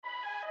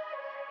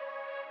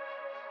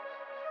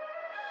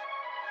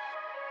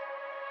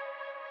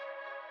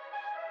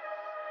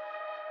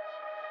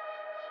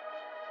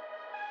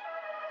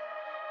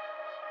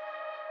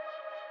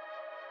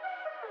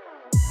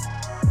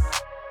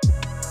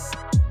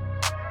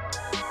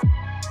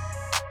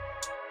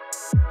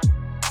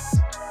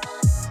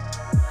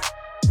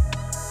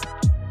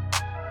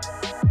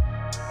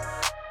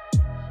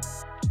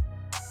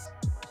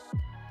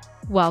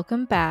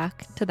Welcome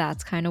back to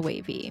That's Kinda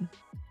Wavy.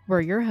 We're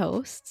your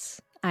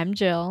hosts. I'm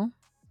Jill.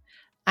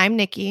 I'm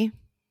Nikki.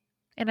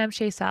 And I'm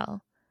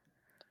Shaysel.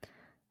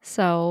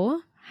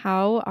 So,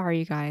 how are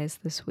you guys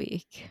this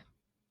week?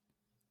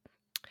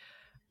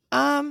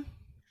 Not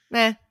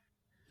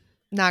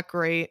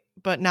great,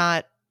 but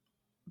not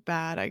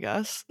bad, I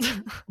guess.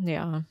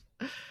 Yeah.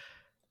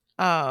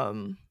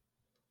 Hanging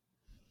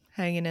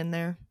in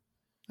there.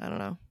 I don't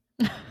know.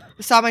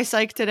 Saw my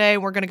psych today.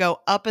 We're gonna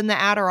go up in the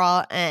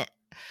Adderall.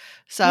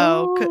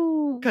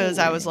 So, because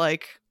I was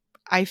like,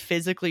 I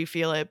physically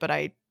feel it, but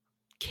I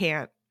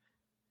can't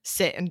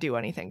sit and do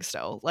anything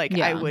still. Like,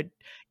 Yeah. I would,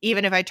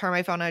 even if I turn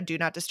my phone on do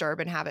not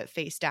disturb and have it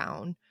face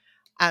down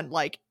and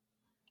like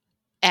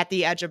at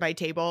the edge of my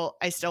table,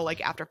 I still like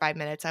after 5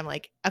 minutes, I'm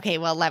like, okay,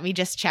 well, let me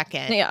just check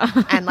in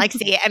and like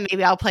see it, and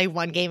maybe I'll play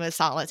one game of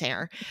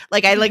solitaire.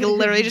 Like, I like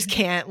literally just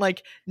can't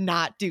like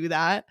not do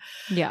that.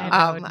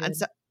 Yeah.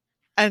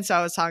 And so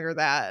I was telling her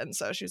that, and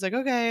so she was like,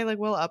 okay, like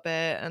we'll up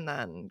it and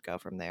then go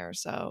from there.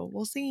 So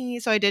we'll see.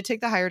 So I did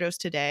take the higher dose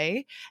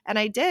today, and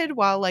I did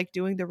while like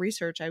doing the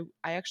research. I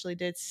actually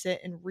did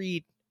sit and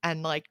read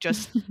and like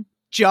just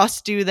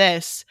do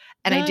this,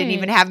 and I didn't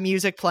even have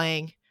music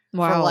playing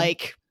for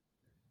like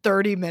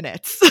 30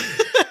 minutes.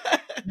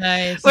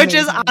 Nice. Which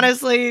is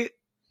honestly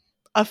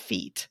a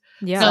feat.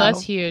 Yeah. No,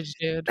 that's huge,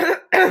 dude.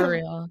 For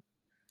real.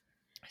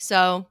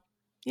 So,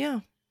 yeah.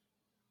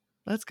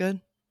 That's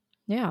good.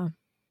 Yeah.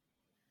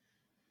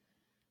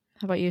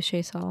 How about you,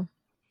 Shaysel?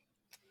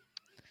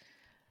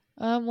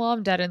 Well,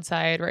 I'm dead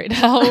inside right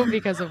now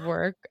because of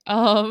work.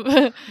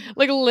 Like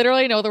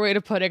literally no other way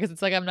to put it, because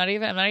it's like I'm not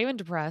even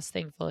depressed,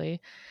 thankfully.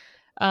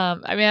 I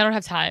mean, I don't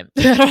have time.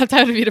 I don't have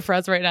time to be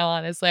depressed right now,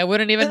 honestly. I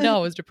wouldn't even know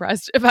I was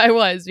depressed if I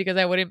was, because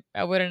I wouldn't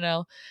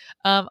know.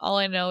 All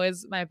I know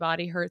is my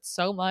body hurts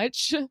so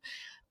much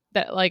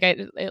that like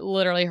it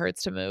literally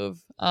hurts to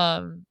move.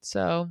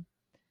 So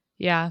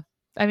yeah.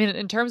 I mean,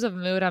 in terms of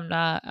mood, I'm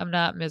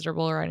not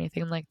miserable or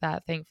anything like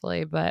that,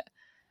 thankfully, but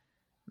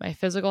my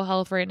physical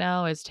health right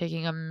now is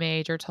taking a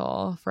major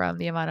toll from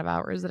the amount of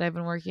hours that I've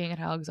been working and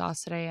how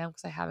exhausted I am,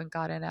 because I haven't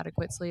gotten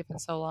adequate sleep in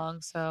so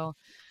long. So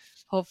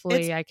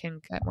hopefully I can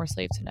get more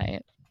sleep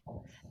tonight.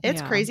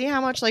 It's crazy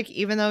how much, like,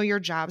 even though your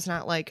job's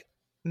not like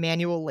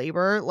manual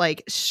labor,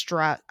 like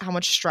how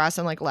much stress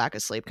and like lack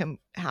of sleep can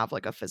have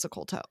like a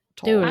physical toll.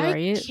 Dude,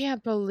 I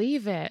can't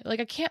believe it. Like,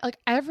 I can't, like,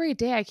 every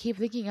day I keep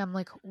thinking, I'm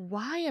like,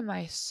 why am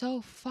I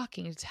so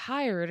fucking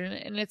tired?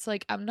 And it's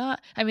like, I mean,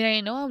 I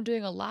know I'm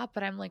doing a lot,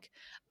 but I'm like,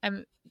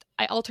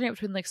 I alternate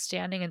between like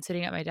standing and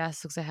sitting at my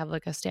desk because I have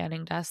like a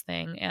standing desk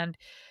thing. And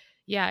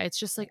yeah, it's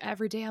just like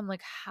every day I'm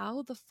like,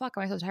 how the fuck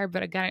am I so tired?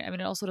 But again, I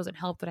mean, it also doesn't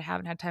help that I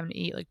haven't had time to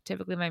eat. Like,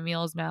 typically my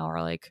meals now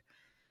are like,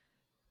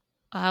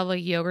 I'll have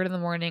like yogurt in the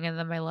morning, and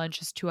then my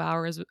lunch is 2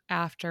 hours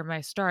after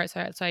my start.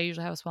 So I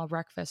usually have a small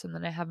breakfast, and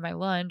then I have my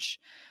lunch,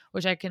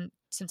 which I can,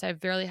 since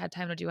I've barely had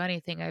time to do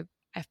anything, I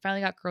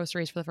finally got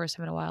groceries for the first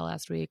time in a while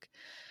last week,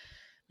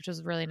 which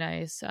was really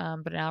nice.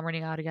 But now I'm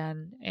running out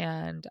again.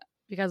 And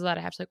because of that,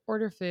 I have to like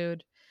order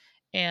food.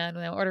 And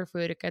when I order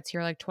food, it gets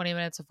here like 20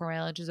 minutes before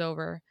my lunch is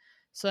over.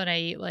 So then I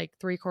eat like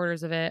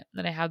 3/4 of it.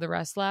 Then I have the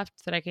rest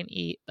left that I can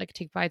eat, like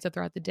take bites of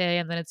throughout the day.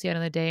 And then it's the end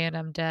of the day and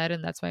I'm dead.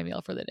 And that's my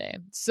meal for the day.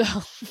 So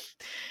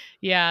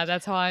yeah,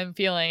 that's how I'm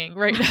feeling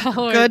right now.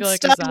 Good I feel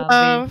like stuff.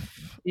 a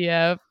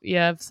zombie.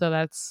 Yep. So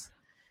that's,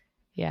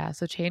 yeah.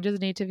 So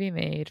changes need to be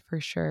made for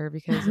sure,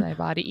 because my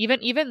body,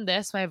 even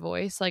this, my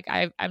voice, like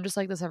I'm just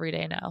like this every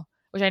day now,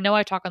 which I know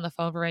I talk on the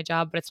phone for my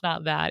job, but it's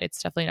not that.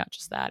 It's definitely not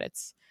just that.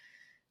 It's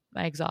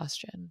my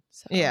exhaustion.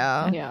 So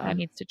that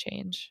needs to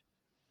change.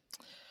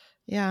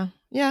 Yeah,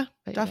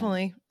 but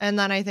definitely. Yeah. And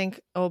then I think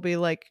it'll be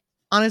like,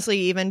 honestly,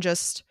 even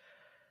just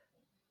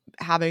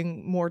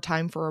having more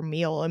time for a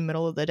meal in the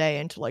middle of the day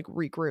and to like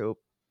regroup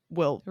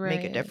will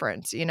make a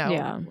difference, you know?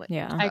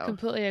 Yeah. I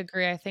completely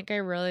agree. I think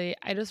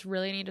I just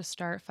really need to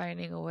start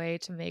finding a way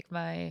to make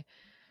my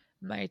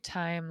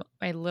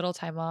little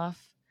time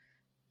off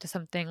to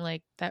something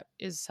like that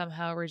is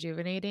somehow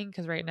rejuvenating,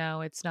 because right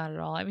now it's not at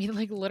all. I mean,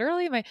 like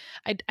literally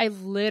I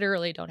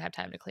literally don't have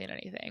time to clean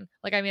anything.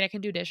 Like, I mean, I can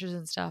do dishes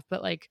and stuff,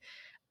 but like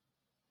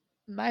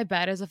my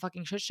bed is a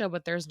fucking shit show,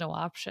 but there's no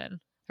option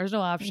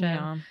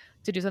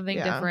to do something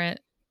different.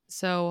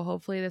 So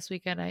hopefully this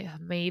weekend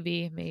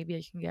maybe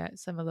I can get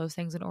some of those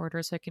things in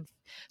order, so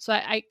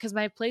I because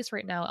my place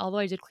right now, although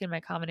I did clean my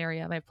common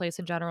area, my place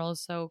in general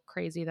is so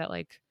crazy that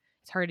like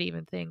it's hard to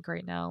even think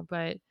right now.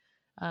 But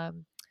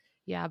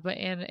yeah, but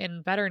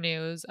in better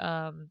news,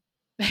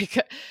 like,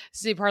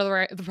 see, part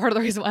of the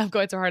reason why I'm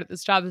going so hard at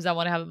this job is I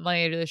want to have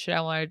money to do the shit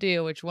I want to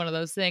do, which one of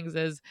those things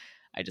is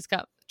I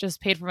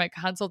just paid for my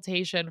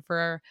consultation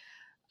for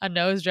a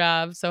nose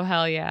job. So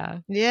hell yeah.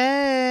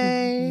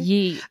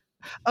 Yay.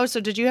 Oh, so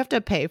did you have to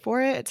pay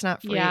for it? It's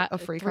not free, a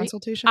free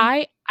consultation?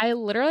 I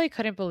literally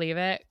couldn't believe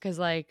it, because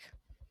like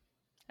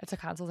it's a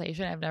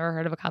consultation. I've never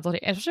heard of a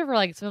consultation, especially for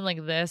like something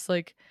like this,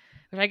 like,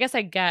 which I guess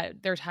I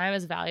get their time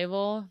is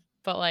valuable,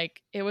 but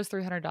like it was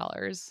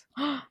 $300.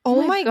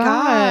 Oh my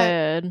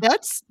God.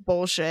 That's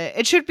bullshit.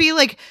 It should be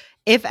like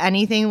if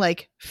anything,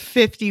 like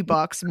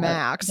 $50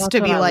 max That's to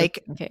what be I was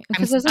like, thinking. I'm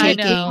Because doesn't it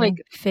take know. like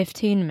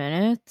 15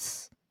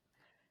 minutes?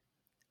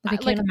 Like, I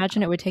can't like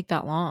imagine it would take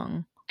that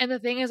long. And the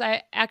thing is,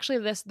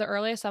 the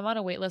earliest I'm on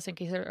a wait list, in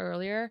case I said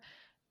earlier,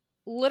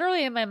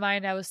 literally in my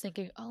mind, I was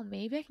thinking, oh,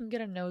 maybe I can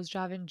get a nose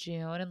job in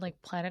June and like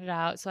plan it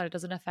out so that it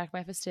doesn't affect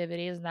my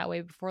festivities. And that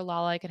way before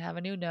Lala, I can have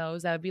a new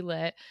nose. That would be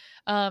lit.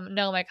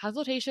 No, my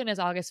consultation is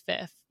August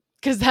 5th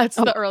because that's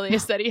the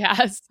earliest that he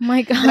has.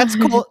 My God. That's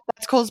Cole.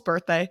 That's Cole's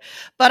birthday.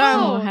 But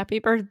Oh, happy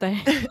birthday.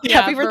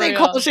 Yeah, happy for birthday,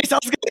 real. Cole. She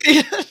sounds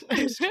good.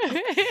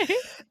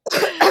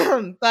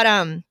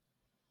 But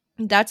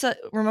that's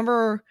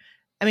remember,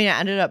 I mean, I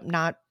ended up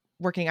not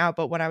working out,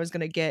 but when I was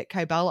gonna get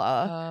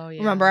Kybella, Oh, yeah.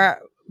 remember,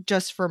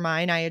 just for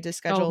mine, I had to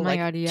schedule my like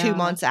God, 2 yeah.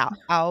 months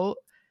out,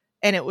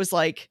 and it was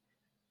like,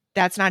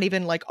 that's not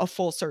even like a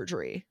full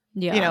surgery.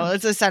 Yeah. You know,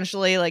 it's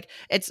essentially like,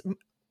 it's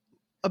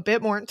a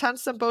bit more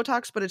intense than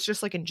Botox, but it's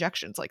just like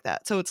injections like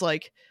that. So it's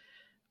like,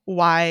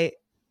 why?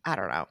 I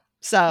don't know.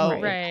 So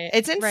Right.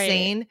 it's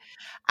insane.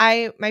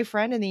 My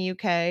friend in the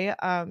UK,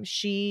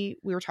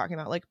 we were talking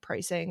about like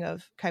pricing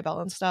of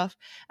Kybella and stuff,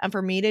 and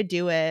for me to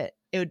do it,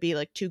 it would be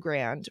like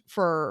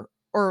 $2,000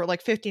 or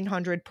like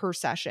 $1,500 per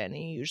session, and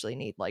you usually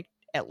need like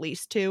at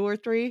least 2 or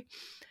 3.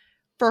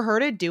 For her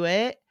to do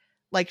it,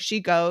 like she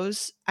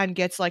goes and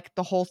gets like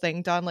the whole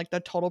thing done, like the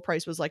total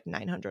price was like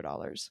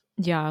 $900.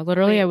 Yeah,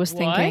 literally, Wait, I was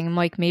what? thinking,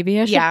 like, maybe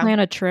I should Yeah. plan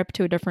a trip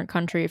to a different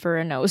country for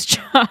a nose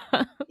job.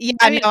 Yeah,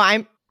 I mean- no,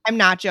 I'm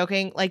not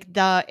joking. Like,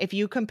 if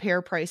you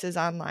compare prices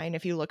online,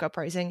 if you look up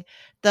pricing,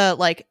 the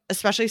like,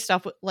 especially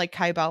stuff with, like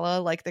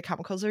Kybella, like the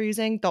chemicals they're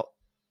using,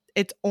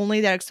 it's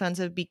only that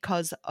expensive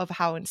because of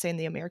how insane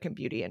the American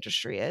beauty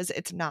industry is.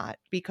 It's not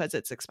because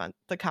it's expensive.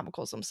 The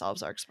chemicals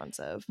themselves are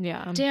expensive.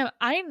 Yeah. Damn,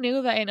 I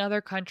knew that in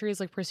other countries,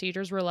 like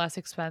procedures were less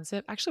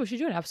expensive. Actually, we should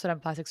do an episode on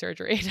plastic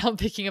surgery. Now I'm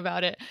thinking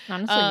about it.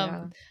 Honestly,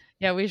 yeah.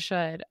 Yeah, we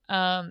should.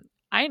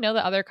 I know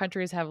that other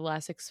countries have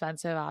less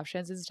expensive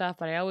options and stuff,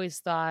 but I always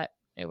thought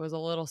it was a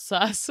little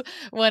sus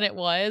when it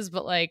was.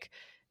 But like,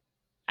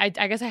 I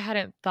guess I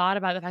hadn't thought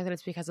about the fact that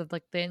it's because of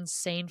like the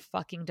insane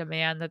fucking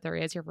demand that there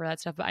is here for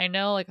that stuff. But I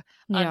know, like,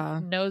 Yeah.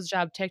 on nose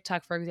job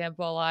TikTok, for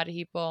example, a lot of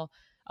people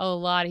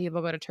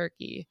go to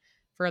Turkey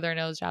for their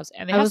nose jobs.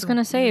 And they I have was some-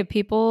 gonna say,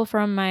 people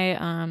from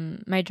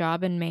my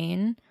job in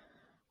Maine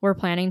were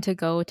planning to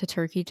go to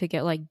Turkey to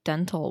get like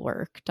dental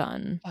work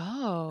done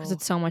Oh, because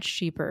it's so much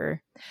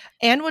cheaper.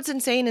 And what's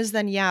insane is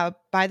then, yeah,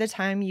 by the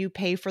time you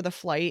pay for the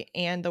flight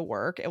and the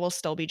work, it will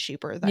still be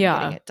cheaper than Yeah.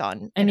 getting it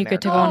done. And in you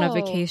get to go on a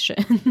America.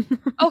 vacation.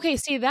 Okay,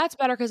 see, that's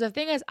better because the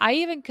thing is, I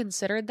even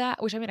considered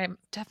that, which I mean, I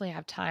definitely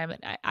have time,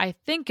 and I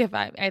think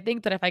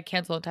that if I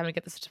cancel in time to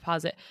get this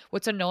deposit,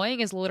 what's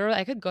annoying is literally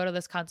I could go to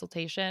this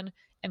consultation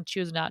and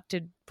choose not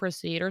to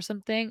proceed or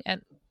something,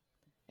 and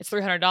it's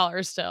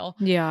 $300 still,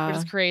 which Yeah.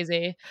 is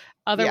crazy.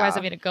 Otherwise, Yeah.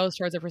 I mean, it goes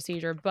towards a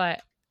procedure,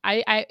 but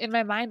I in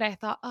my mind I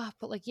thought, oh,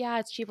 but like, yeah,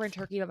 it's cheaper in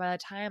Turkey, but by the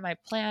time I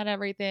plan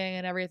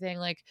everything,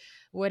 like,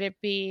 would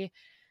it be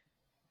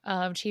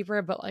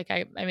cheaper? But like,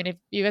 I mean, if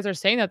you guys are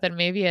saying that, then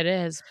maybe it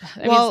is. I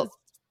mean, Well,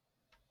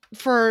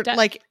 for that-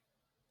 like,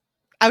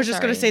 I was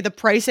just going to Sorry. say the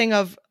pricing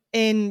of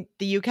in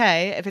the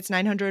UK, if it's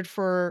 $900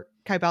 for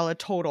Kybella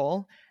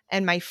total,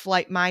 and my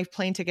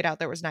plane ticket out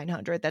there was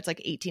 $900, that's like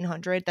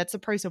 $1,800. That's the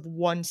price of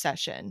one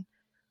session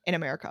in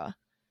America.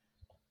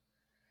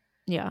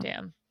 Yeah.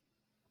 damn.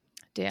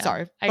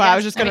 Sorry, I but I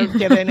was guess- just going to mean,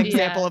 give an yeah.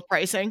 example of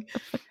pricing.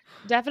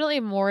 Definitely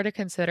more to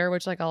consider,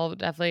 which like I'll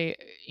definitely,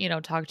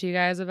 talk to you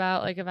guys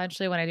about like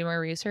eventually when I do more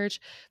research.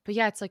 But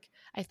yeah, it's like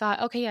I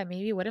thought, okay, yeah,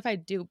 maybe what if I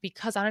do,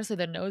 because honestly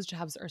the nose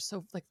jobs are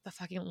so like, the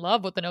fucking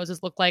love what the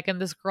noses look like. And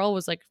this girl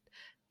was like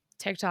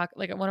TikTok,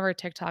 like one of her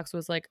TikToks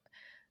was like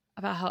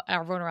about how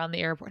everyone around the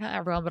airport, not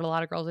everyone, but a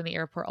lot of girls in the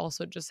airport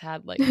also just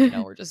had like,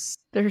 were just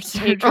Their Take-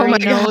 surgery Oh my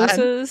God.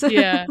 noses.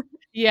 yeah.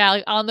 Yeah,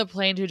 like on the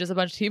plane too, just a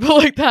bunch of people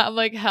like that. I'm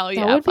like, hell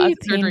yeah. That would be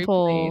plastic surgery, please.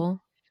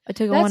 painful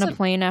to go That's on a a-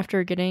 plane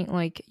after getting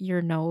like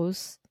your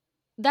nose.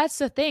 That's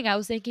the thing. I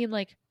was thinking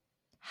like,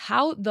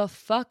 how the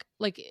fuck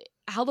How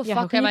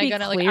am can you I be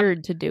gonna like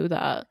cleared to do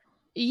that?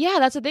 yeah,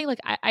 that's the thing. Like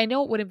I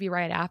know it wouldn't be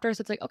right after. So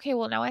it's like, okay,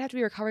 well now I have to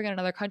be recovering in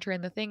another country.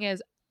 And the thing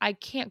is, I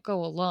can't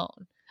go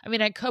alone. I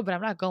mean, I could, but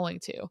I'm not going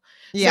to.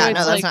 Yeah, it's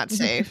no, that's like- not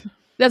safe.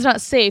 That's not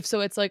safe.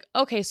 So it's like,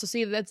 okay, so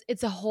see, that's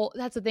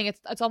the thing.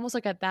 It's almost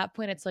like at that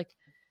point, it's like,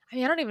 I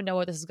mean, I don't even know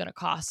what this is gonna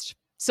cost.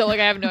 So like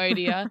I have no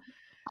idea.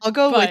 I'll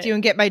go But- with you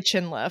and get my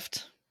chin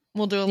lift.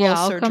 We'll do a Yeah, little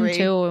I'll surgery. come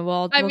too, and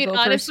we'll. I we'll mean, go for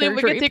a honestly, we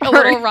could surgery take a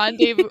little party.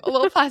 rendezvous, a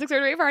little plastic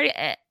surgery party.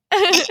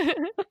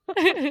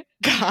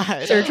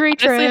 God. Surgery Honestly,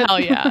 trip. hell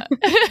yeah.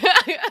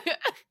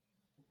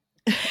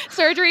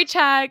 Surgery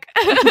check.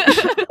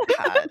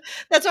 God.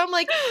 That's why I'm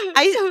like,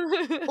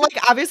 like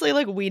obviously,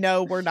 like we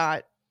know we're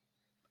not,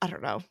 I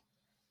don't know,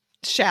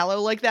 shallow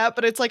like that,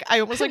 but it's like I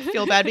almost like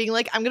feel bad being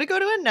like, I'm gonna go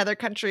to another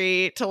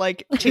country to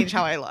like change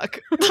how I look.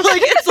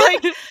 Like it's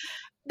like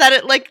that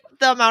it like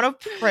the amount of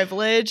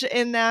privilege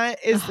in that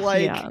is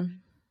like Yeah.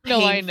 No,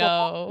 I painful,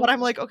 know. But I'm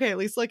like, okay, at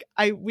least like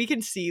we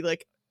can see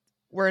like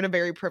we're in a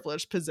very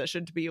privileged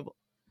position to be able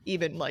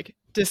even like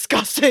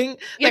discussing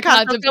Yeah, the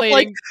concept of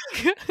like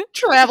contemplating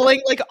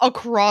traveling like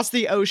across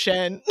the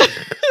ocean for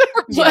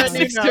for a new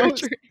plastic nose.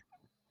 surgery.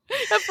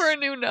 Yeah, for a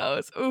new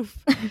nose. Oof.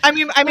 I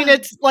mean,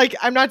 it's like,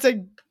 I'm not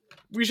saying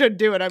we should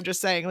do it. I'm just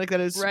saying like that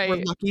is we're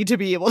Right. lucky to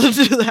be able to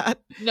do that.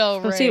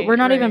 No, So right. see, we're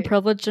not even right.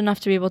 privileged enough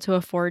to be able to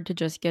afford to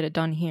just get it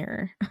done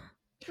here.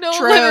 No,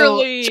 True.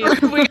 literally.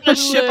 We gotta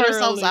ship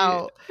ourselves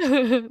out.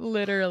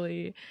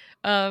 Literally.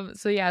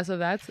 So yeah, so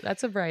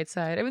that's a bright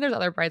side. I mean, there's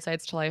other bright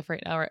sides to life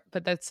right now, right?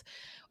 But that's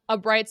a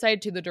bright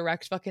side to the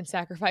direct fucking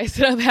sacrifice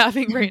that I'm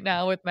having right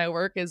now with my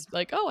work is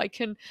like, oh, I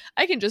can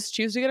just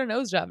choose to get a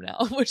nose job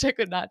now, which I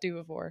could not do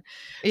before.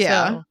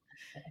 Yeah. So,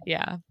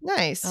 yeah.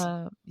 Nice.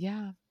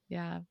 Yeah.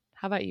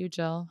 How about you,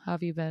 Jill? How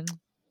have you been?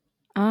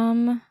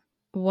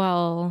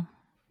 Well,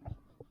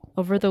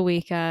 over the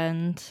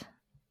weekend,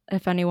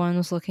 if anyone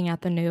was looking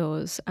at the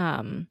news,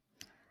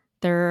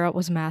 there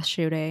was mass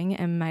shooting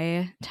in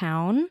my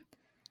town,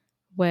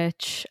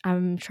 which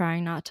I'm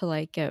trying not to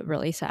like get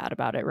really sad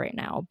about it right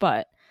now,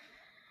 but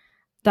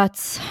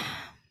it's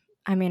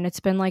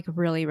been like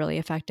really, really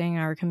affecting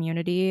our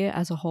community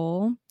as a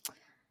whole,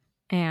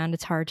 and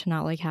it's hard to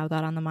not like have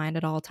that on the mind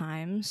at all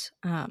times.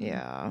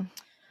 Yeah.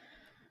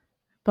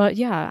 But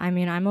yeah,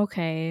 I'm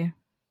okay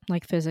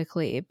like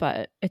physically,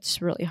 but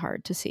it's really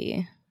hard to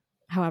see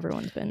how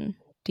everyone's been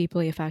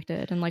deeply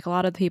affected. And like a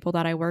lot of the people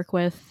that I work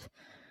with,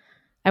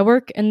 I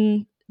work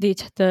in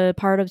the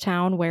part of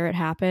town where it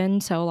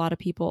happened, so a lot of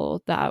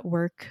people that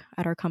work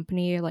at our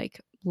company like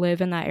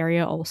live in that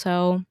area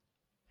also,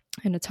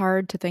 and it's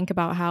hard to think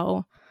about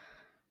how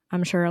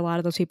I'm sure a lot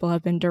of those people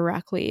have been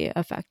directly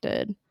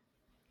affected.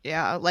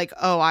 Yeah, like,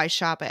 oh, I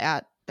shop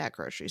at that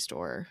grocery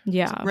store.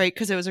 Yeah. Right,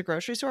 because it was a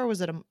grocery store, or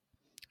was it a...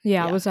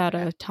 Yeah, it was at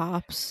a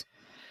Tops.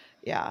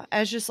 Yeah,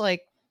 and it's just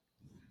like,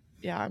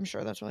 yeah, I'm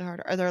sure that's really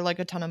hard. Are there like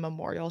a ton of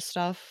memorial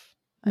stuff?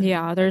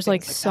 Yeah, there's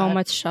like things so that?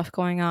 much stuff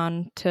going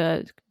on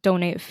to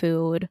donate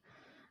food,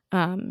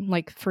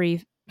 like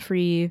free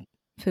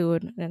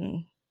food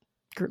and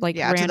like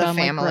Yeah, to the random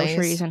like families.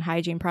 groceries and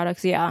hygiene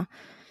products. Yeah,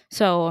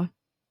 so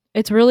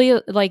it's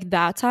really like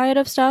that side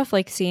of stuff,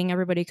 like seeing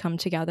everybody come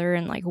together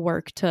and like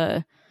work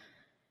to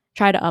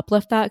try to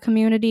uplift that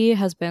community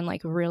has been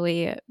like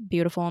really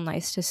beautiful and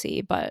nice to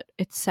see, but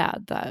it's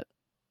sad that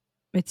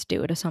it's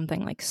due to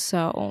something like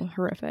so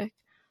horrific.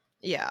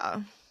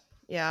 Yeah.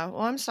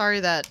 Well, I'm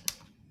sorry that,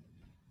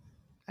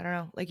 I don't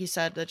know, like you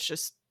said, that's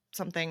just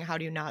something. How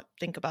do you not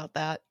think about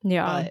that?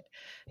 Yeah. But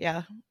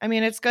yeah, I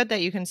mean, it's good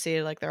that you can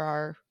see like there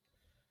are,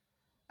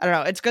 I don't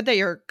know, it's good that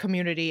your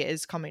community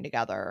is coming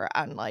together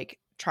and like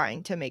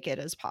trying to make it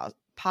as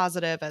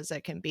positive as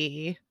it can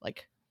be,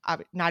 like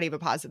not even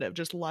positive,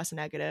 just less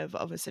negative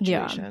of a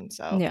situation.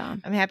 So Yeah.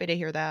 I'm happy to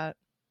hear that.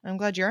 I'm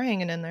glad you're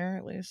hanging in there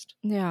at least.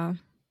 Yeah.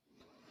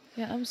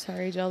 Yeah, I'm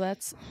sorry, Jill.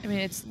 It's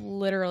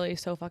literally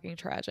so fucking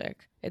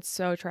tragic. It's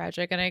so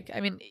tragic. And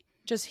I mean,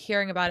 just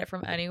hearing about it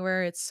from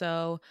anywhere, it's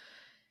so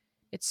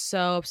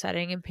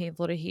upsetting and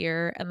painful to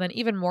hear. And then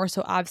even more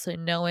so, obviously,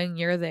 knowing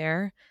you're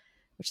there,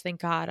 which thank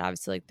God,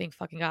 obviously, like thank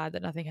fucking God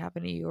that nothing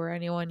happened to you or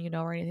anyone you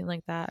know or anything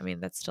like that. I mean,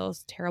 that's still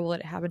terrible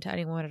that it happened to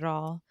anyone at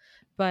all.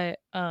 But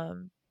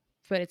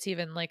it's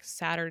even like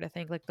sadder to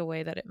think like the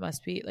way that it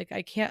must be. Like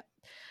I can't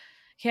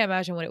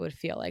imagine what it would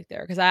feel like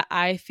there, because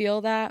I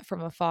feel that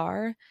from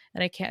afar,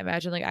 and I can't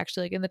imagine like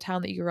actually like in the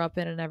town that you grew up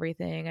in and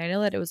everything. I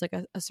know that it was like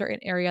a certain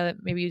area that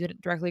maybe you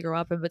didn't directly grow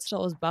up in, but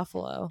still it was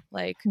Buffalo,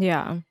 like,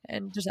 Yeah.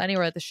 and just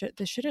anywhere this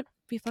shouldn't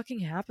be fucking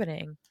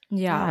happening.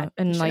 Yeah. God,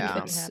 And this like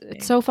shouldn't be it's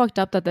happening. so fucked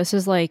up that this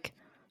is like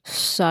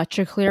such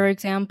a clear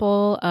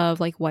example of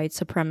like white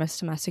supremacist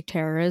domestic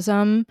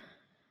terrorism,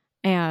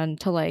 and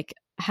to like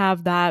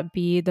have that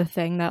be the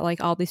thing that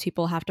like all these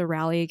people have to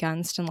rally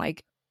against and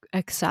like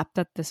accept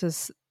that this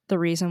is the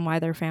reason why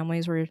their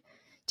families were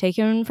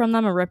taken from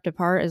them or ripped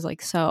apart is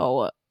like,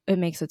 so it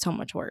makes it so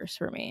much worse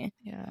for me.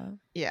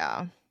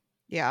 Yeah.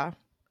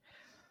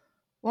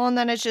 Well, and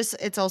then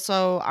it's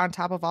also on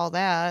top of all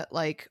that,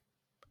 like,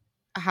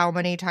 how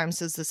many times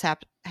does this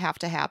have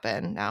to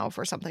happen now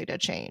for something to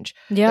change?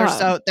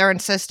 Yeah. They're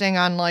insisting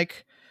on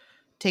like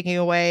taking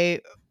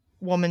away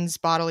woman's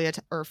bodily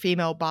or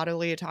female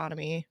bodily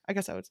autonomy. I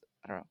guess I don't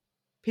know,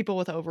 people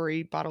with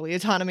ovary bodily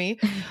autonomy.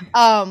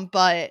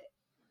 But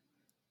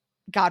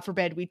God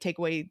forbid we take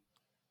away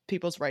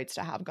people's rights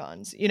to have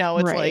guns. You know,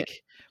 it's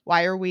like,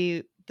 why are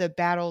we, the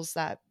battles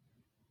that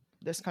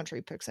this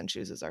country picks and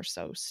chooses are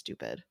so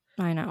stupid.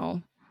 I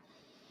know.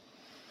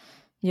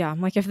 Yeah,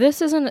 like if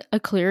this isn't a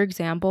clear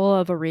example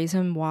of a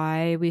reason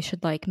why we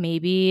should like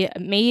maybe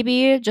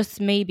just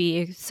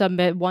maybe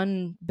submit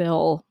one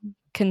bill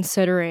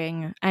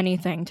considering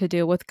anything to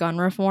do with gun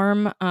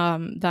reform,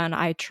 then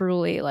I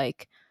truly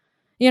like,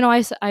 you know,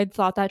 I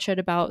thought that shit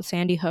about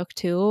Sandy Hook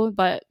too,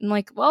 but I'm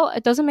like, well,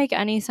 it doesn't make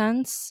any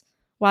sense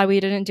why we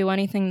didn't do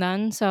anything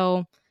then,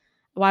 so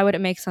why would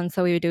it make sense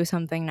that we would do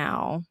something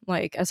now?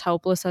 Like, as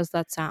hopeless as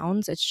that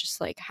sounds, it's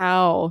just like,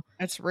 how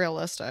it's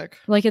realistic.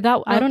 Like that,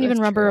 No, I don't even that's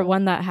remember true.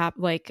 when that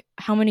happened. Like,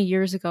 how many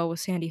years ago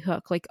was Sandy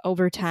Hook? Like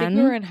over 10. I think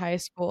we were in high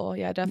school.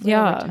 Yeah, definitely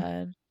over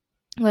 10.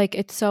 Like,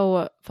 it's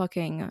so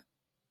fucking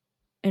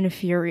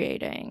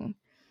infuriating.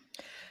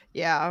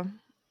 Yeah.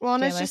 Well,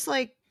 and Damn, it's just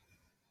like,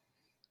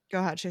 go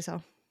ahead,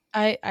 Chasel.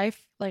 I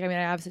like, I mean,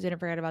 I obviously didn't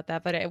forget about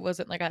that, but it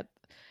wasn't like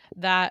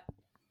that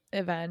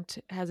event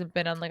hasn't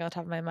been on like on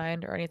top of my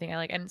mind or anything.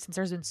 And since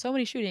there's been so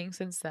many shootings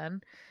since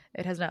then,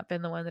 it has not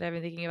been the one that I've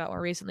been thinking about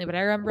more recently. But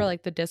I remember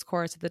like the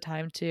discourse at the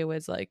time too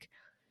was like,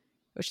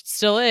 which it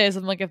still is.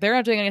 I'm like, if they're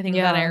not doing anything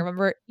then, I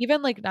remember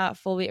even like not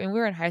fully. I mean, we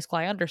were in high school,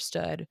 I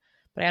understood,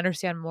 but I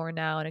understand more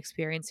now and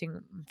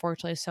experiencing,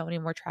 unfortunately, so many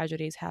more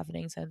tragedies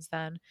happening since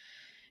then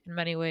in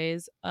many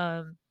ways.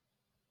 I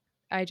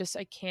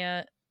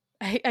can't.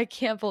 I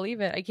can't believe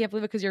it. I can't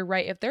believe it because you're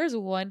right. If there's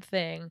one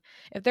thing,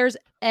 if there's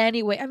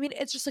any way, I mean,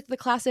 it's just like the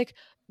classic,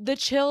 the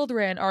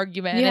children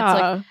argument. Yeah.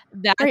 It's like,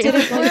 that Right,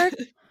 didn't work.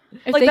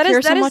 If like, they that care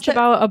is, so that much is the,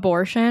 about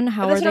abortion,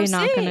 how are that's what they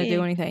I'm not going to do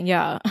saying. anything?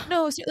 Yeah.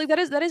 No, see, like that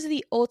is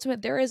the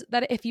ultimate. There is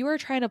that if you were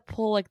trying to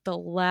pull like the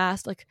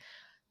last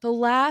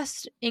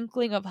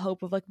inkling of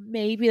hope of like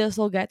maybe this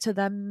will get to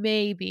them,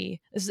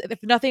 maybe this,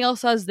 if nothing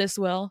else does, this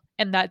will,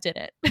 and that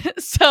didn't.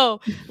 So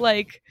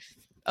like,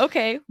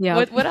 okay, Yeah.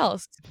 what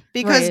else?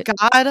 Because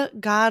Right.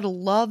 God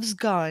loves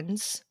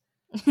guns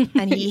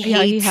and he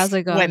hates he has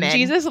a gun. women.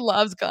 Jesus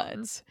loves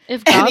guns.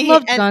 If God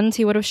loved guns,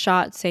 he would have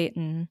shot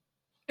Satan.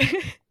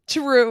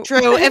 True.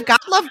 If God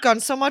loved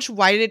guns so much,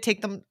 why did it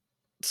take them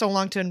so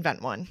long to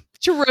invent one?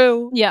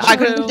 True. Yeah. Why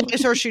couldn't the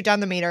dinosaurs shoot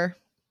down the meteor?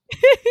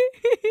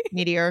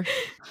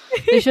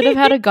 They should have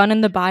had a gun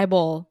in the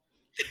Bible.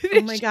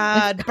 Oh my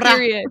God.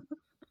 Period.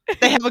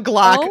 They have a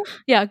Glock. Oh,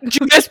 yeah.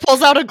 Judas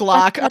pulls out a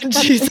Glock on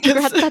Jesus.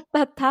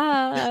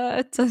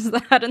 It says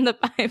that in the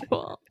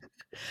Bible.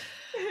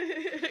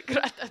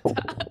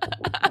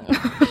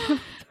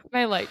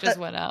 My light just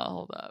went out.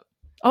 Hold up.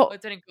 Oh,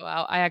 it didn't go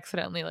out. I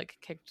accidentally like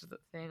kicked the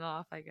thing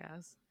off, I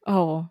guess.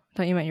 Oh,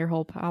 thought you meant your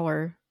whole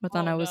power. But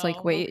then I was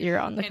like, wait, you're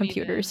on the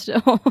computer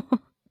still.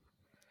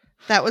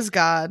 That was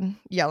God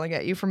yelling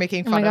at you for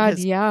making fun of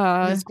his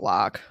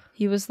Glock.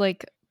 He was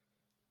like,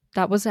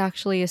 that was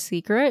actually a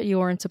secret you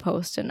weren't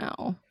supposed to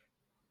know.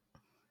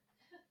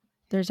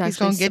 There's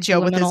actually He's gonna get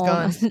you with his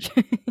gun.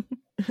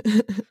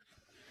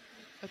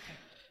 Okay,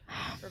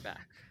 we're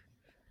back.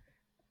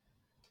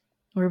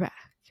 We're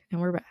back.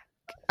 And we're back.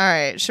 All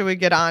right, should we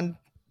get on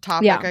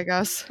topic, I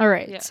guess? All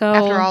right. Yeah. So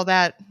after all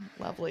that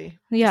lovely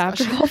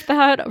discussion. After all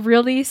that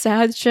really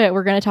sad shit,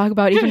 we're going to talk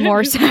about even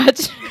more sad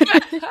shit.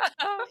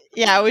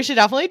 Yeah, we should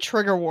definitely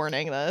trigger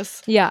warning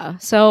this. Yeah.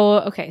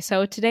 So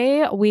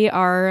today we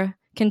are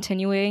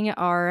continuing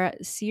our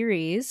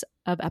series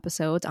of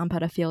episodes on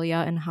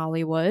pedophilia in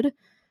Hollywood.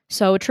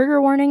 So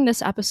trigger warning,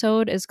 this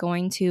episode is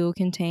going to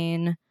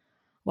contain a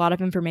lot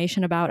of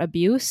information about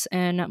abuse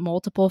in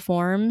multiple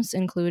forms,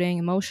 including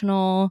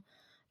emotional,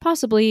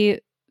 possibly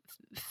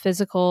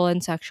physical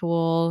and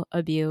sexual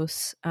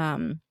abuse,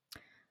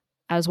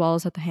 as well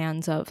as at the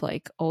hands of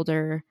like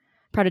older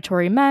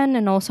predatory men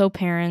and also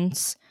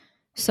parents.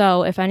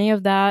 So if any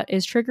of that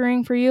is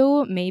triggering for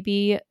you,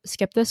 maybe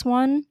skip this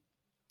one.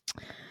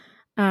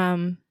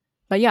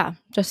 But yeah,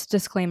 just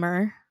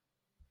disclaimer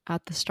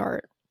at the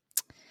start.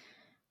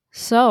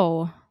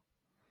 So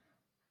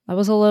that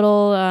was a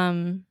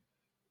little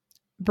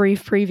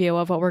brief preview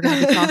of what we're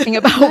going to be talking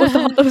about with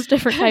all those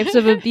different types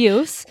of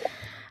abuse.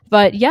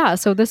 But yeah,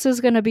 so this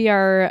is going to be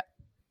our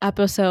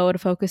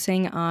episode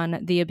focusing on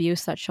the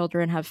abuse that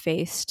children have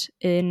faced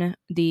in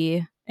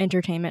the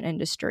entertainment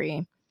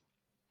industry.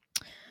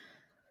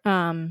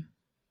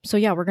 So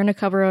yeah, we're going to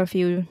cover a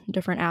few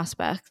different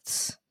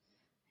aspects.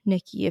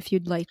 Nikki, if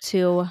you'd like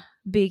to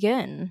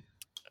begin.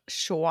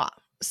 Sure.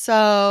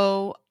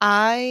 So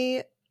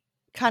I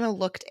kind of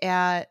looked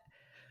at,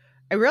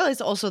 I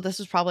realized also this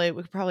is probably,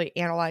 we could probably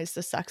analyze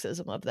the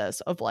sexism of this,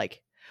 of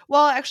like,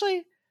 well,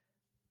 actually,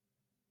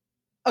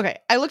 okay,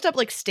 I looked up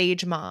like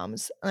stage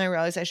moms and I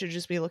realized I should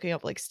just be looking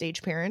up like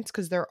stage parents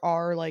because there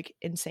are like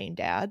insane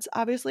dads,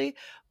 obviously,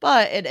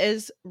 but it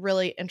is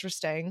really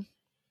interesting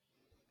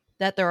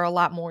that there are a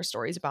lot more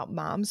stories about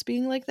moms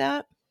being like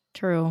that.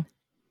 True.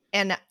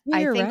 And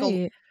You're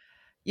right.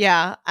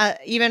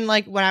 Even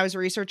like when I was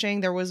researching,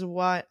 there was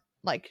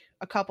like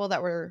a couple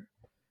that were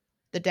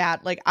the dad,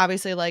 like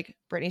obviously like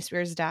Britney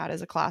Spears' dad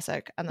is a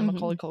classic, and then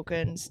Macaulay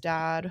Culkin's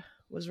dad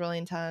was really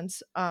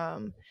intense.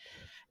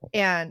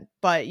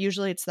 But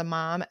usually it's the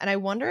mom, and I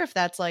wonder if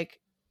that's like,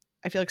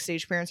 I feel like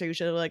stage parents are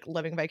usually like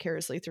living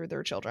vicariously through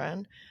their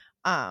children.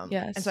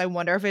 Yes. And so I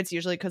wonder if it's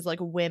usually because like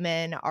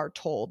women are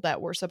told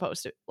that we're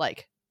supposed to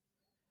like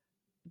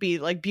be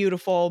like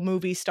beautiful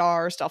movie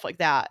star, stuff like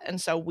that,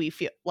 and so we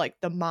feel like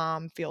the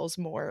mom feels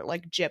more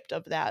like gypped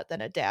of that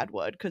than a dad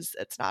would, because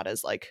it's not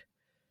as like,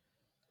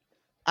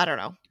 I don't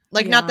know,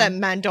 like not that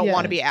men don't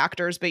want to be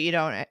actors, but you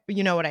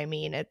know what I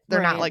mean.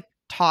 They're not like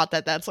taught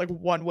that that's like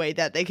one way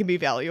that they can be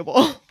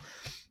valuable.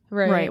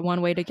 Right.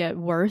 One way to get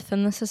worth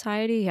in the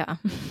society. Yeah.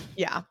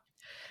 Yeah,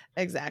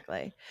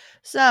 exactly.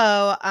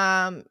 So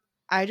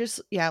I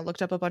just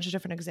looked up a bunch of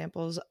different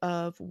examples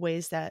of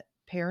ways that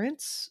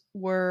parents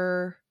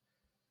were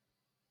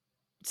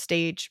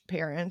stage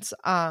parents,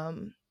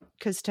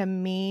 because to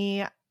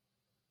me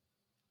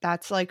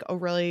that's like a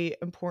really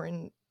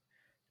important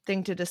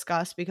thing to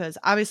discuss because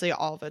obviously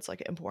all of it's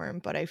like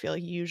important, but I feel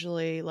like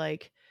usually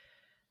like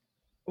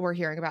we're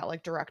hearing about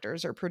like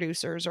directors or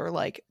producers or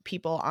like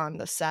people on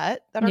the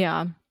set that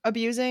are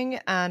abusing,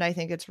 and I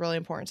think it's really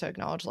important to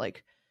acknowledge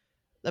like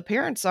the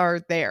parents are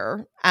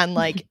there and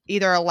like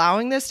either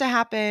allowing this to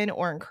happen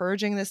or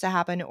encouraging this to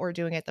happen or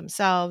doing it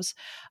themselves.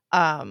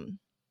 And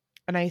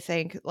I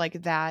think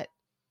like that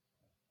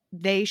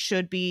they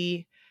should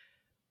be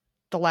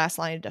the last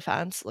line of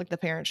defense. Like the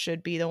parents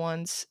should be the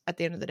ones at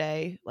the end of the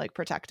day like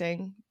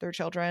protecting their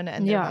children,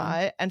 and they're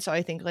not. And so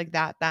I think like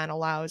that then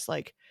allows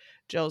like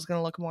Jill's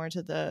gonna look more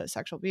into the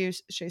sexual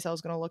abuse,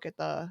 Shaycel's gonna look at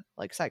the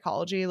like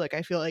psychology. Like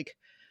I feel like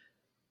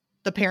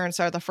the parents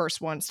are the first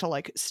ones to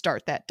like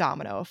start that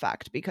domino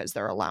effect because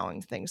they're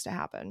allowing things to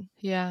happen.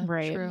 Yeah,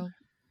 right. True.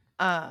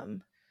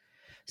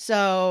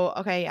 So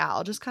okay, yeah,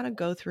 I'll just kind of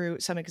go through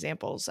some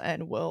examples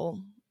and we'll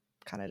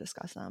kind of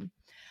discuss them.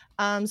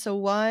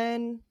 So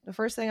the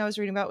first thing I was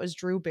reading about was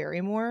Drew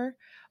Barrymore.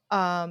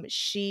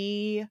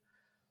 She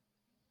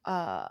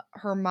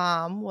her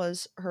mom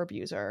was her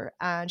abuser,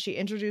 and she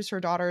introduced her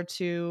daughter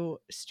to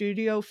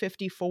Studio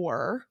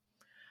 54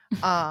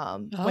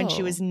 when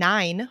she was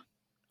 9.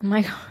 Oh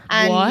my God.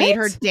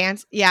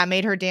 And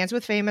made her dance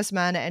with famous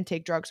men and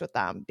take drugs with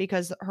them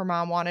because her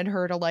mom wanted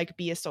her to like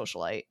be a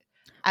socialite.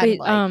 And, wait,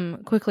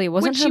 like, quickly,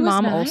 wasn't her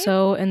mom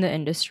also in the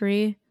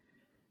industry?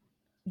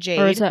 Jade?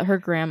 Or is that her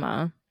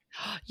grandma?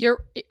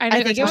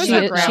 I think it was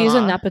her grandma. She's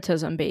a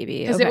nepotism baby.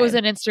 Because it was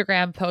an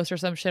Instagram post or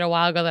some shit a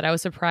while ago that I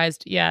was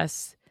surprised.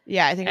 Yes.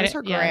 Yeah, I think it was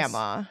her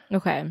grandma.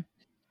 Okay.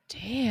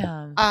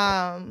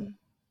 Damn.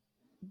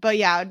 But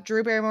yeah,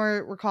 Drew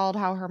Barrymore recalled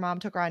how her mom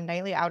took her on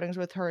nightly outings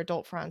with her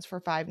adult friends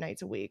for 5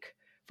 nights a week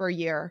for a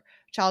year.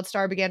 Child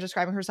star began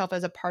describing herself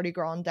as a party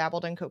girl and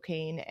dabbled in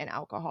cocaine and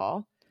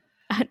alcohol.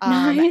 At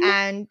 9?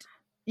 And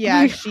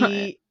yeah,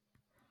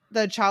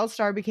 the child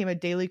star became a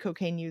daily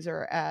cocaine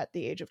user at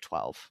the age of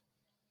 12,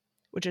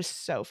 which is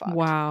so fucked.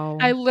 Wow.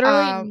 I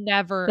literally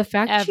never the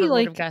fact ever she, would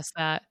like, have guessed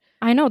that.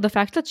 I know, the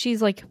fact that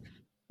she's like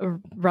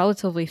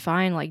relatively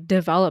fine, like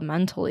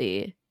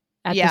developmentally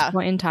at this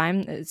point in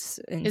time is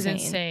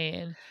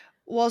insane.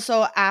 Well,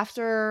 so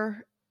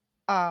after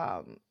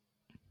that,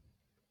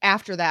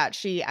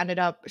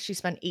 she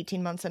spent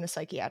 18 months in a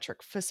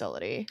psychiatric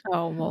facility.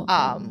 Oh, well.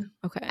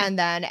 Okay. And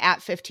then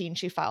at 15,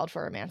 she filed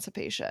for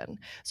emancipation.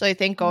 So I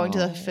think going to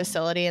the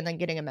facility and then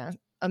getting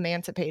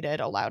emancipated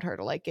allowed her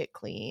to like get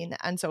clean.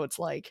 And so it's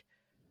like,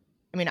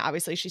 I mean,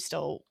 obviously she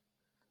still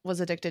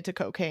was addicted to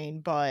cocaine,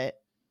 but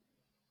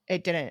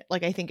it didn't,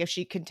 like, I think if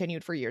she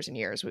continued for years and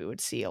years, we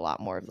would see a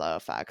lot more of the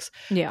effects.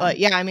 Yeah. But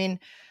yeah, I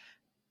mean,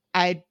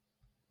 I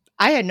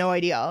had no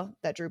idea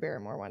that Drew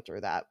Barrymore went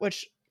through that,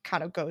 which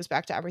kind of goes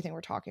back to everything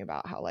we're talking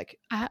about, how like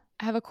I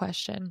have a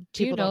question.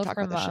 Do you know if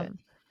her mom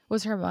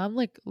was her mom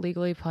like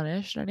legally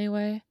punished in any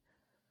way?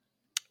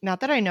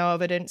 Not that I know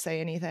of. It didn't say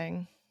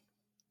anything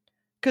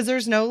because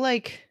there's no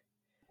like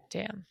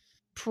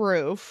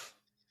proof,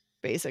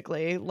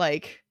 basically.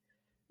 Like,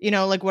 you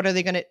know, like what are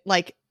they gonna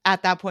like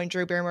at that point?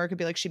 Drew Barrymore could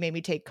be like, she made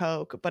me take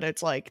coke, but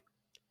it's like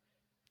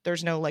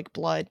there's no like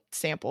blood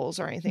samples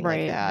or anything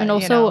like that. And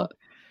also,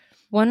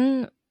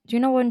 do you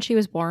know when she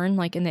was born?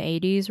 Like in the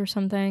 80s or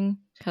something?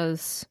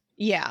 Because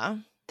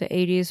the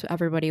 80s,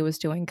 everybody was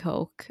doing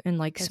coke and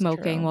like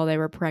smoking while they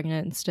were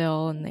pregnant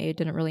still, and they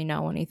didn't really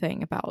know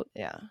anything about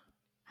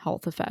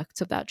health effects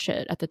of that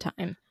shit at the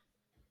time.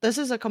 This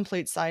is a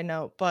complete side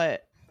note,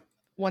 but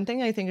one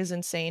thing I think is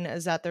insane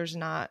is that there's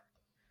not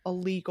a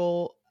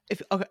legal,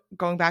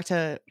 going back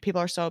to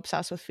people are so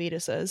obsessed with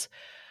fetuses.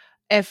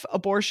 If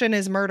abortion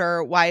is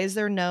murder, why is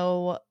there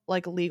no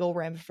like legal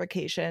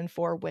ramification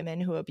for women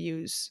who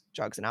abuse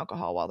drugs and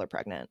alcohol while they're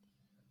pregnant?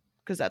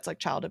 Because that's like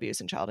child abuse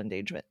and child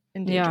endangerment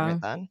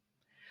then.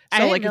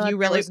 So like if you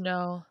really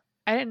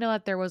I didn't know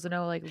that there was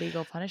no like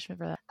legal punishment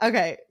for that.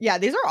 Okay. Yeah,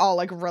 these are all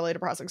like really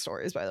depressing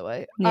stories, by the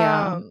way.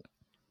 Yeah.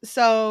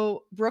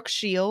 So Brooke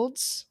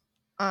Shields,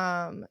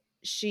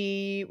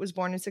 she was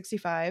born in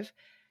 1965.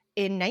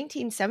 In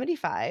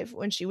 1975,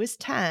 when she was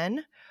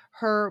 10,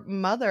 her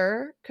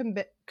mother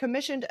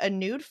commissioned a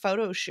nude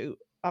photo shoot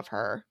of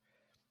her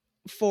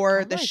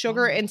for the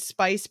Sugar and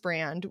Spice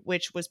brand,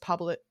 which was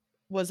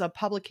a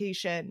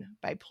publication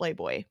by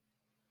Playboy.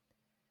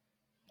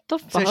 The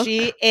fuck? So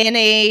she in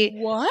a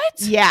what?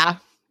 Yeah,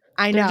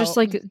 I know. They're just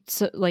like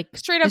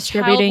straight up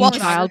distributing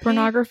child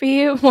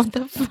pornography. What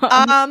the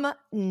fuck?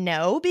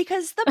 No,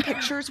 because the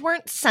pictures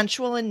weren't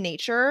sensual in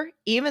nature,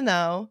 even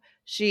though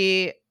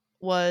she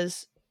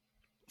was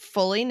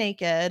fully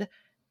naked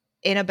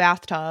in a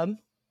bathtub,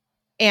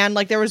 and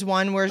like there was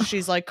one where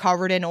she's like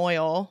covered in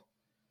oil,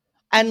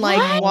 and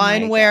like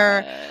one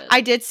where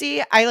I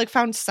like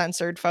found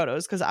censored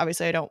photos because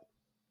obviously I don't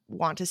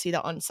want to see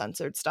the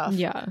uncensored stuff.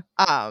 Yeah.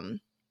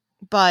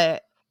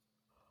 But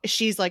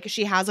she's like,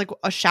 she has like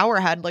a shower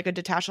head, like a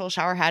detachable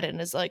shower head, and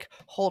is like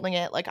holding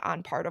it like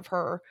on part of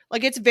her.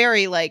 Like it's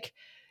very like,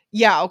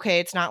 yeah, okay,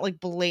 it's not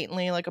like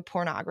blatantly like a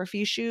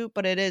pornography shoot,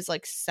 but it is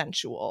like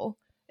sensual,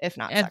 if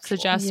not and sexual.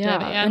 suggestive.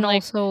 Yeah. And like,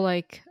 also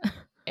like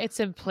it's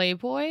in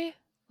Playboy.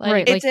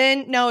 Right,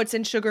 It's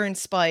in Sugar and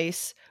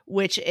Spice,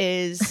 which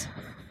is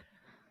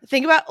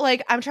think about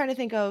like I'm trying to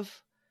think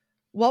of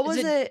what was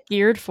it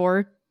geared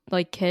for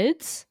like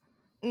kids?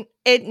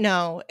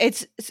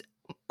 It's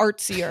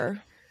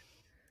artsier.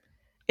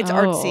 It's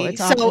artsy.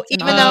 It's so an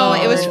even though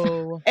it was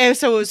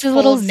it's full a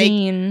little of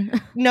zine.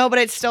 No, but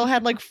it still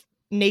had like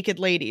naked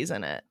ladies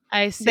in it.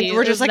 I see. They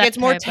were just like it's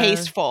more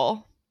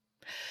tasteful.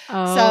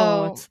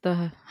 So it's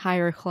the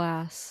higher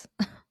class.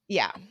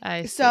 Yeah.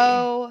 I see.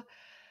 So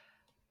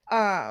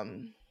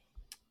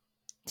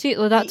see,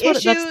 that's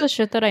the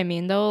shit that I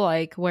mean though,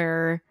 like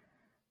where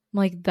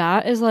like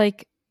that is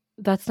like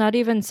that's not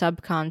even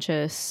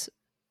subconscious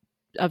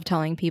of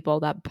telling people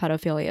that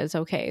pedophilia is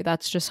okay.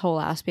 That's just whole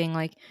ass being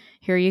like,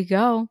 here you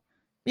go.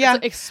 Yeah.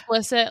 It's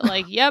explicit,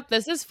 like, yep,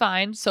 this is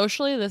fine.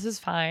 Socially, this is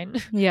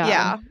fine. Yeah.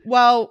 Yeah.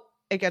 Well,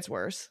 it gets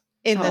worse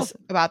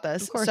about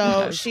this.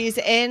 So she's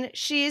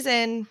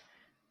in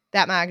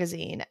that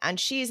magazine and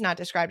she's not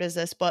described as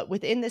this, but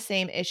within the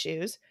same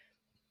issues,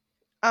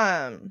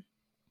 it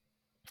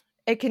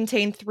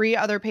contained 3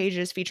 other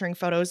pages featuring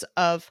photos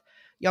of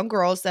young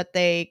girls that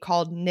they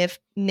called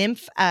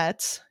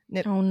nymphettes.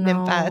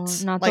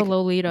 Nymphettes, not like the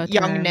Lolita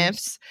young terms.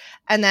 nymphs,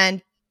 and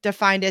then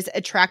defined as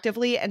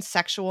attractively and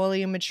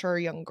sexually mature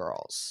young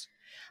girls.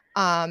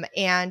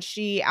 And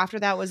she after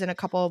that was in a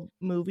couple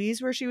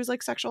movies where she was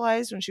like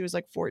sexualized when she was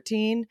like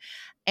 14,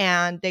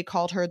 and they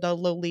called her the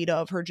Lolita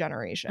of her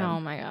generation. Oh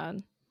my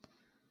god.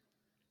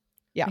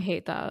 Yeah. I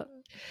hate that.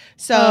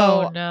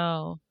 So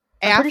no.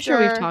 I'm pretty sure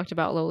we've talked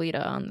about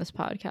Lolita on this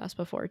podcast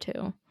before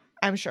too.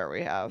 I'm sure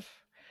we have.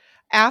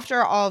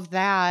 After all of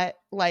that,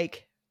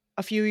 like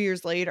a few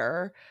years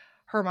later,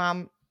 her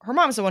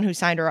mom's the one who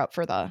signed her up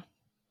for the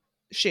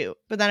shoot.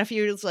 But then a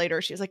few years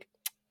later, she was like,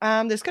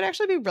 this could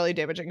actually be really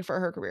damaging for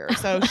her career.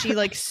 So she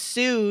like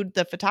sued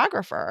the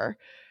photographer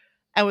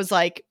and was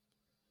like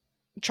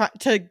trying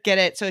to get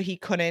it so he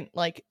couldn't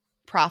like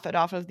profit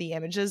off of the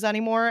images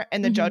anymore.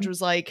 And the judge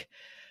was like,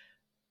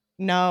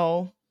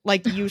 no,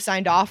 like you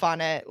signed off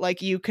on it,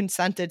 like you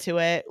consented to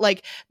it.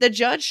 Like the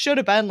judge should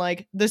have been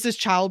like, this is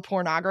child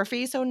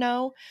pornography, so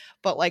no.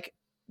 But like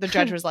the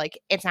judge was like,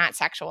 it's not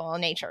sexual in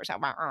nature, so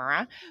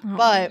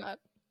but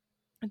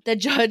the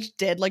judge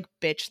did like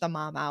bitch the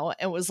mom out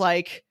and was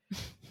like,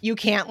 you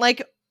can't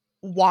like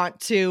want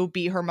to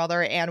be her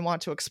mother and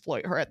want to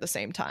exploit her at the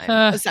same time.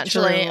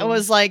 Essentially, it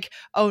was like,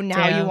 oh,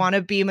 now you want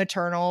to be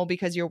maternal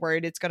because you're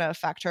worried it's going to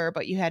affect her,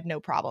 but you had no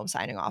problem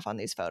signing off on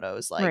these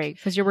photos, like right?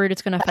 Because you're worried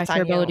it's going to affect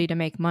your ability to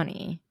make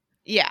money.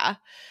 Yeah.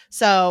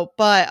 So,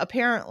 but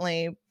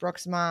apparently,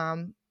 Brooke's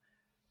mom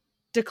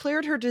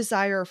declared her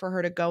desire for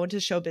her to go into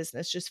show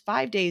business just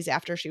 5 days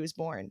after she was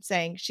born,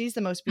 saying she's the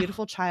most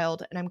beautiful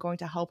child and I'm going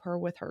to help her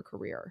with her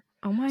career.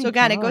 Oh my god. So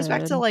again, it goes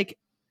back to like,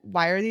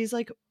 why are these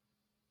like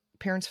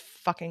parents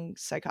fucking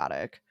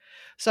psychotic?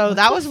 So what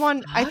that was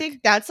one. I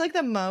think that's like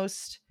the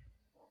most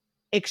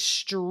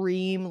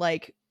extreme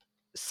like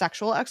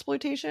sexual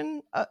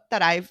exploitation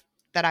that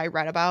I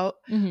read about.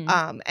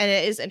 And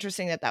it is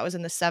interesting that was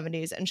in the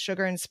 70s and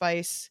Sugar and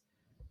Spice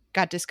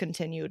got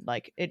discontinued.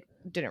 Like it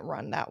didn't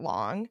run that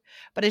long,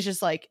 but it's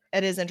just like,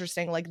 it is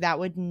interesting. Like that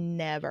would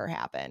never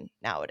happen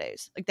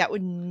nowadays. Like that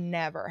would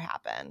never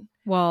happen.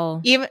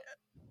 Well, even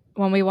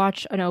when we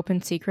watch An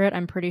Open Secret,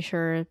 I'm pretty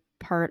sure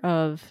part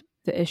of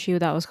the issue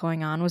that was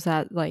going on was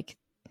that like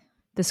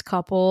this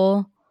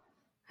couple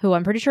who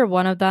I'm pretty sure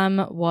one of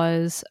them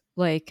was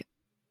like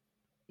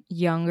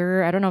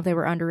younger. I don't know if they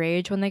were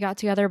underage when they got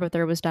together, but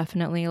there was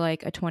definitely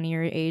like a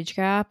 20-year age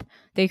gap.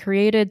 They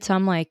created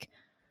some like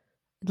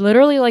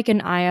literally like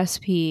an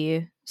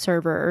ISP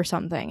server or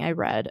something, I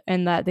read,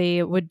 and that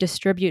they would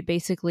distribute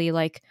basically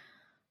like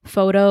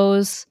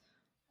photos,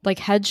 like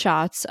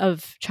headshots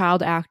of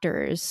child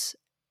actors,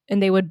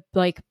 and they would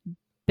like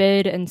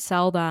bid and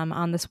sell them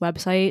on this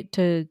website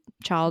to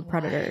child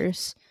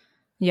predators.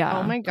 Yeah.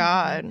 Oh my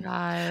god.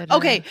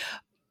 Okay.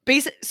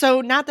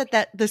 So not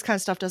that this kind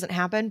of stuff doesn't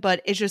happen,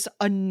 but it's just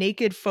a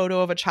naked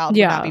photo of a child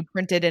would not be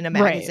printed in a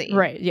magazine.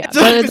 Right. Yeah.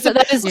 But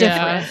that is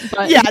different.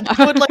 But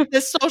that would like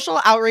this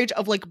social outrage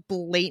of like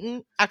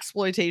blatant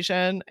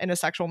exploitation in a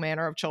sexual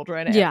manner of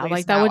children. Yeah,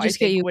 like that would just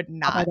get you would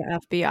not by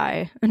the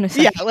FBI.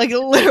 Yeah, like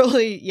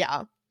literally,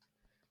 yeah.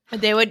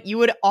 You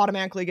would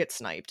automatically get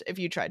sniped if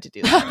you tried to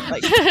do that.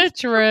 Like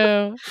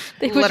true.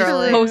 They would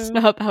literally post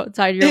up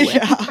outside your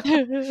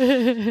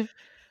window.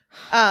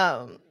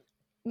 Yeah.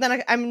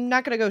 Then I'm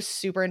not going to go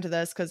super into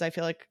this because I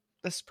feel like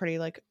this is pretty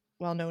like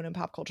well known in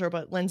pop culture,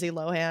 but Lindsay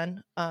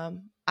Lohan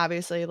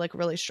obviously like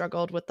really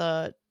struggled with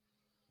the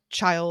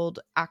child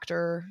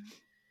actor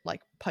like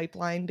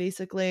pipeline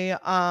basically.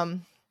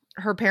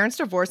 Her parents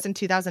divorced in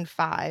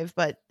 2005,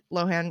 but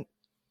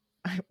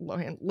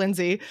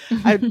Lindsay,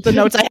 the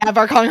notes I have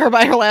are calling her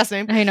by her last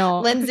name. I know.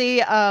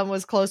 Lindsay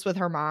was close with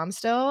her mom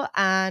still,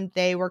 and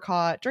they were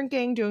caught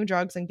drinking, doing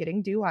drugs, and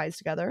getting DUIs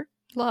together.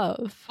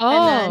 Love. Oh,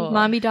 and then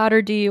mommy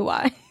daughter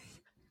DUI.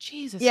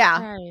 Jesus. Yeah.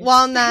 Christ.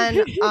 Well, and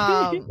then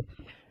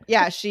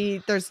yeah,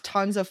 there's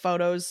tons of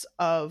photos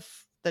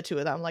of the two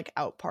of them like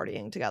out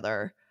partying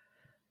together.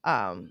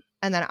 And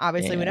then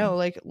obviously we know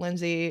like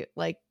Lindsay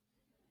like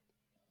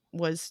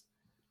was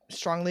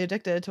strongly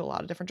addicted to a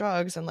lot of different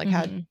drugs and like Mhm.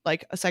 had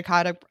like a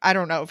psychotic, I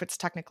don't know if it's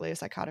technically a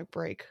psychotic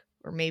break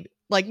or maybe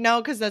like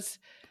no, because that's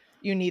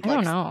you need I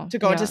like don't know. to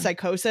go into Yeah.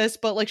 psychosis,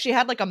 but like she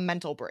had like a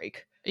mental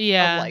break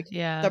Yeah. of like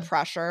yeah. the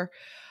pressure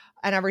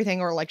and everything,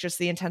 or like just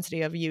the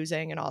intensity of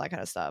using and all that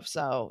kind of stuff.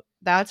 So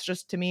that's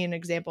just to me an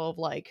example of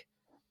like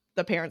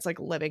the parents like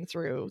living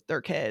through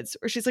their kids,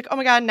 or she's like, oh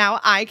my god, now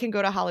I can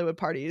go to Hollywood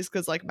parties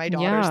because like my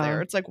daughter's Yeah.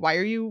 there. It's like, why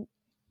are you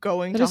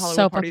going That to is Hollywood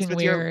so parties fucking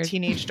with your weird.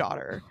 teenage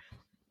daughter?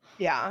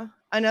 Yeah.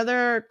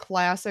 Another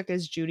classic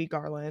is Judy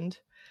Garland,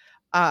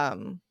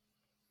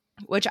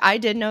 which I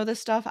did know this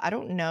stuff. I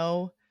don't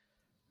know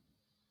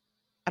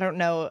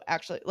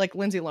actually, like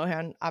Lindsay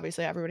Lohan,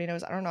 obviously everybody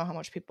knows. I don't know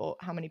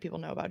how many people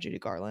know about Judy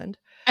Garland.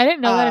 I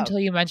didn't know that until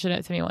you mentioned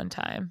it to me one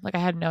time. Like I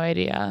had no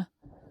idea.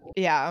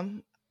 Yeah.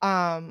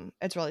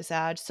 It's really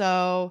sad.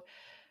 So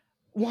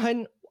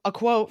a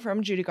quote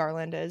from Judy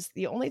Garland is,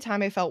 "The only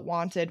time I felt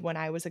wanted when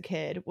I was a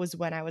kid was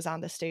when I was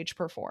on the stage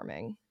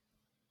performing,"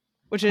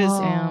 which is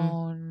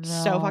Oh,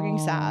 so fucking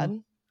no.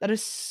 sad. That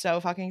is so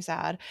fucking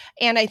sad.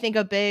 And I think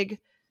a big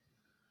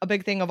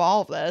thing of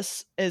all of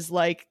this is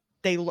like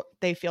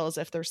they feel as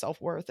if their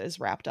self-worth is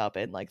wrapped up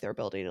in like their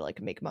ability to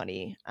like make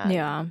money and,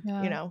 Yeah.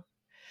 you know.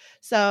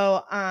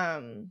 So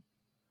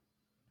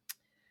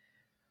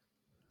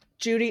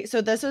Judy,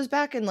 so this was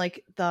back in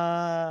like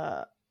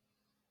the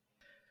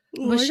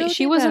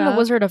She was in The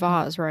Wizard of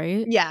Oz,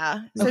 right?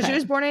 yeah. So she Okay.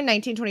 was born in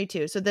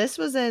 1922. So this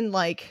was in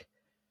like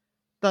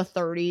the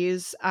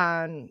 30s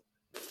and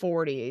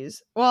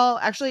 40s. Well,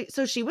 actually,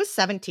 so she was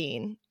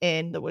 17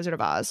 in The Wizard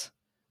of Oz,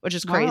 which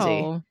is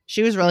crazy. Wow.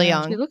 She was really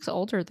Yeah, young. She looks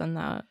older than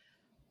that.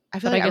 I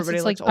feel but like I guess everybody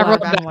it's looks like older Everyone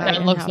black back and white back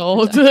then and looks half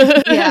old.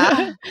 percent.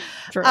 Yeah.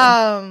 True.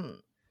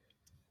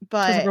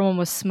 But Because everyone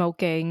was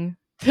smoking.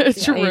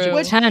 It's At the age true.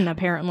 of 10,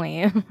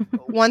 apparently.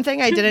 one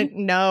thing I didn't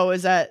know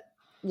is that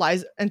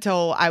Liza,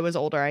 until I was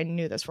older, I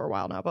knew this for a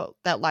while now, but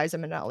that Liza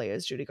Minnelli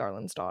is Judy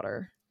Garland's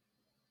daughter.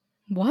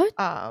 What?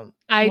 I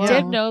Wow.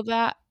 did know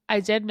that.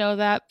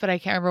 But I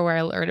can't remember where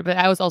I learned it. But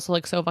I was also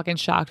like so fucking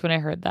shocked when I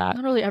heard that.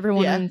 Literally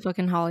everyone Yeah. in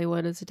fucking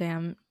Hollywood is a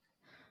damn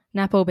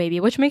Nepo baby,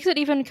 which makes it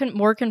even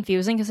more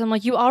confusing because I'm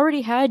like, you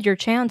already had your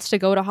chance to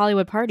go to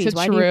Hollywood parties. It's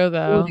Why do you true, do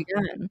though. it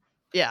again?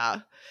 Yeah.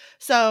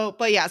 So,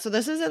 but yeah, so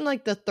this is in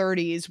like the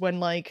 30s when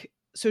like,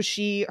 so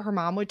her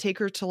mom would take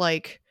her to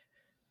like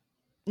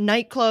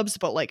nightclubs,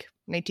 but like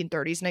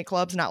 1930s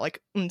nightclubs, not like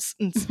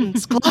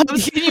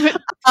clubs. Think To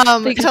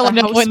about like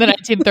No, in the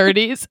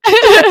 1930s.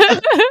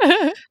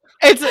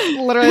 it's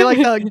literally like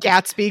the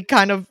Gatsby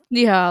kind of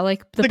Yeah,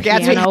 like the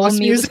Gatsby piano house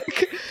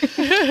music.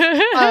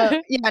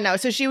 yeah, no.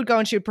 So she would go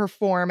and she would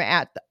perform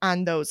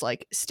on those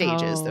like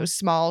stages, Oh. those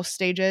small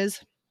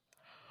stages,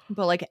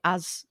 but like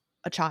as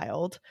a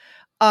child.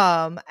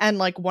 And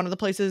like one of the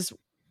places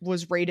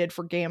was rated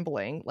for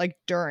gambling, like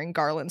during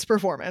Garland's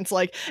performance.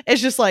 Like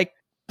it's just like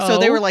so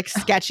they Oh. were like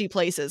sketchy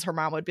places. Her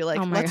mom would be like,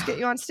 Oh my "Let's God. get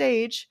you on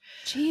stage."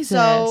 Jesus.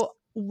 So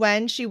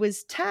when she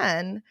was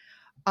 10,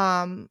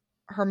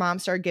 her mom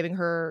started giving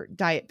her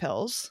diet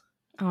pills.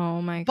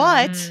 Oh my god.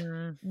 But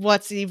Mm.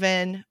 what's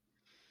even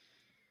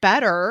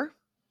better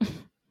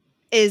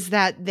is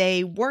that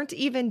they weren't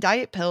even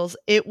diet pills.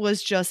 It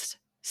was just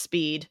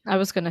speed. I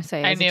was gonna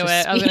say. I is knew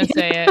just it. I was gonna speed?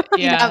 say it.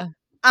 Yeah.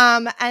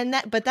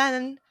 But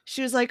then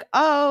she was like,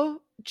 "Oh,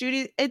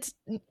 Judy, it's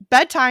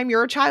bedtime.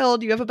 You're a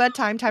child. You have a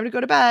bedtime. Time to go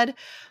to bed."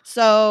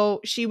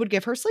 So she would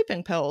give her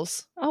sleeping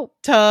pills Oh,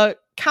 to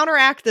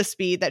counteract the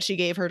speed that she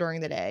gave her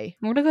during the day.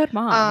 what a good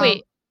mom.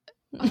 Wait,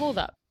 hold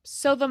up.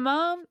 So the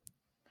mom,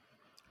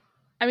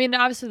 I mean,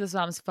 obviously this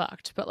mom's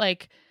fucked, but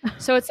like,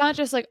 so it's not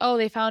just like, oh,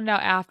 they found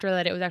out after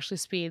that it was actually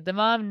speed. The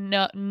mom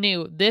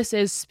knew this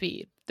is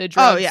speed. The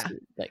drug. Oh, yeah. Speed.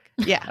 Like,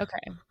 Yeah.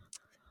 okay.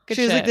 Good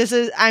She was like,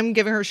 shit. I'm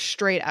giving her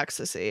straight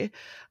ecstasy.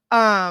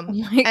 Oh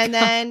my And God.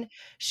 then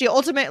she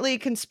ultimately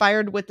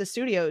conspired with the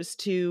studios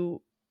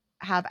to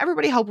have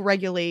everybody help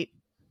regulate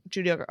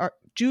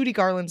Judy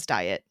Garland's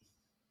diet.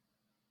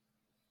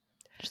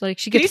 She's like,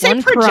 she Can you gets say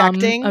one crumb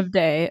projecting? of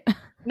day.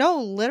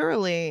 No,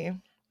 literally.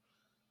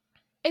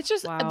 It's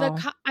just Wow.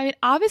 I mean,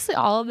 obviously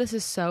all of this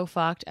is so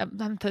fucked.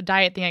 The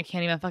diet thing I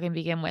can't even fucking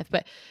begin with,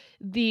 but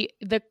the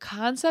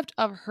concept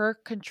of her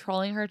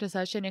controlling her to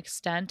such an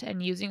extent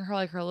and using her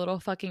like her little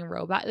fucking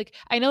robot. Like,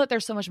 I know that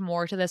there's so much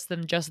more to this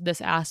than just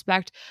this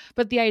aspect,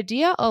 but the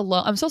idea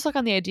alone, I'm still stuck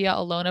on the idea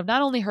alone of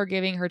not only her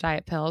giving her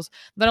diet pills,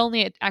 not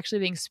only it actually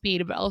being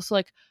speed, but also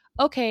like,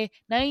 okay,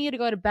 now you need to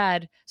go to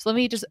bed, so let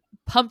me just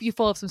pump you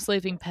full of some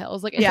sleeping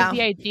pills. Like, it's Yeah. like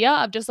the idea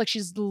of just like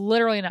she's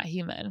literally not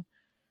human.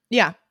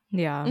 Yeah.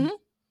 Yeah. Mhm.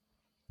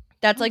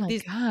 That's Oh like my they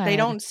God.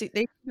 don't see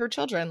their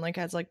children like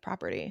as like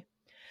property.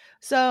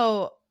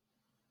 So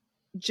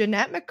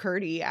Jeanette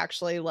McCurdy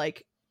actually,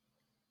 like,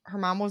 her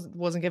mom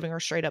wasn't giving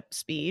her straight up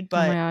speed, Oh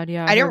my but god.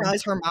 Yeah. I didn't her-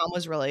 realize her mom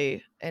was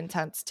really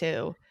intense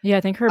too. Yeah,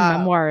 I think her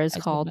memoir is I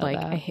didn't called know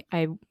like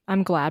that.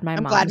 I'm glad my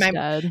I'm mom's glad my-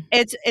 dead.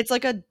 It's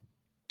like a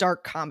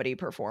dark comedy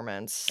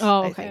performance.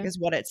 Oh, I think okay. is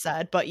what it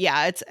said. But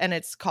yeah,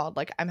 it's called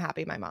like I'm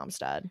happy my mom's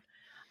dead.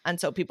 And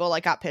so people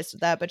like got pissed at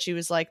that, but she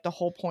was like, the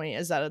whole point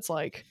is that it's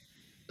like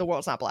the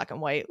world's not black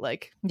and white.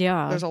 Like,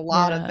 Yeah. there's a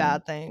lot of Yeah.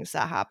 bad things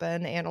that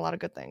happen and a lot of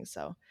good things.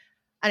 So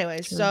anyway,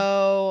 True.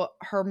 so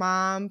her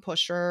mom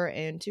pushed her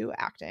into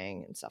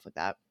acting and stuff like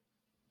that.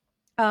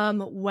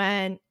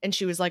 And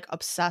she was like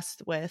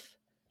obsessed with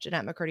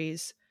Jennette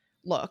McCurdy's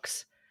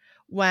looks.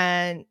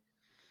 When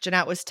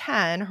Jennette was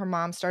 10, her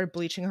mom started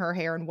bleaching her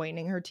hair and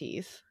whitening her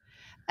teeth.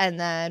 And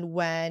then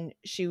when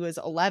she was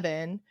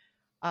 11,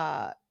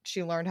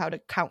 she learned how to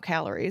count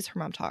calories. Her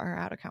mom taught her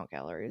how to count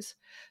calories.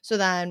 So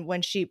then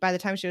by the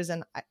time she was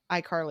in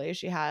iCarly,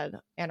 she had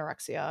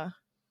anorexia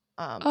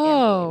and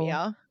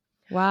bulimia.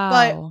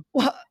 Wow.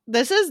 But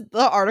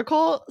the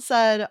article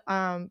said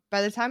by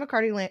the time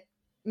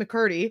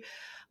McCurdy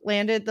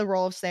landed the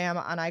role of Sam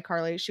on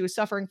iCarly, she was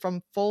suffering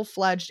from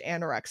full-fledged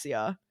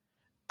anorexia.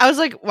 I was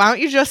like, why don't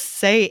you just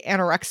say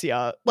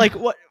anorexia? Like,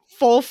 what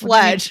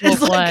full-fledged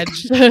is like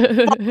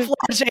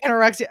full-fledged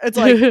anorexia. It's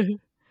like,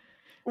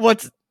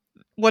 what's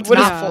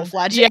not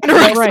full-fledged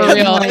anorexia? Right. For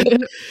real.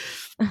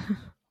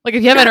 Like,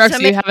 if you have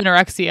anorexia, you have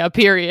anorexia,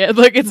 period.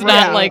 Like, it's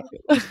not like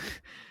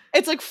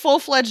it's like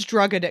full-fledged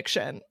drug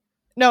addiction.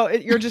 No,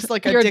 you're just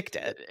like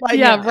addicted.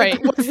 Like, right.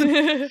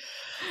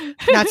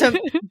 Not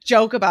to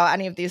joke about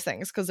any of these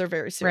things because they're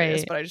very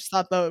serious, but I just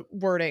thought the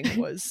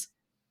wording was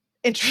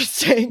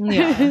interesting.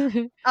 Yeah.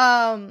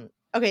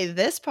 Okay,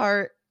 this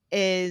part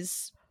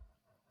is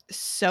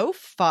so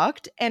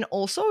fucked, and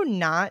also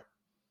not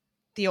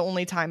the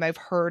only time I've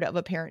heard of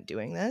a parent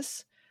doing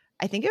this.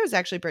 I think it was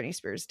actually Britney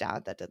Spears'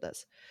 dad that did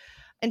this.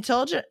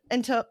 Until Jennette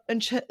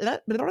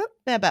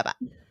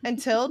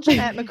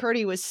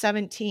McCurdy was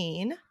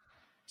 17.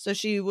 So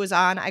she was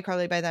on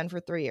iCarly by then for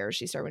 3 years.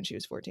 She started when she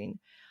was 14.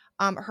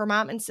 Her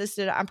mom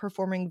insisted on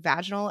performing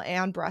vaginal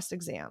and breast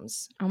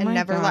exams and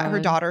never let her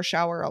daughter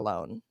shower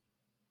alone.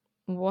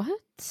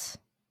 What?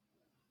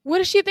 What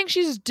does she think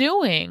she's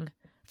doing?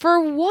 For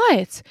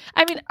what?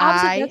 I mean,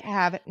 I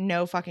have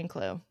no fucking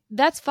clue.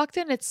 That's fucked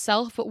in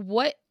itself, but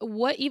what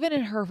even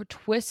in her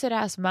twisted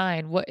ass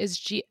mind, what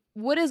is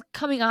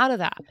coming out of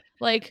that?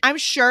 Like, I'm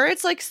sure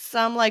it's like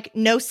some like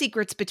no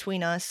secrets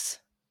between us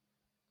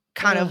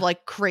kind of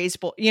like crazy,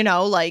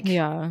 like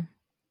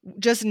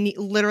just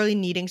literally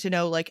needing to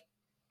know like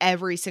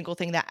every single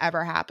thing that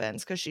ever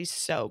happens because she's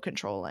so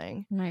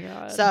controlling. Oh my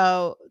God.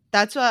 So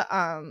that's what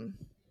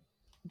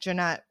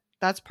Jennette,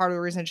 that's part of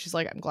the reason she's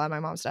like, I'm glad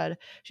my mom's dead.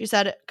 She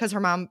said because her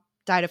mom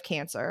died of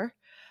cancer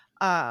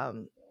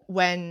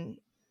when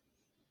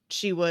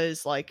she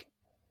was like,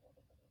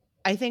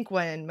 I think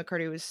when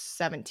McCurdy was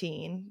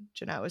 17,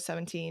 Jennette was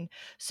 17.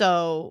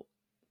 So,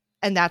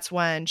 and that's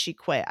when she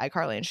quit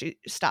iCarly and she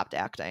stopped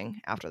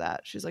acting after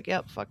that. She's like,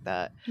 yep, fuck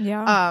that.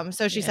 Yeah.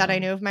 So she said, I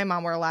knew if my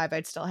mom were alive,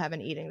 I'd still have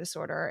an eating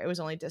disorder. It was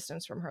only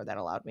distance from her that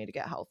allowed me to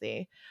get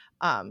healthy.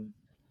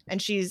 And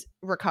she's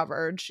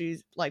recovered.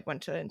 She's like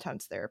went to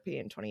intense therapy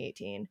in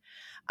 2018.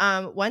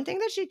 One thing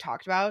that she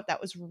talked about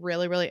that was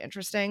really, really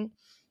interesting,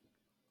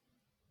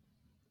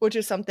 which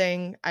is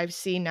something I've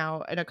seen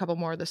now in a couple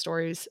more of the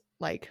stories,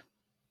 like,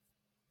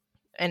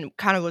 and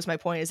kind of was my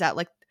point, is that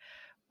like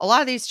a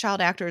lot of these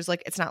child actors,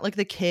 like, it's not like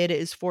the kid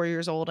is 4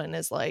 years old and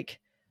is like,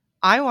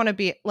 I want to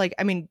be like,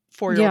 I mean,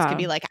 4-year-olds can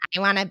be like, I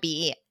want to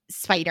be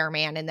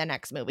Spider-Man in the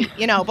next movie,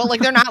 but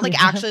like they're not like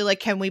actually like,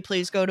 can we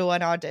please go to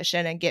an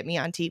audition and get me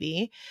on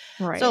TV?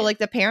 Right. So like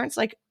the parents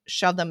like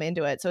shove them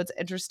into it. So it's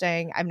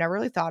interesting. I've never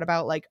really thought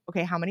about like,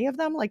 okay, how many of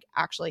them like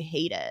actually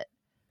hate it?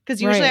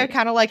 Because usually I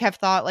kind of like have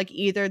thought like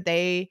either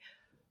they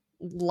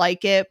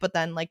like it but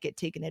then like get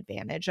taken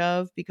advantage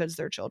of because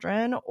they're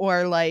children,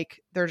 or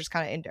like they're just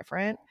kind of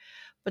indifferent.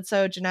 But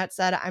so Jennette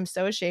said, I'm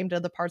so ashamed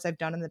of the parts I've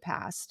done in the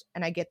past,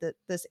 and I get that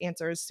this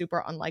answer is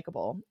super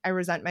unlikable. I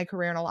resent my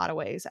career in a lot of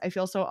ways. I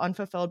feel so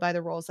unfulfilled by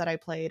the roles that I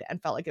played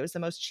and felt like it was the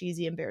most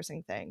cheesy,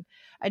 embarrassing thing.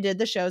 I did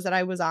the shows that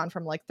I was on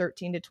from like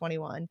 13 to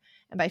 21,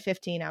 and by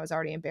 15 I was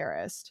already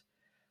embarrassed.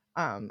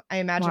 I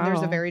imagine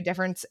there's a very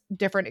different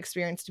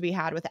experience to be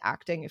had with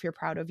acting if you're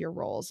proud of your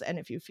roles and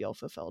if you feel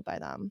fulfilled by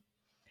them.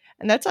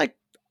 And that's like,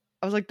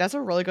 I was like, that's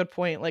a really good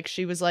point. Like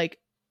she was like,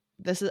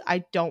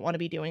 I don't want to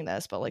be doing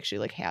this, but like she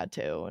like had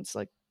to. It's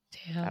like,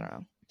 damn. I don't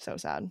know, so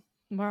sad.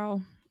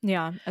 Wow.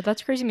 Yeah,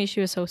 that's crazy to me.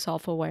 She was so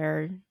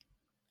self-aware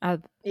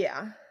at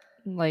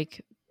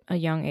like a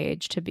young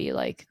age to be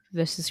like,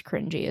 this is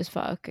cringy as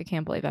fuck. I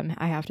can't believe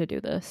I have to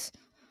do this.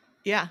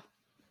 Yeah.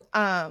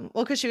 Well,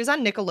 because she was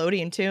on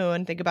Nickelodeon too,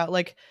 and think about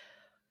like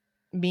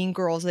Mean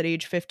Girls at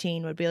age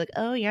 15 would be like,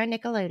 oh, you're on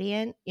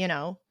Nickelodeon,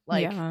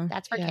 like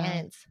that's for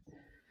kids.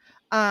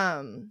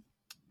 So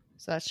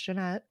that's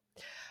Jennette.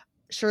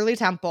 Shirley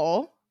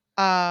Temple.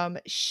 Her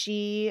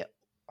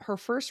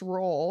first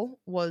role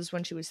was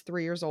when she was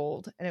 3 years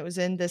old, and it was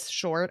in this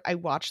short. I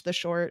watched the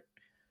short.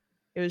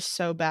 It was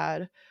so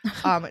bad.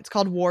 It's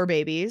called War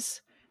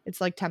Babies.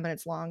 It's like 10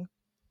 minutes long.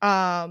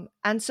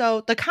 And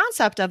so the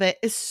concept of it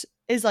is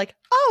like,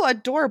 oh,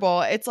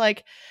 adorable. It's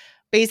like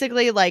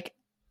basically like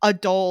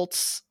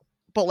adults,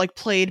 but like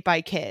played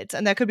by kids,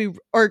 and that could be,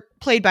 or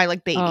played by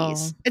like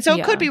babies. And so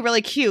it could be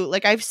really cute.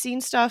 Like I've seen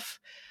stuff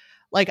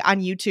like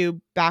on YouTube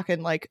back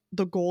in like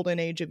the golden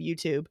age of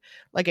YouTube.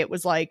 Like it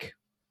was like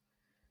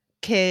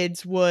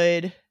kids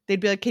would they'd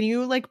be like, can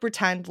you like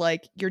pretend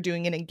like you're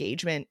doing an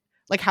engagement?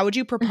 Like, how would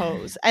you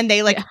propose? And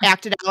they like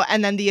act it out,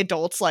 and then the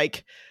adults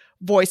like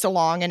voice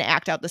along and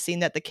act out the scene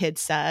that the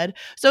kids said.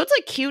 So it's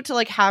like cute to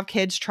like have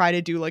kids try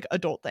to do like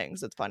adult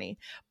things. It's funny.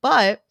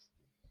 But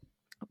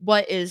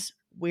what is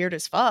weird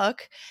as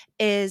fuck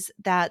is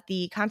that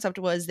the concept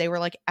was they were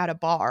like at a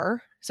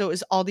bar. So it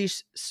was all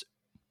these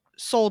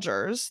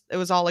soldiers. It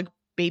was all like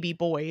baby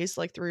boys,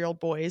 like 3-year-old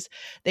boys.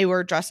 They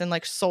were dressed in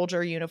like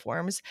soldier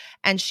uniforms,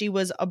 and she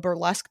was a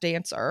burlesque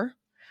dancer.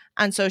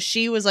 And so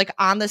she was like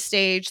on the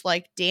stage,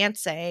 like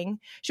dancing.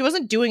 She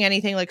wasn't doing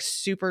anything like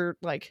super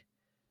like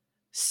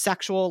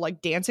sexual,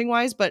 like dancing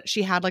wise, but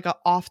she had like a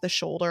off the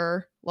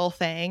shoulder little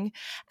thing.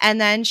 And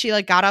then she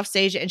like got off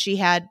stage and she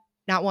had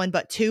not one,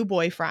 but 2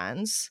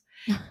 boyfriends.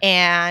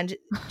 And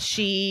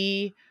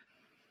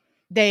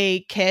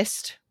they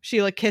kissed.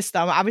 She like kissed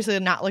them. Obviously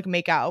not like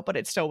make out, but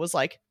it still was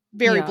like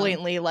very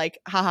blatantly like,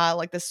 haha,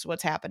 like this is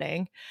what's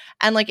happening.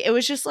 And like it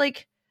was just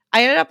like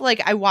I ended up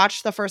like I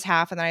watched the first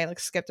half and then I like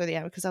skipped through the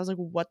end because I was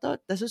like,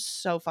 this is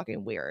so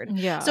fucking weird.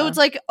 Yeah. So it's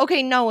like,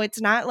 okay, no, it's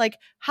not like,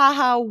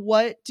 haha,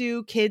 what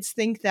do kids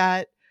think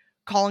that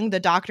calling the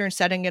doctor and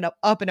setting it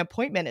up an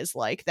appointment is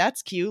like?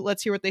 That's cute.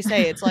 Let's hear what they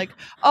say. It's like,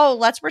 oh,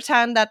 let's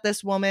pretend that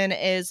this woman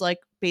is like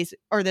this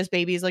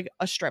baby is like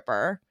a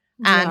stripper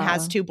and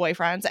has 2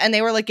 boyfriends, and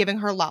they were like giving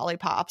her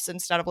lollipops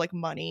instead of like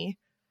money.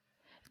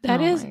 That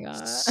is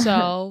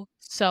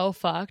so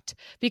fucked,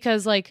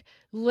 because like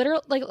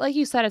literally like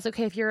you said, it's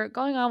okay if you're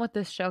going on with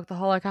this joke, the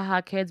whole like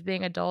haha kids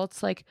being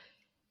adults, like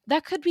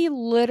that could be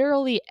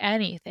literally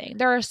anything.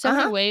 There are so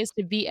many ways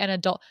to be an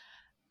adult.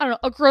 I don't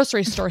know, a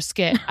grocery store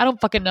skit. I don't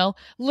fucking know.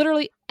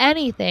 Literally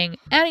anything.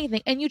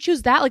 And you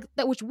choose that, like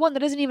that, which one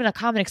that isn't even a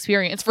common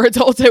experience for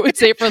adults, I would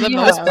say, for the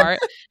most part.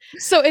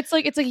 So it's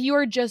like you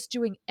are just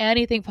doing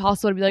anything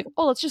possible to be like,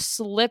 oh, let's just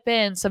slip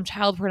in some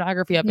child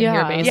pornography up in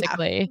here,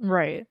 basically. Yeah.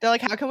 Right. They're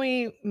like, how can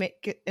we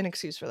make an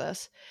excuse for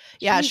this?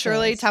 Yeah, Jesus.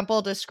 Shirley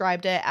Temple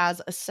described it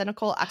as a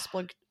cynical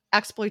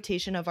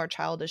exploitation of our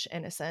childish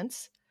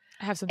innocence.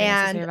 I have something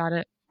else to say about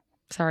it.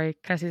 Sorry,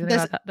 can I say something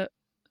about that?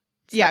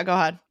 Yeah, go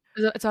ahead.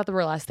 It's about the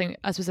burlesque thing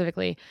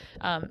specifically.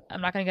 I'm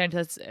not going to get into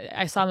this.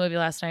 I saw a movie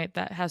last night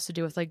that has to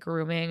do with like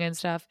grooming and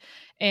stuff.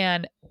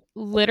 And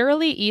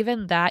literally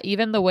even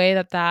the way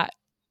that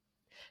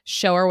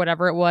show or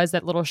whatever it was,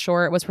 that little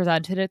short was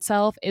presented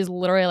itself is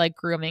literally like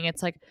grooming.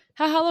 It's like,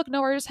 haha, look, no,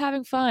 we're just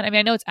having fun. I mean,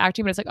 I know it's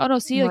acting, but it's like, oh no,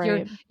 see,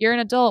 like you're an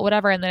adult,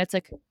 whatever. And then it's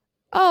like,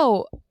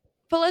 oh,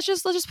 but let's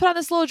just put on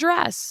this little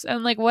dress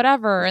and like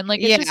whatever. And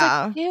like, it's just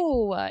like,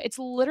 ew. It's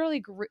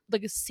literally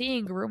like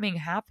seeing grooming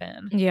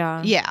happen.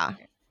 Yeah. Yeah.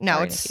 No,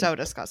 sorry, it's so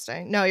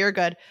disgusting. No, you're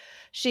good.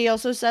 She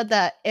also said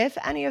that if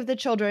any of the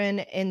children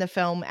in the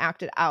film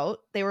acted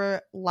out, they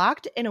were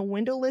locked in a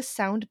windowless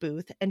sound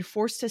booth and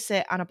forced to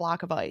sit on a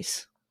block of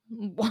ice.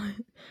 What?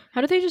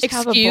 How do they just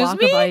have a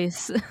block of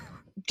ice?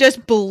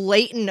 Just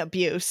blatant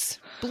abuse.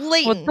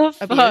 Blatant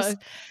abuse.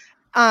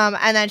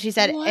 And then she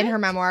said in her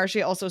memoir,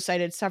 she also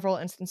cited several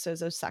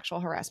instances of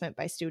sexual harassment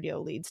by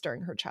studio leads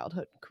during her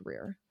childhood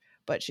career,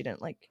 but she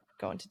didn't like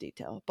go into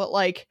detail. But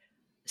like,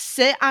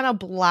 sit on a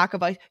block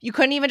of ice. You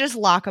couldn't even just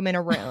lock them in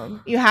a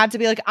room. You had to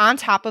be like on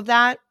top of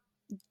that,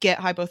 get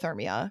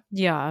hypothermia.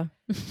 Yeah.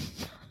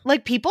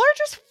 Like people are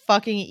just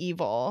fucking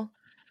evil.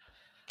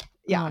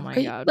 Yeah. Oh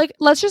my God. Like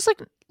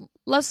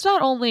let's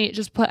not only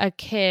just put a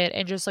kid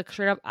in just like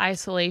straight up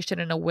isolation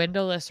in a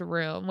windowless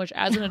room, which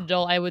as an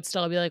adult I would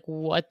still be like,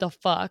 what the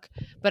fuck?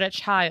 But a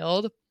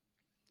child,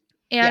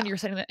 and you're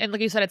saying that, and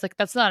like you said, it's like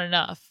that's not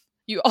enough.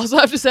 You also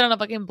have to sit on a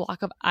fucking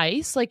block of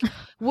ice. Like,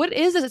 what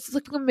is this? It's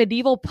like a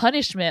medieval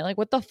punishment. Like,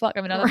 what the fuck?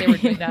 I mean, not that they were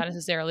doing that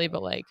necessarily,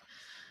 but like,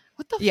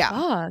 what the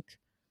fuck?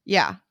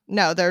 Yeah.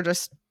 No, they're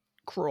just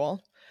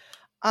cruel.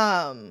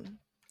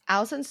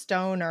 Alison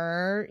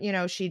Stoner,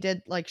 she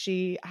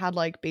had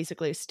like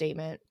basically a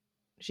statement.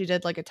 She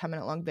did like a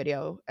 10-minute long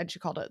video and she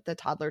called it the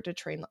toddler to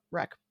train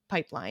wreck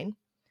pipeline.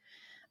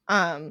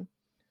 And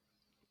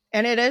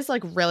it is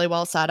like really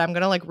well said. I'm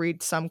going to like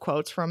read some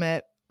quotes from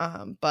it.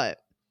 But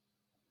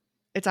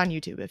it's on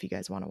YouTube if you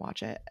guys want to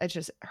watch it. It's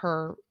just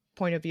her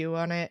point of view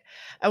on it.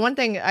 And one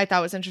thing I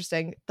thought was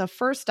interesting, the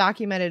first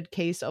documented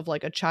case of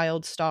like a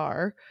child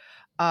star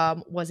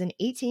was in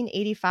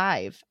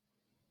 1885.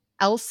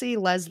 Elsie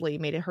Leslie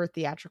made it her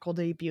theatrical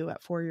debut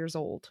at 4 years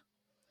old.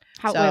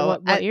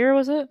 What year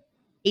was it?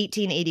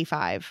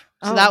 1885.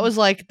 So that was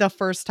like the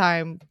first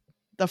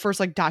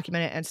like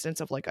documented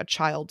instance of like a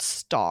child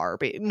star.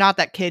 Not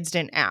that kids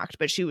didn't act,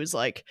 but she was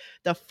like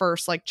the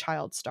first like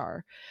child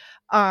star.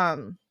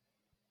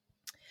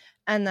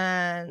 And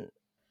then,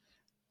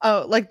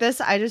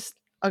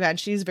 again,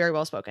 she's very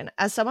well spoken.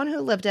 As someone who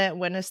lived it and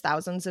witnessed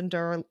thousands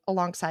endure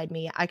alongside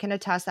me, I can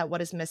attest that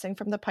what is missing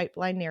from the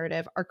pipeline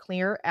narrative are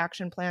clear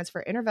action plans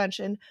for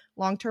intervention,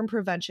 long-term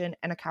prevention,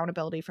 and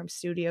accountability from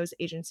studios,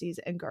 agencies,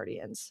 and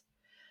guardians.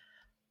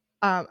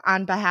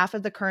 On behalf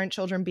of the current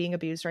children being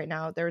abused right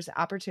now, there's an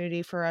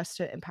opportunity for us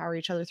to empower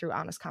each other through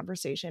honest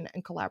conversation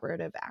and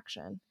collaborative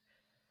action.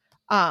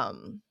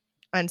 And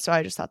so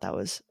I just thought that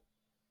was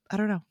I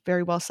don't know,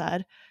 very well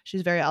said.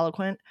 She's very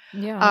eloquent.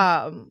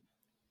 Yeah.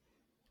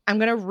 I'm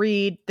gonna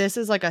read, this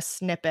is like a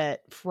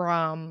snippet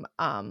from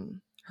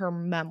her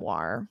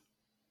memoir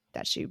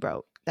that she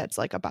wrote that's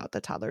like about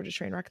the toddler to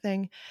train wreck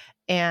thing,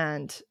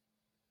 and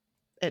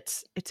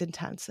it's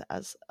intense,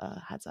 as a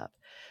heads up.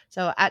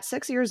 So at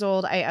 6 years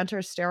old, I enter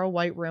a sterile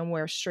white room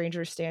where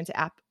strangers stand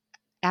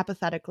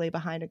apathetically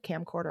behind a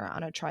camcorder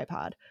on a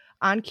tripod.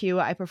 On cue,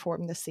 I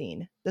perform the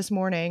scene. This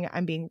morning,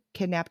 I'm being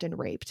kidnapped and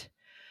raped.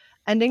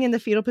 Ending in the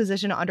fetal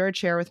position under a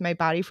chair with my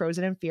body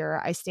frozen in fear,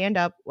 I stand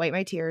up, wipe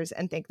my tears,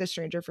 and thank the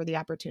stranger for the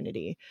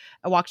opportunity.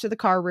 I walk to the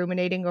car,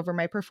 ruminating over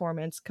my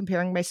performance,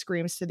 comparing my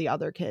screams to the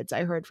other kids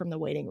I heard from the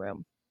waiting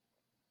room.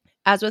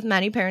 As with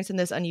many parents in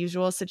this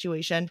unusual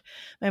situation,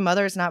 my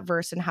mother is not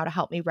versed in how to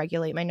help me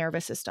regulate my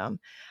nervous system.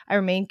 I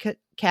remain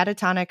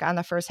catatonic on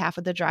the first half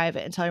of the drive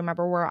until I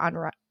remember we're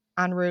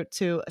en route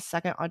to a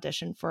second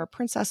audition for a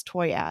princess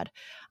toy ad.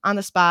 On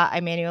the spot, I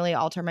manually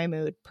alter my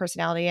mood,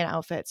 personality, and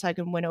outfit so I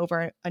can win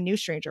over a new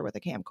stranger with a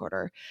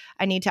camcorder.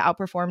 I need to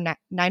outperform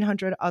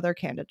 900 other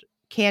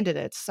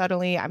candidates.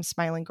 Suddenly, I'm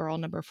smiling girl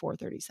number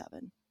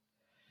 437.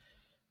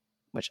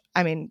 Which,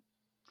 I mean,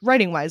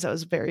 writing-wise, that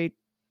was very,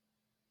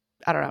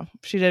 I don't know.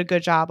 She did a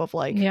good job of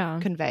like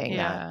conveying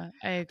that.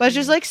 I agree. But it's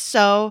just like,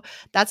 so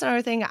that's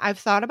another thing I've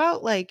thought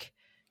about. Like,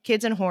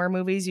 kids in horror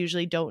movies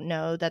usually don't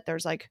know that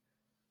there's like,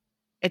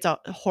 it's a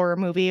horror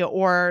movie,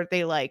 or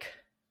they like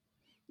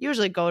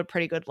usually go to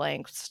pretty good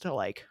lengths to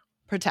like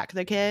protect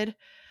the kid.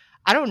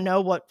 I don't know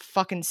what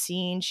fucking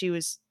scene she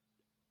was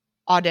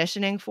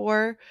auditioning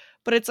for,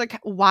 but it's like,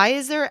 why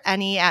is there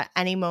at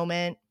any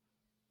moment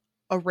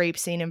a rape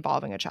scene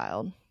involving a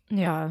child?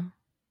 Yeah.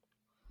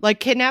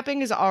 Like,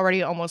 kidnapping is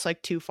already almost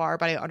like too far,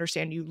 but I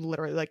understand you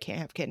literally like can't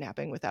have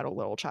kidnapping without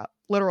a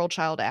literal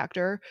child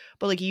actor.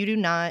 But like, you do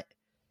not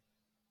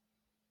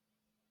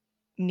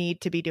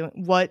need to be doing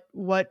what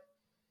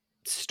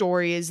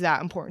story is that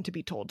important to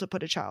be told to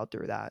put a child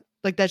through that.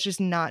 Like, that's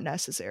just not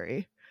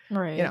necessary,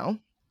 Right. you know?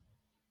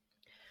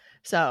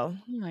 So,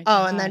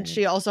 and then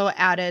she also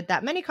added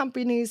that many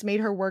companies made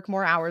her work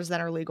more hours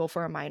than are legal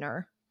for a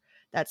minor,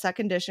 that set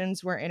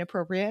conditions were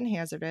inappropriate and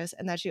hazardous,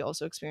 and that she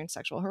also experienced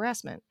sexual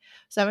harassment.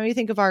 So that made me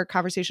think of our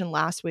conversation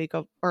last week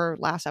or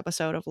last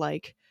episode of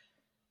like,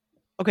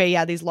 okay,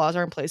 yeah, these laws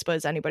are in place, but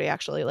is anybody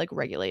actually like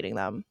regulating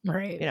them?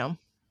 Right. You know?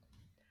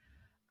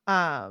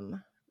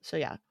 So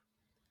yeah.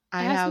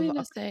 I have something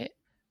to say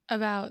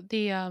about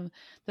the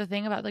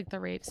thing about like the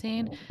rape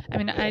scene. I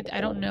mean,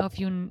 I don't know if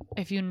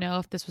you know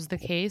if this was the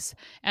case,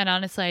 and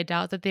honestly, I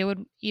doubt that they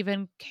would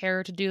even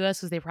care to do this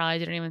because they probably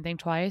didn't even think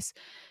twice.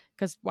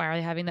 Because why are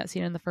they having that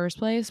scene in the first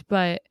place?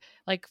 But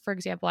like, for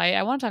example,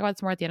 I want to talk about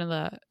this more at the end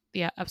of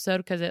the episode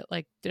because it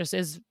like just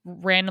is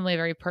randomly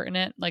very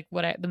pertinent. Like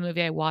the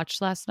movie I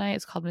watched last night,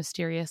 it's called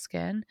Mysterious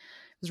Skin.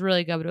 It was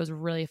really good, but it was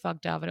really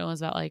fucked up, and it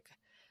was about like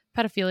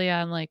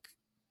pedophilia and like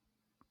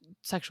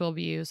sexual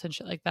abuse and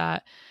shit like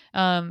that.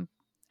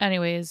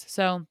 Anyways,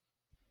 so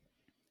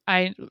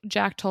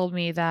Jack told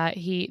me that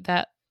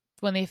that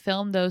when they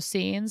filmed those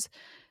scenes,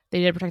 they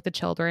did protect the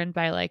children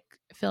by like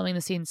filming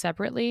the scene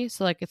separately.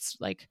 So like it's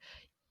like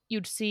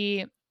you'd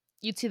see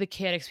the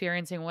kid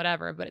experiencing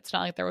whatever, but it's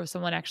not like there was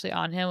someone actually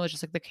on him. It was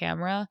just like the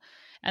camera.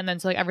 And then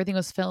so like everything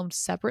was filmed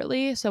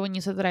separately. So when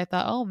you said that, I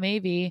thought, oh,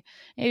 maybe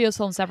it was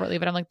filmed separately.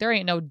 But I'm like, there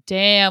ain't no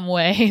damn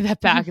way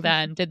that back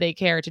then did they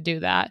care to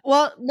do that.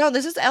 Well, no,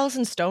 this is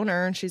Allison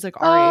Stoner, and she's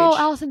like our age. Oh,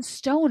 Allison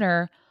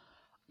Stoner.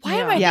 Why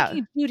am I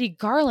thinking Judy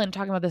Garland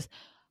talking about this?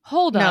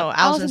 Hold up. No,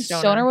 Allison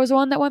Stoner was the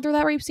one that went through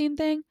that rape scene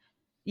thing?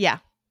 Yeah.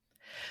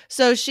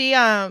 So she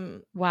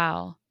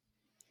wow.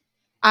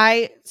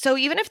 So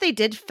even if they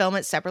did film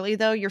it separately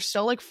though, you're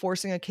still like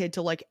forcing a kid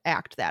to like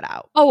act that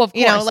out. Oh, of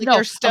course. You know, like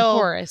you're still, of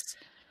course.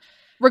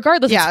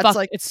 Regardless, yeah, it's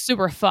like it's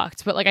super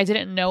fucked. But like I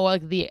didn't know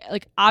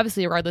like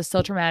obviously regardless,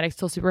 still traumatic,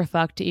 still super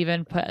fucked to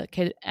even put a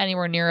kid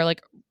anywhere near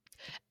like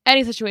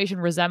any situation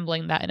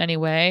resembling that in any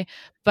way.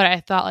 But I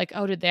thought like,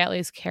 oh, did they at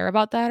least care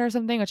about that or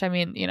something? Which I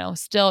mean, you know,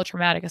 still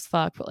traumatic as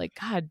fuck, but like,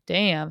 god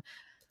damn.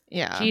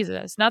 Yeah.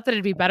 Jesus. Not that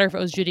it'd be better if it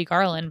was Judy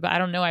Garland, but I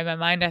don't know. In my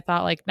mind, I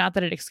thought like, not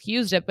that it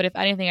excused it, but if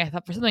anything, I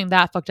thought for something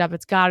that fucked up,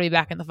 it's gotta be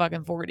back in the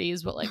fucking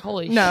 40s. But like,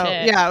 holy shit.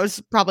 Yeah, it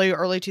was probably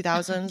early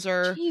 2000s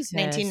or Jesus.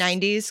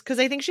 1990s. Because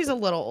I think she's a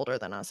little older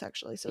than us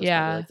actually. So it's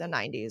probably like the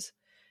 90s.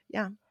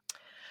 Yeah.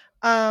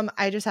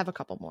 I just have a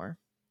couple more.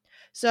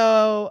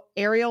 So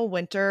Ariel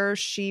Winter,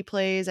 she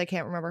plays, I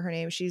can't remember her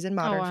name. She's in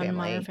Modern Family.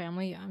 Modern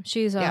Family, yeah.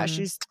 She's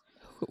she's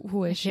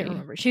who is she? I can't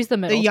remember. She's the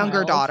middle younger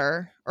child.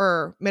 daughter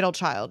or middle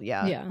child,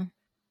 yeah. Yeah.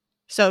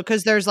 So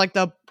because there's like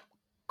the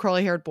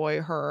curly haired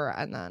boy, her,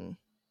 and then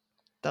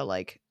the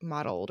like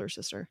model older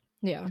sister.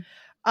 Yeah.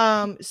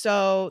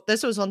 So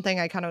this was one thing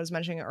I kind of was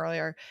mentioning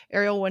earlier.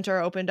 Ariel Winter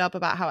opened up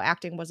about how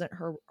acting wasn't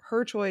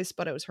her choice,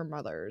 but it was her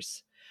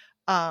mother's.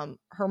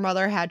 Her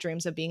mother had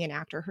dreams of being an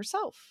actor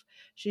herself.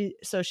 She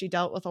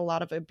dealt with a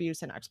lot of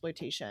abuse and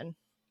exploitation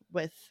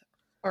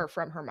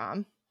from her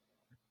mom.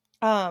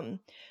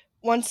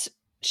 Once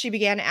She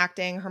began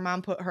acting. Her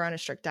mom put her on a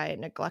strict diet,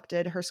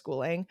 neglected her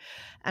schooling,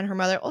 and her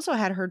mother also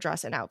had her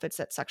dress in outfits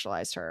that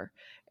sexualized her.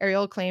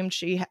 Ariel claimed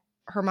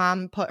her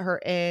mom put her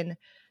in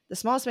the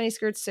smallest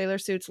miniskirts, sailor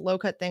suits,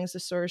 low-cut things,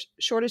 the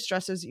shortest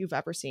dresses you've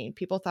ever seen.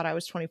 People thought I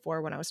was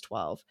 24 when I was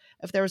 12.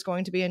 If there was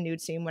going to be a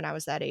nude scene when I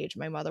was that age,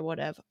 my mother would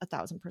have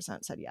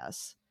 1,000% said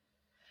yes.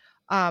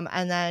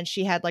 And then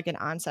she had like an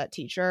on-set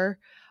teacher,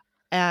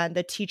 and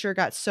the teacher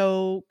got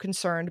so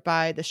concerned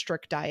by the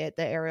strict diet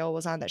that Ariel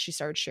was on that she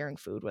started sharing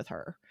food with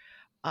her.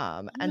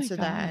 And so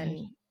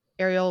then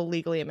Ariel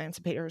legally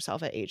emancipated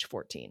herself at age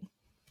 14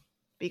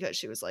 because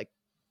she was like,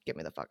 get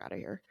me the fuck out of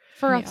here.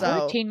 For a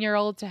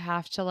 14-year-old to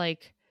have to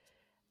like,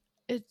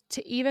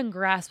 to even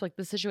grasp like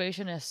the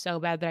situation is so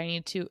bad that I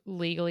need to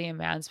legally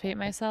emancipate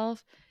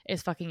myself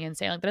is fucking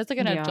insane. Like that's like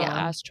an adult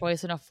ass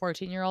choice, and a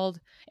 14-year-old,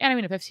 and I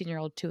mean a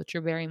 15-year-old too, with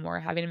Drew Barrymore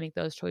having to make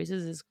those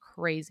choices is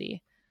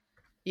crazy.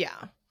 Yeah.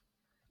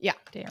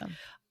 Damn.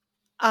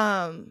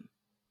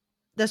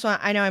 This one,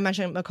 I know I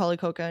mentioned Macaulay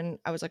Culkin.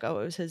 I was like,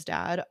 oh, it was his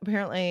dad.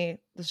 Apparently,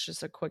 this is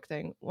just a quick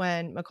thing.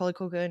 When Macaulay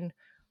Culkin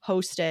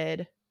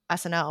hosted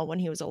SNL when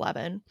he was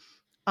 11,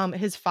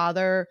 his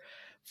father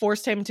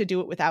forced him to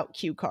do it without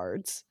cue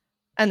cards,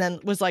 and then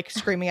was like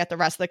screaming at the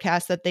rest of the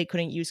cast that they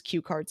couldn't use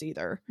cue cards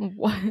either.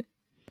 What?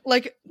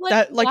 Like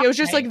that? Like it was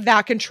just like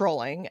that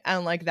controlling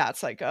and like that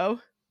psycho.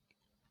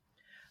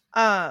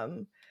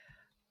 One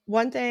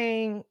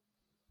thing.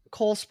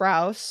 Cole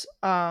Sprouse,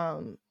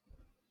 one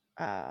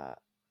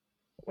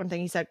thing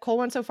he said, Cole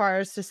went so far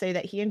as to say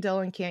that he and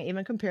Dylan can't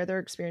even compare their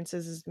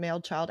experiences as male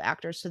child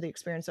actors to the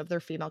experience of their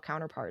female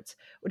counterparts,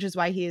 which is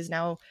why he is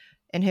now,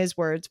 in his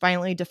words,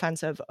 violently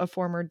defensive of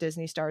former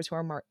Disney stars who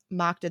are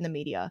mocked in the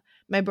media.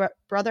 My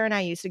brother and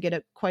I used to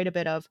get quite a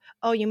bit of,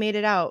 oh, you made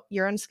it out,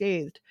 you're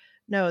unscathed.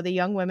 No, the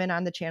young women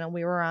on the channel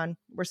we were on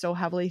were so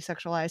heavily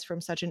sexualized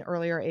from such an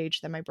earlier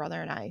age than my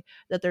brother and I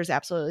that there's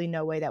absolutely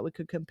no way that we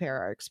could compare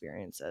our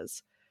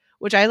experiences.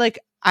 Which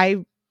that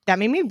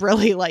made me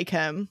really like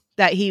him,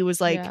 that he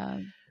was like,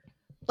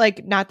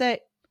 like, not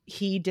that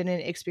he didn't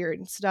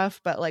experience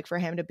stuff, but like for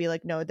him to be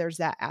like, no, there's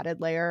that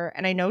added layer.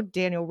 And I know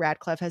Daniel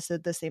Radcliffe has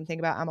said the same thing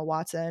about Emma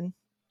Watson,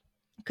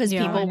 because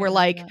people were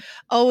like,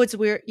 oh, it's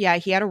weird. Yeah,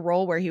 he had a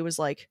role where he was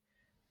like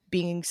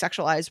being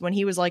sexualized when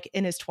he was like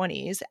in his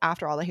 20s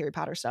after all the Harry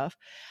Potter stuff.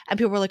 And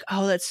people were like,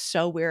 oh, that's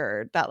so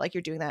weird that like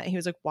you're doing that. And he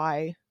was like,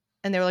 why?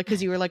 And they were like,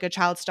 because you were like a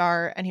child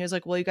star. And he was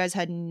like, well, you guys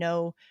had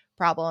no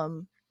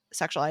problem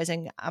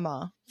sexualizing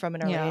Emma from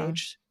an early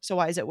age, so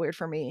why is it weird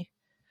for me?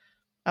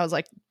 I was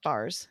like,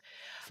 bars.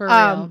 For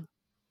real.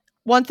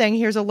 One thing,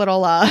 here's a little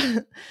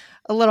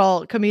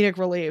comedic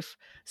relief.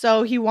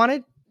 So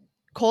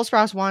Cole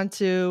Sprouse wanted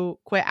to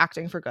quit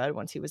acting for good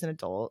once he was an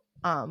adult,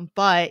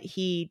 but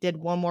he did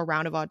one more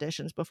round of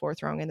auditions before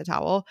throwing in the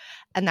towel,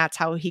 and that's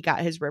how he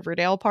got his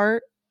Riverdale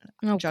part.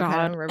 Oh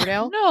God,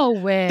 Riverdale. No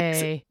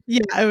way.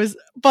 Yeah, it was.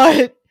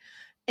 But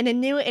in a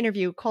new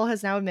interview, Cole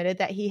has now admitted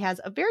that he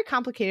has a very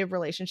complicated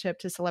relationship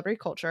to celebrity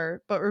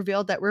culture, but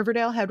revealed that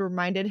Riverdale had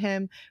reminded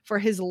him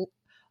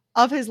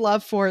of his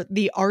love for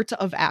the art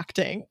of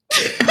acting.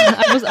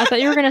 I thought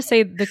you were gonna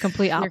say the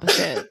complete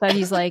opposite. That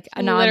he's like,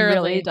 no, I'm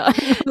really done.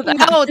 No,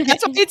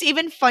 that's why it's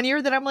even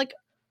funnier that I'm like,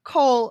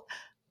 Cole,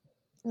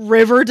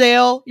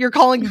 Riverdale, you're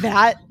calling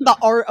that the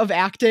art of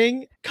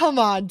acting? Come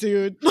on,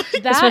 dude.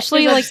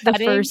 Especially like the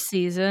first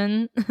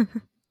season.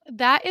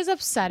 That is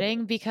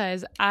upsetting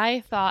because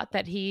I thought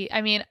that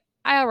I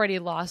already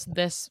lost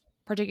this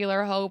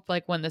particular hope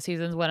like when the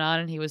seasons went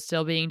on and he was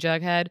still being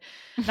Jughead.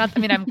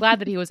 I'm glad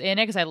that he was in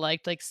it because I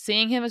liked like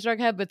seeing him as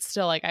Jughead, but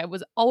still like I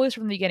was always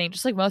from the beginning,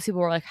 just like most people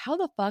were like, how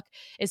the fuck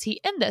is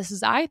he in this?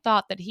 Is I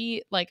thought that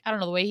he like, I don't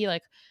know, the way he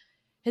like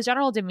his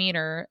general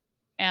demeanor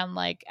and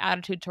like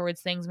attitude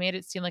towards things made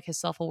it seem like his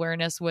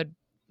self-awareness would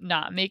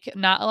not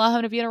allow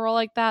him to be in a role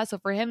like that. So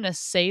for him to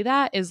say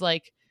that is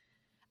like,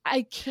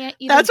 I can't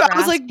even that's what I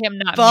was like, him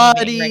not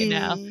buddy right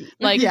now.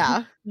 Like,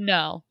 yeah.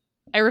 No.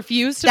 I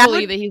refuse to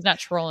believe that he's not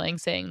trolling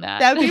saying that.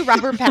 That would be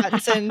Robert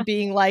Pattinson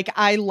being like,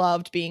 I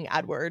loved being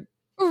Edward.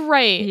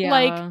 Right. Yeah.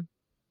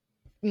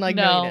 Like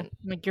no.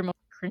 Like your most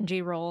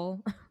cringy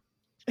role.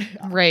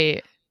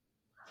 Right.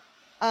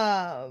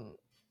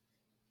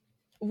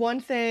 One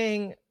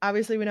thing,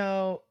 obviously we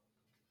know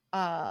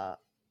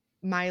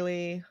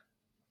Miley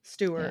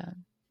Stewart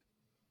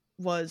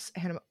was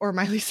Hannah, or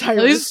Miley Cyrus.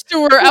 Miley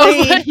Stewart. I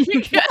was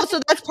like,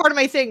 also, that's part of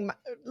my thing.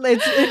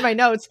 It's in my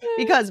notes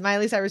because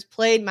Miley Cyrus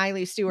played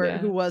Miley Stewart,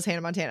 who was Hannah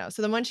Montana.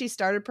 So then when she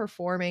started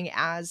performing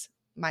as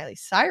Miley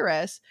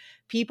Cyrus,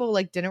 people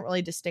like didn't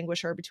really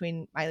distinguish her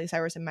between Miley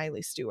Cyrus and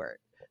Miley Stewart.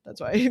 That's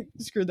why I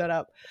screwed that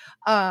up.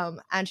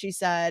 And she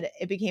said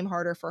it became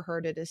harder for her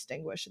to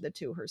distinguish the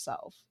two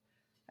herself.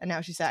 And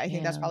now she said, I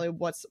think that's probably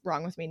what's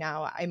wrong with me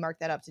now. I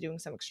marked that up to doing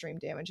some extreme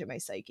damage in my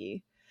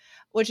psyche.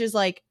 Which is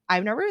like,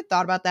 I've never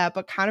thought about that,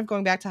 but kind of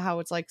going back to how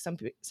it's like some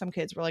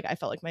kids were like, I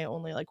felt like my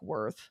only like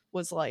worth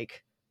was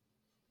like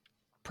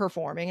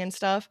performing and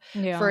stuff.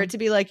 Yeah. For it to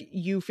be like,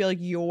 you feel like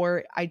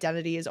your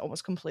identity is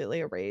almost completely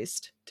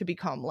erased to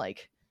become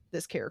like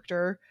this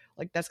character,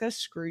 like that's gonna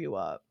screw you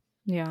up.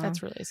 Yeah.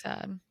 That's really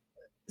sad.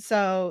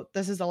 So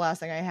this is the last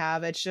thing I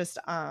have. It's just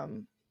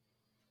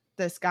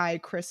this guy,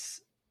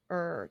 Chris,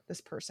 or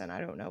this person,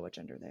 I don't know what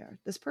gender they are.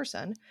 This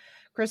person,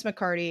 Chris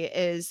McCarty,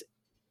 is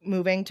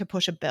moving to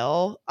push a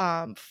bill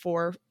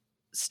for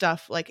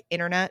stuff like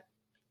internet,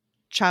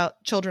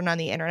 children on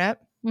the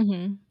internet.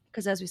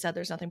 Because as we said,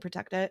 there's nothing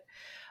protected.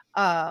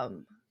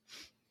 And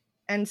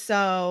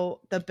so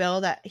the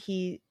bill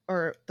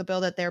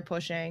that they're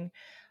pushing,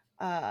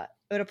 it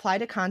would apply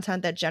to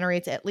content that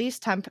generates at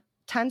least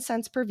 10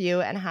 cents per view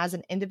and has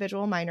an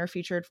individual minor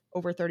featured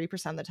over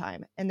 30% of the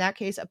time. In that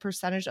case, a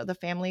percentage of the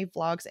family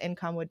vlog's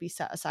income would be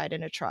set aside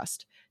in a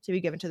trust to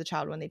be given to the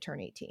child when they turn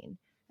 18.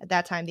 At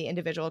that time, the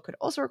individual could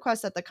also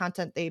request that the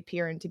content they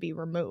appear in to be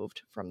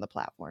removed from the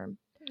platform.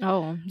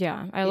 Oh,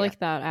 yeah. I like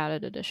that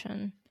added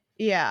addition.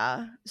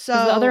 Yeah. So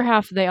the other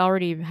half, they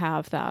already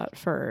have that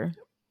for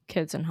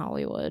kids in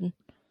Hollywood.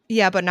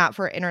 Yeah, but not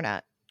for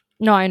internet.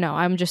 No, I know.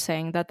 I'm just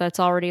saying that that's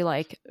already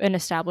like an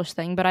established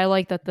thing, but I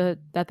like that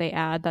that they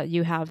add that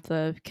you have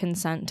the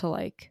consent to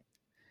like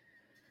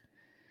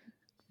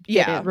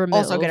get it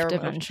removed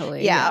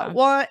eventually. Yeah.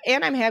 Well,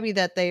 and I'm happy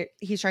that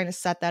he's trying to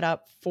set that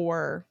up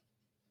for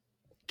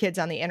kids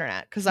on the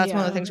internet, because that's one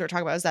of the things we're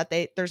talking about, is that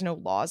there's no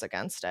laws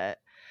against it.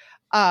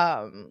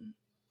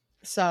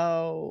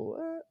 So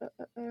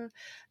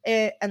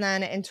and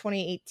then in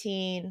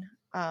 2018,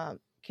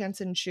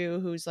 Kansan Chu,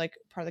 who's like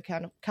part of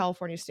the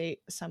California State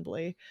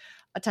Assembly,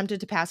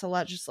 attempted to pass a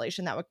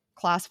legislation that would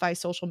classify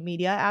social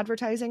media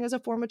advertising as a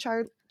form of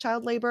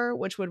child labor,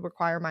 which would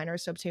require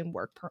minors to obtain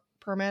work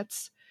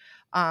permits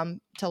to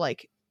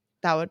like,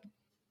 that would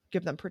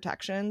give them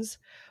protections.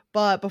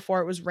 But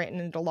before it was written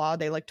into law,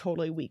 they like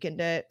totally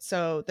weakened it.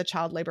 So the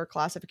child labor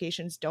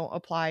classifications don't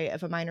apply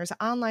if a minor's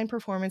online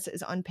performance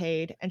is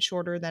unpaid and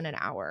shorter than an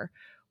hour,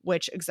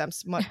 which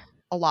exempts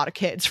a lot of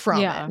kids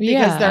from it,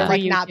 because they're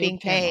like not being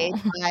paid.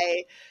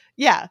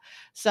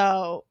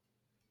 So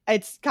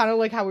it's kind of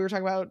like how we were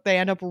talking about, they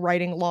end up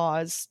writing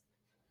laws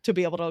to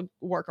be able to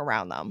work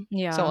around them.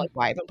 So like,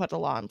 why even put the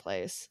law in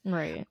place?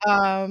 Right.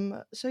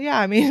 So yeah,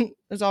 I mean,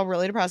 it's all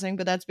really depressing,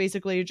 but that's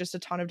basically just a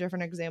ton of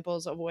different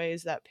examples of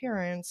ways that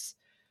parents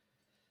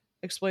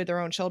exploit their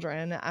own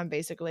children. And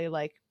basically,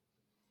 like,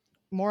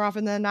 more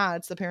often than not,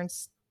 it's the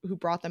parents who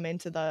brought them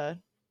into the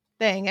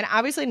thing. And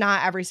obviously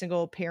not every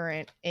single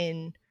parent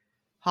in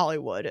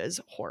Hollywood is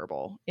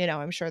horrible. You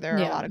know, I'm sure there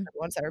are a lot of good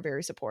ones that are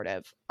very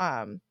supportive.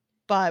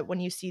 But when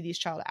you see these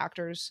child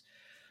actors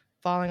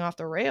falling off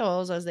the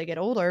rails as they get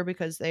older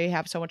because they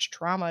have so much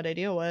trauma to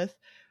deal with,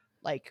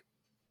 like,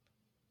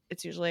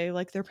 it's usually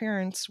like their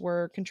parents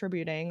were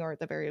contributing, or at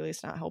the very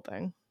least not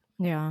helping.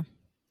 Yeah.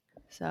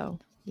 So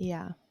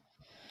yeah.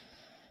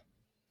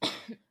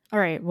 All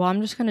right, well,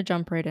 I'm just going to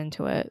jump right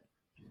into it.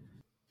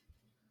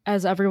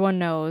 As everyone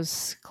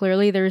knows,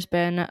 clearly there's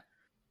been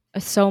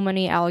so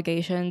many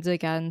allegations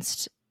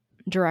against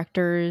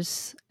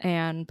directors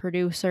and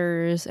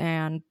producers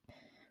and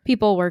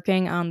people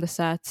working on the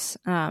sets,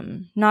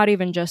 not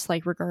even just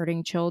like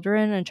regarding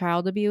children and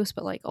child abuse,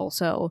 but like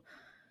also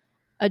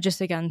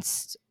just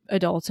against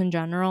adults in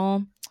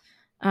general.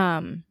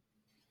 And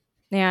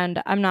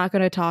I'm not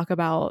going to talk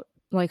about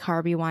like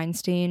Harvey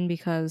Weinstein,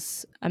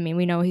 because I mean,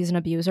 we know he's an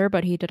abuser,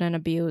 but he didn't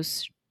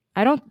abuse,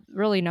 I don't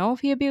really know if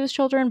he abused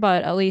children,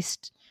 but at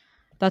least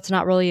that's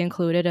not really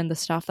included in the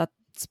stuff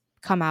that's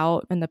come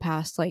out in the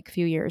past like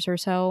few years or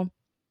so.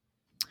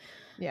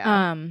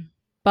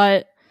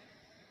 But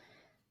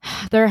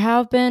there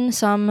have been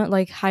some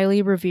like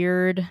highly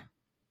revered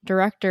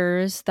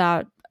directors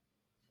that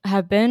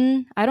have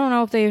been, I don't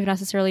know if they've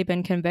necessarily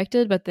been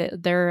convicted, but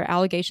their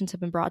allegations have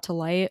been brought to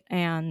light,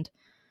 and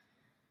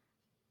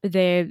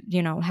they,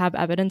 you know, have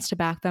evidence to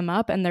back them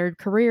up, and their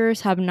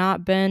careers have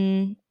not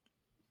been,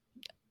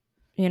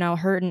 you know,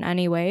 hurt in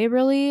any way,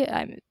 really.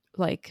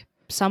 Like,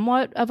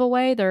 somewhat of a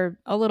way. They're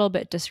a little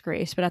bit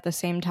disgraced, but at the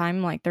same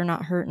time, like, they're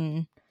not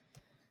hurting.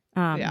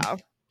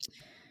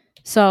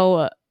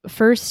 So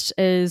first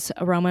is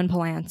Roman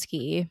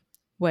Polanski,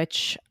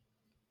 which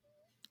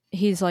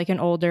he's like an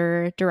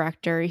older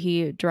director.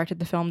 He directed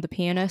the film The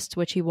Pianist,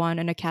 which he won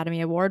an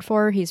Academy Award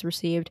for. He's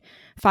received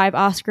 5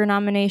 Oscar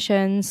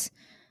nominations.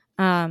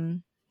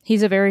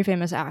 He's a very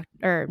famous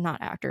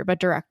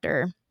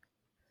director.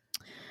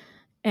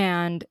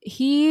 And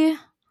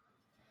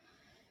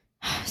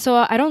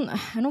I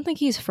don't think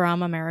he's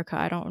from America.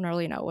 I don't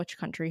really know which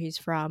country he's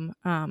from.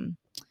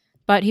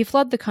 But he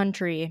fled the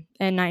country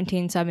in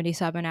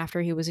 1977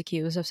 after he was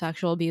accused of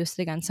sexual abuse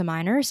against a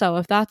minor. So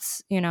if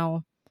that's, you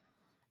know,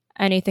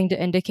 anything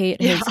to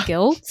indicate his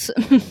guilt.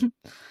 If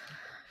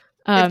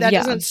that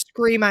doesn't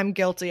scream I'm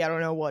guilty, I don't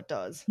know what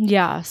does.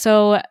 Yeah.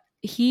 So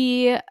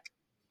he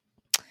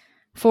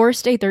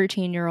forced a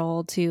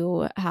 13-year-old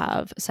to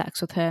have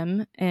sex with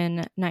him in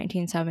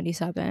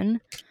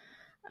 1977.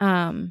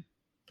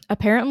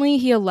 Apparently,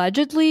 he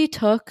allegedly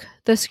took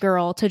this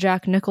girl to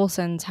Jack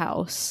Nicholson's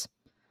house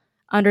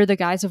under the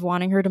guise of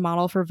wanting her to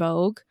model for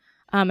Vogue.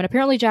 And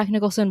apparently Jack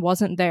Nicholson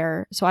wasn't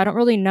there. So I don't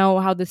really know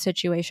how the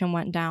situation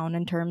went down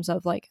in terms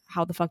of like,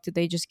 how the fuck did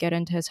they just get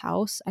into his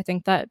house? I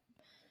think that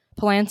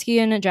Polanski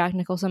and Jack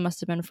Nicholson must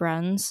have been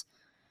friends.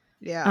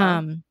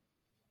 Yeah.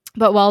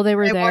 But while they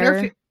were I wonder if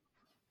there, he,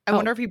 I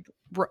wonder if he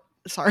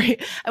sorry.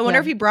 I wonder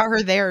Yeah. if he brought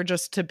her there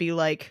just to be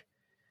like,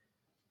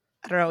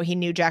 I don't know, he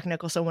knew Jack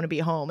Nicholson wouldn't be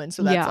home, and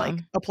so that's Yeah. like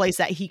a place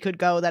that he could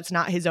go that's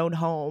not his own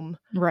home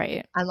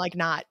right. and like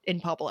not in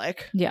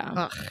public. Yeah.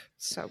 Ugh,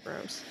 so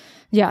gross.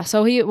 Yeah,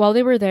 so while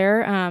they were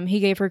there, he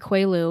gave her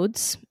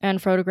quaaludes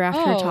and photographed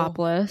her Oh.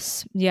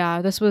 topless.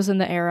 Yeah, this was in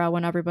the era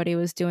when everybody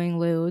was doing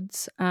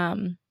lewds.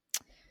 And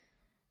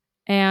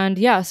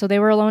yeah, so they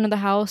were alone in the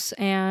house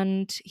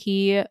and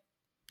he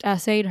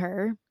essayed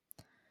her.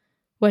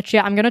 Which,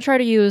 yeah, I'm going to try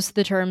to use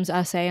the terms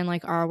essay and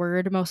like R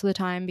word most of the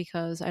time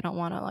because I don't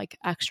want to like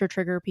extra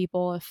trigger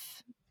people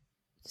if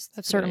That's a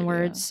good certain idea.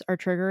 words are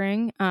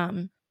triggering.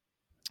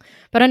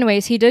 But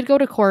anyways, he did go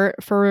to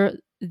court for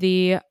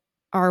the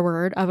R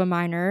word of a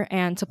minor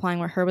and supplying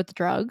her with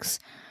drugs.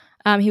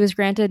 He was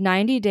granted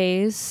 90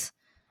 days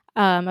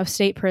of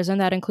state prison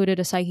that included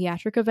a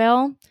psychiatric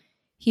eval.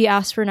 He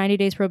asked for 90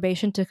 days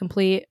probation to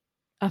complete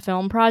a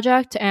film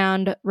project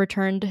and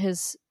returned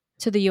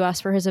to the U.S.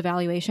 for his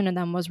evaluation and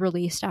then was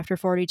released after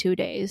 42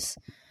 days.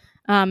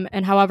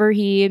 And however,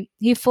 he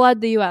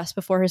fled the U.S.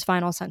 before his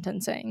final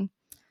sentencing.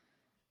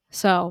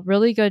 So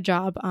really good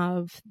job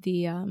of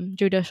the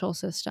judicial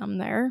system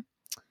there.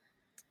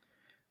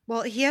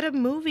 Well, he had a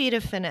movie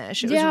to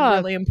finish. It Yeah. was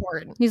really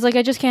important. He's like,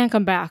 I just can't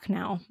come back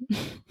now.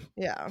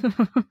 Yeah.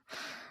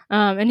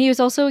 And he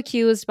was also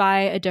accused by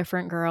a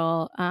different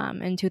girl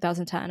in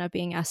 2010 of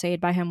being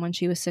essayed by him when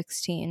she was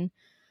 16.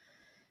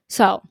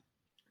 So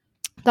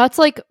that's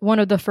like one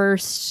of the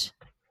first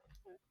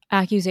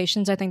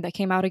accusations I think that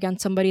came out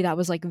against somebody that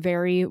was like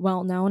very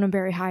well known and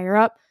very higher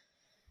up.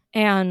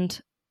 And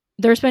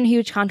there's been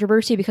huge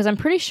controversy because I'm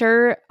pretty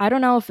sure, I don't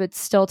know if it's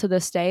still to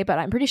this day, but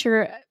I'm pretty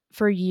sure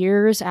for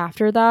years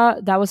after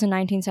that was in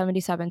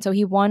 1977. So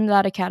he won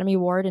that Academy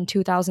Award in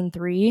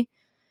 2003.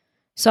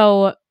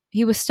 So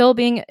he was still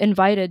being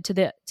invited to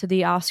the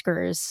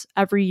Oscars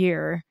every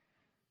year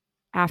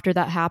after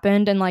that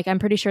happened. And like, I'm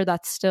pretty sure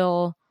that's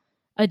still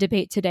a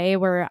debate today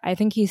where I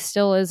think he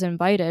still is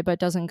invited, but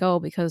doesn't go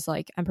because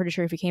like, I'm pretty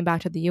sure if he came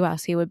back to the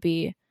US, he would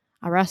be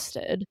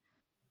arrested.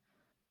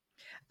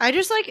 I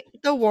just like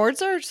the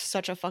awards are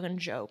such a fucking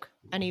joke.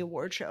 Any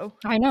award show.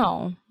 I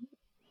know.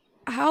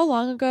 How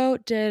long ago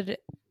did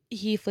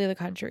he flee the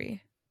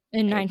country?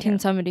 In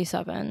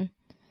 1977.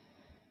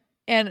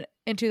 And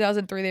in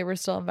 2003, they were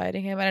still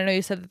inviting him. And I know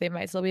you said that they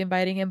might still be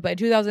inviting him, but in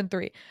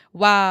 2003,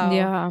 wow.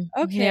 Yeah.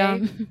 Okay. Yeah.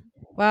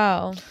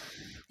 Wow.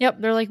 Yep.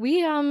 They're like,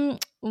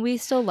 we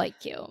still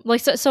like you.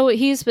 Like, so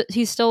he's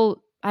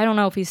still, I don't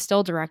know if he's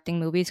still directing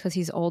movies because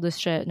he's old as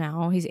shit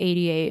now. He's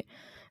 88,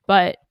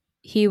 but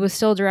he was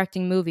still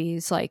directing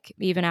movies like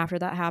even after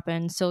that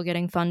happened, still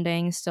getting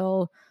funding,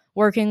 still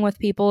working with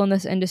people in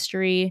this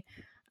industry,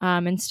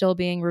 and still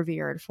being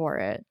revered for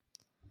it.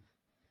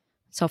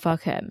 So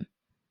fuck him.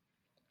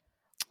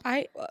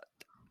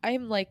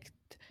 I'm like,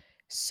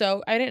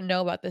 so I didn't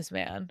know about this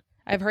man.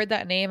 I've heard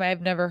that name.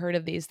 I've never heard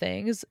of these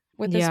things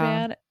with this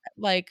man.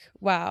 Like,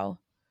 wow.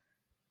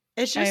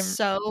 It's just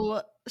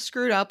so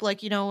screwed up.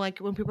 Like, you know, like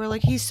when people are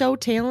like, he's so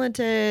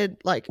talented,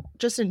 like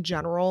just in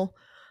general,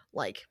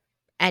 like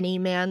any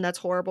man that's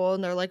horrible.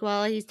 And they're like,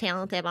 well, he's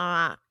talented,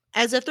 blah, blah.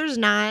 As if there's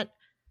not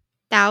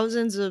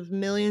thousands of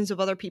millions of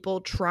other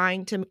people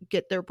trying to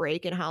get their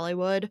break in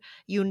Hollywood.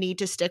 You need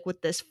to stick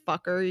with this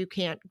fucker. You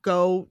can't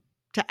go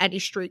to any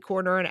street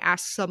corner and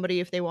ask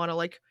somebody if they want to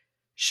like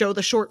show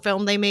the short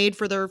film they made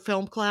for their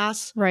film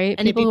class. Right.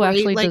 And people who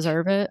actually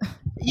deserve it.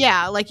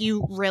 Yeah. Like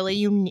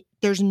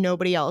there's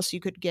nobody else you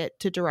could get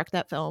to direct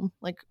that film.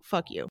 Like,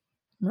 fuck you.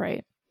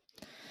 Right.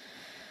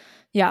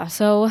 Yeah.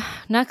 So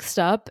next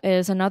up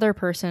is another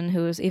person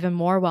who's even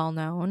more well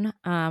known,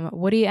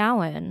 Woody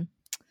Allen.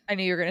 I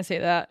knew you were going to say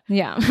that.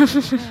 Yeah.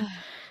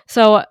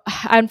 So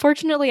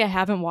unfortunately, I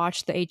haven't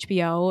watched the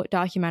HBO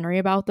documentary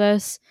about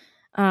this.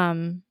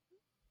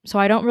 So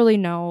I don't really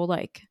know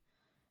like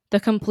the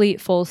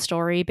complete full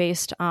story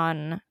based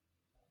on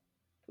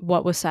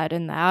what was said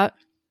in that.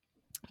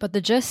 But the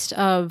gist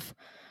of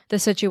the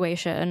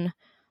situation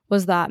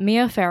was that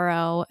Mia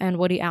Farrow and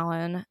Woody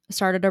Allen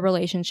started a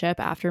relationship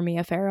after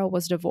Mia Farrow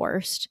was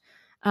divorced.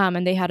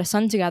 And they had a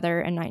son together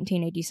in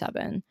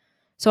 1987.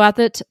 So at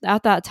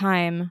that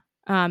time,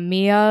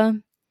 Mia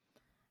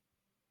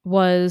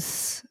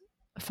was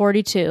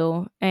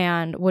 42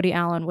 and Woody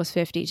Allen was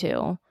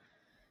 52.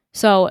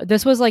 So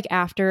this was like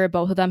after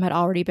both of them had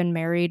already been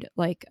married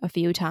like a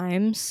few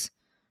times.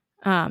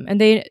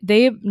 And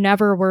they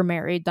never were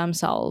married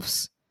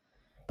themselves.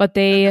 But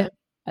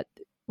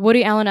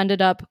Woody Allen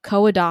ended up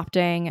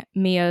co-adopting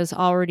Mia's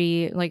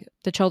already like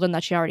the children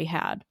that she already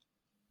had.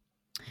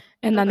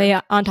 And then they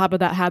on top of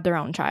that had their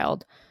own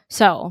child.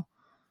 So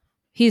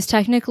he's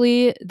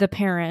technically the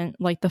parent,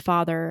 like the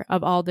father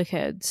of all the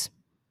kids,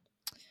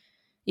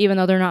 even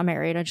though they're not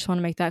married. I just want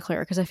to make that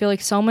clear because I feel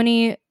like so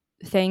many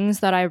things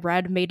that I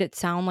read made it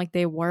sound like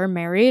they were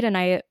married. And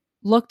I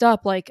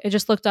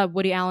just looked up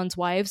Woody Allen's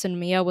wives and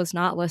Mia was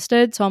not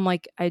listed. So I'm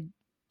like,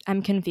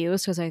 I'm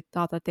confused because I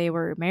thought that they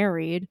were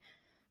married,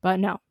 but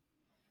no,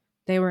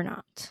 they were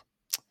not.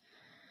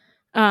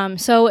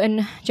 So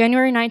in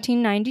January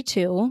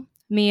 1992,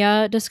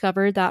 Mia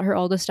discovered that her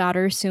oldest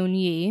daughter, Soon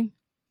Yi,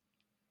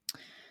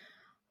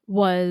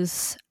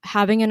 was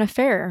having an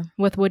affair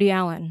with Woody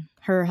Allen,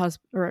 her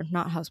husband, or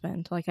not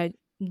husband. Like, I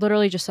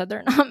literally just said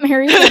they're not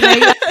married.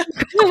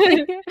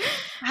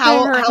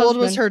 How old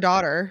was her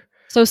daughter?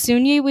 So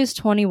Soon Yi was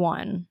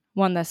 21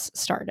 when this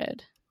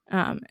started.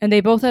 And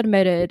they both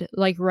admitted,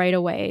 like, right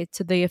away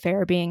to the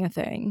affair being a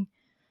thing.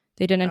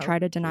 They didn't try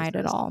to deny it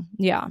at all.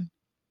 Yeah.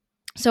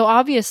 So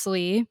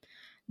obviously,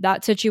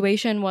 that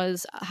situation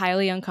was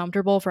highly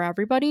uncomfortable for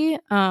everybody.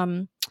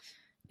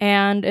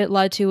 And it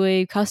led to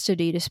a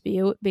custody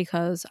dispute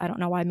because I don't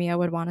know why Mia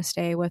would want to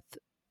stay with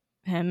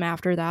him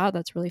after that.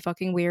 That's really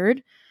fucking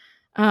weird.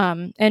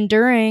 And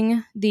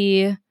during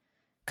the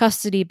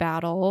custody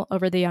battle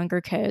over the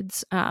younger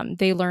kids,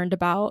 they learned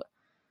about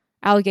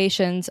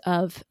allegations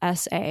of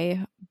SA,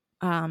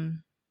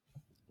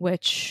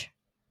 which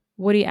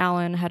Woody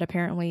Allen had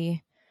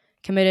apparently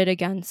committed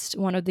against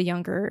one of the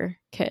younger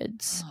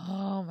kids.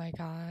 Oh my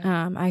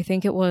God. I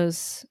think it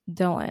was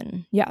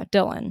Dylan. Yeah,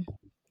 Dylan.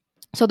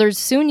 So there's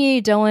Soon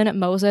Yi, Dylan,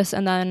 Moses,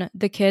 and then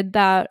the kid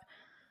that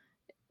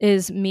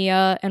is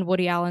Mia and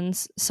Woody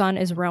Allen's son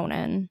is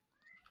Ronan.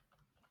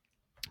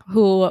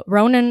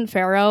 Ronan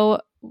Farrow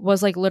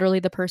was like literally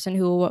the person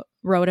who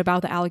wrote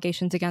about the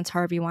allegations against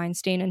Harvey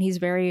Weinstein, and he's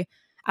very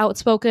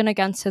outspoken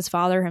against his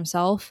father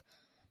himself.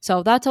 So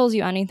if that tells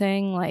you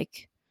anything,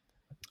 like,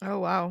 oh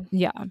wow.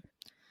 Yeah.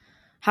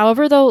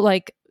 However, though,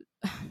 like,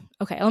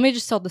 okay, let me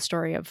just tell the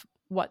story of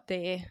what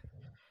they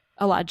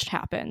alleged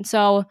happened.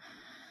 So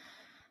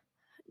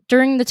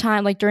during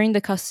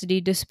the custody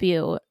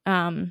dispute,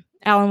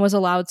 Allen was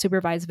allowed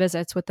supervised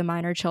visits with the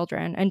minor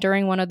children. And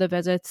during one of the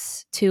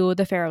visits to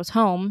the Farrow's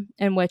home,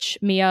 in which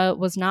Mia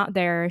was not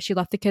there, she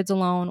left the kids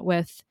alone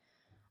with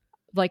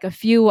like a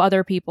few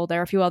other people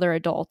there, a few other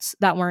adults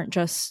that weren't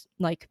just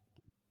like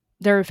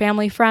their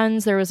family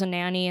friends. There was a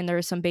nanny and there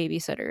was some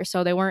babysitters.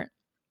 So they weren't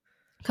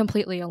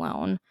completely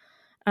alone.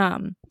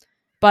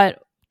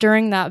 But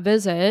during that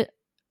visit,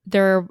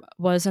 there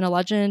was an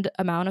alleged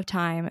amount of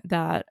time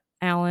that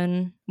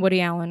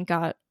Woody Allen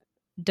got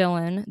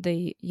Dylan,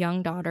 the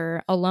young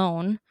daughter,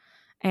 alone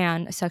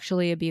and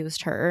sexually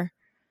abused her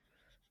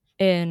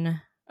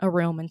in a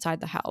room inside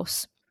the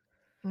house.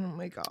 Oh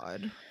my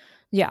God.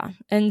 Yeah.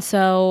 And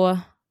so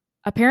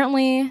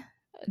apparently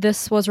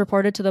this was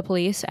reported to the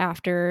police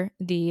after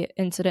the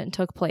incident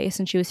took place,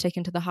 and she was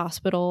taken to the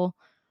hospital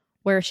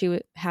where she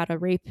had a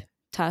rape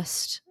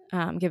test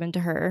given to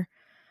her,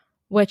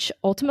 which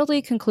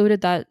ultimately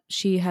concluded that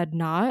she had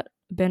not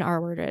been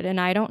R-worded. And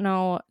I don't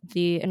know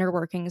the inner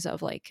workings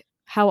of like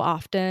how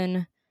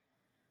often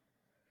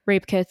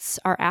rape kits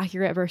are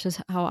accurate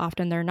versus how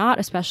often they're not,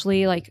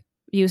 especially like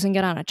using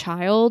it on a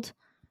child.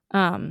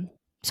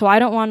 So I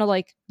don't want to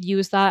like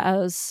use that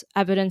as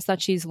evidence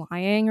that she's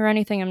lying or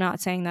anything. I'm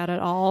not saying that at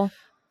all.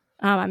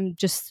 I'm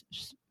just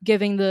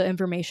giving the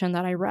information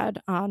that I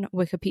read on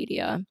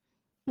Wikipedia.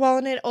 Well,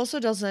 and it also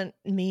doesn't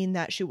mean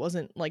that she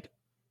wasn't like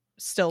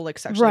still like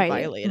sexually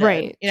violated.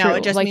 Right. You know, True.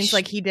 it just like means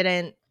like he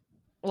didn't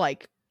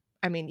like.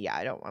 I mean, yeah,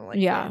 I don't want to like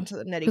get into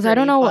the nitty gritty because I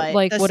don't know what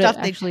what it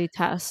actually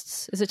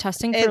tests. Is it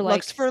testing for like? It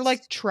looks for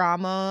like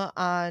trauma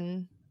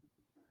on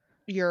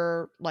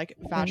your like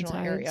vaginal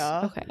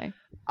area. Okay.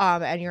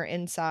 And your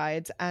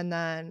insides, and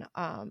then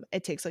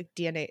it takes like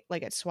DNA,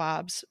 like it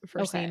swabs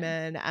for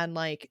semen, and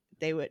like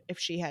they would, if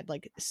she had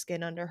like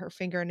skin under her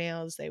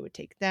fingernails, they would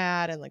take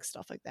that and like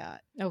stuff like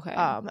that. Okay.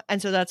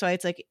 And so that's why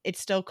it's like it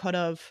still could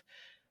have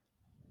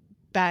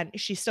been,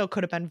 she still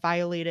could have been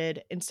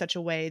violated in such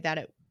a way that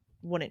it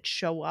wouldn't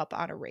show up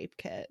on a rape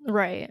kit.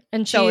 Right.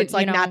 And so it's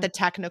like not the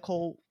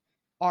technical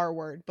R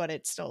word, but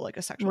it's still like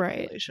a sexual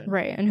violation.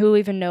 Right. And who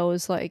even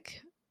knows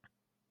like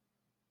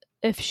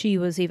if she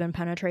was even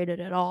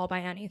penetrated at all by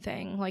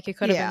anything. Like it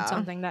could have been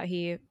something that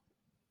he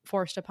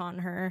forced upon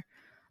her,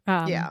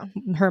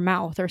 her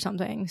mouth or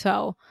something.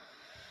 So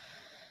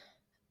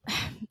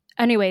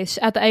anyways,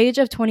 at the age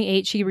of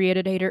 28, she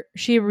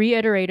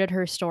reiterated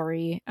her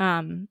story.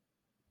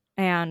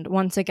 And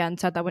once again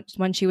said that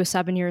when she was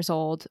 7 years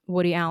old,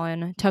 Woody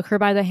Allen took her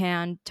by the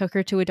hand, took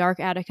her to a dark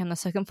attic on the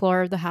second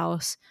floor of the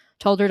house,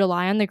 told her to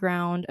lie on the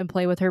ground and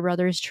play with her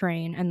brother's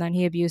train, and then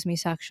he abused me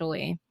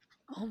sexually.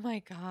 Oh my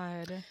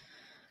God.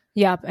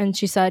 Yep. And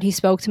she said, he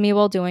spoke to me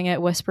while doing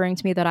it, whispering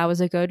to me that I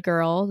was a good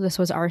girl. This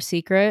was our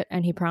secret.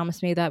 And he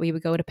promised me that we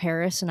would go to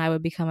Paris and I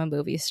would become a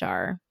movie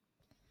star.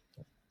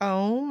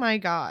 Oh my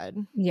God.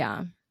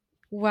 Yeah.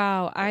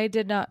 Wow. I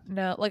did not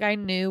know. Like, I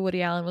knew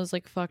Woody Allen was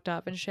like fucked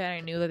up and shit. I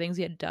knew the things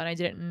he had done. I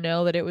didn't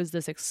know that it was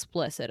this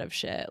explicit of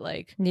shit.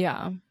 Like,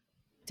 yeah.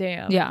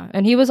 Damn. Yeah.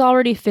 And he was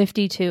already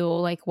 52,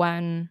 like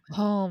when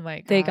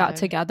they got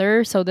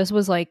together. So this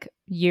was like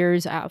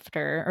years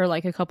after, or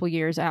like a couple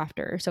years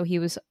after. So he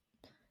was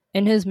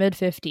in his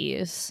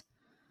mid-50s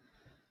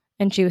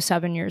and she was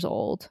 7 years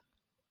old.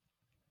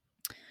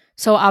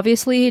 So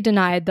obviously he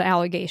denied the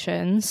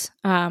allegations.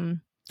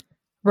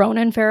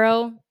 Ronan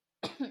Farrow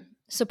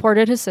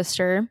supported his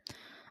sister,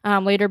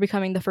 later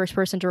becoming the first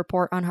person to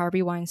report on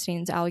Harvey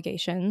Weinstein's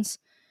allegations.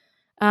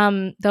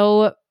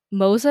 Though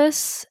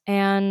Moses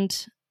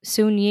and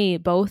Soon-Yi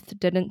both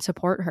didn't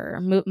support her.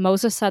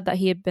 Moses said that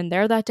he had been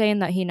there that day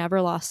and that he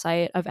never lost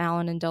sight of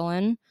Alan and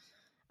Dylan,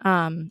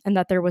 and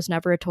that there was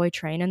never a toy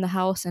train in the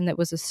house, and it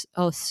was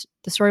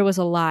the story was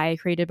a lie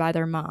created by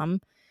their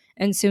mom.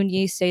 And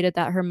Soon-Yi stated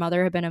that her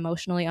mother had been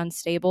emotionally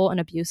unstable and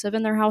abusive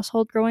in their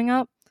household growing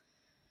up,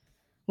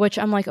 which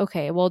I'm like,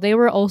 okay, well, they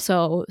were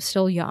also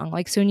still young.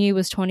 Like, Soon-Yi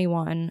was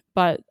 21,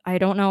 but I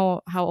don't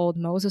know how old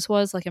Moses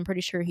was. Like, I'm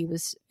pretty sure he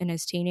was in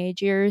his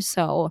teenage years,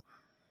 so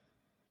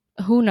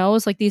who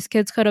knows? Like, these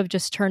kids could have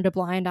just turned a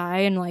blind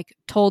eye and like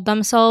told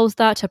themselves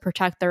that to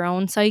protect their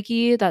own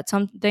psyche, that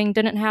something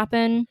didn't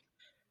happen.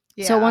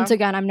 Yeah. So once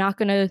again, I'm not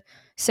gonna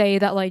say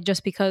that like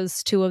just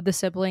because two of the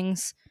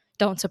siblings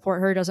don't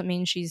support her doesn't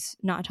mean she's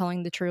not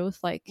telling the truth.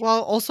 Like,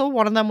 well, also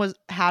one of them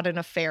had an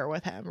affair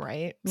with him,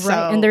 right?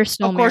 Right, and they're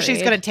still of course she's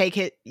married. gonna take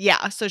it.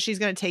 Yeah, so she's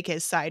gonna take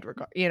his side.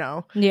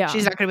 Yeah,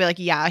 she's not gonna be like,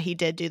 yeah, he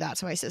did do that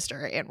to my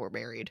sister, and we're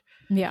married.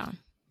 Yeah.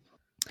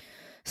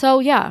 So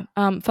yeah,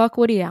 fuck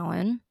Woody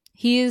Allen.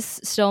 He's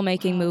still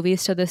making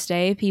movies to this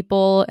day.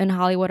 People in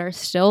Hollywood are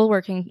still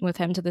working with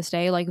him to this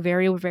day, like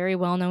very, very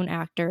well-known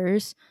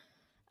actors.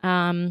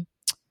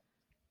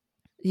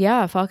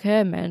 Yeah, fuck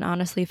him, and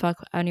honestly,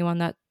 fuck anyone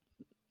that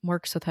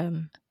works with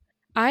him.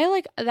 I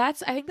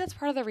think that's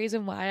part of the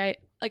reason why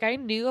I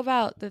knew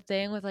about the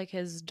thing with like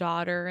his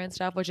daughter and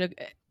stuff, which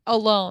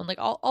alone, like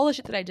all the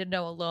shit that I did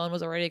know alone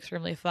was already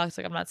extremely fucked.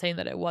 Like, I'm not saying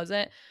that it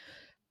wasn't,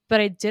 but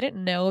I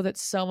didn't know that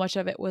so much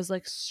of it was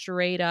like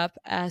straight up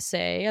SA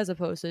as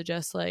opposed to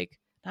just like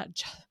not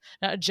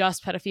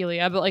just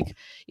pedophilia, but like,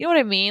 you know what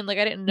I mean? Like,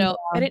 I didn't know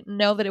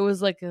that it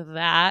was like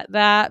that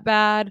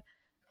bad.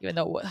 Even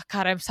though,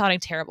 God, I'm sounding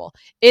terrible.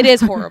 It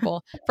is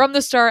horrible. From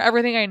the start,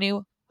 everything I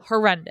knew,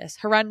 horrendous,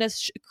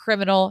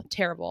 criminal,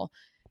 terrible.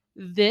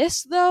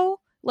 This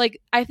though,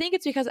 like, I think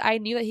it's because I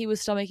knew that he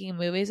was still making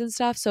movies and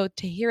stuff. So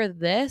to hear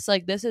this,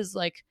 like, this is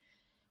like,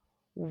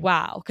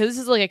 wow, because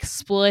this is like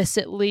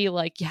explicitly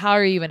like, how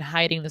are you even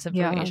hiding this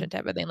information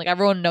type of thing? Like,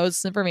 everyone knows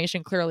this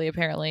information clearly,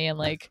 apparently, and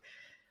like,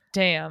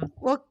 damn.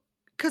 Well,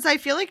 because I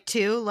feel like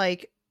too,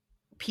 like,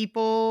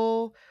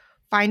 people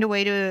find a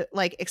way to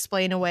like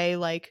explain away,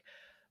 like,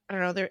 I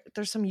don't know,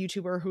 there's some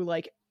YouTuber who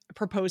like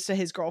proposed to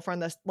his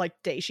girlfriend the like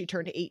day she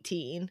turned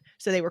 18,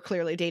 so they were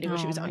clearly dating when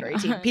she was under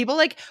 18. People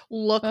like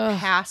look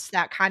past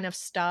that kind of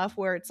stuff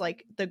where it's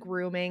like the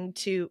grooming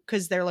to,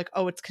 because they're like,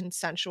 oh, it's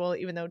consensual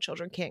even though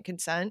children can't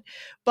consent.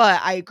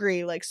 But I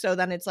agree, like, so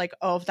then it's like,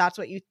 oh, if that's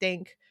what you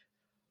think,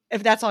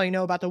 if that's all you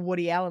know about the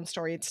Woody Allen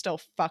story, it's still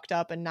fucked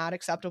up and not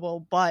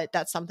acceptable, but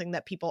that's something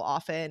that people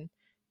often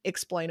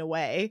explain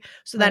away.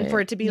 So then for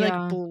it to be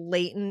like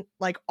blatant,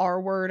 like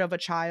R-word of a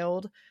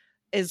child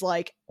is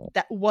like,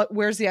 that,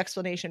 where's the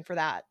explanation for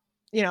that?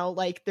 You know,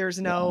 like, there's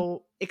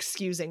no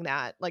excusing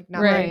that. Like,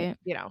 not right.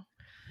 You know,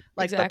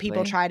 like, but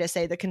people try to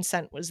say the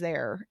consent was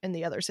there in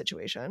the other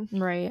situation,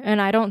 right? And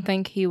I don't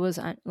think he was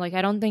like,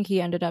 I don't think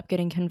he ended up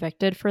getting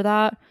convicted for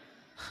that.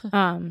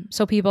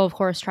 So people of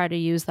course try to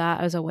use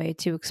that as a way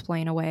to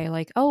explain away,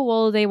 like, oh,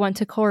 well, they went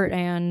to court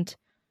and,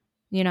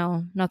 you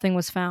know, nothing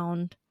was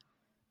found,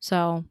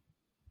 so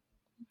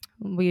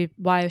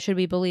why should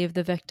we believe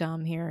the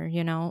victim here,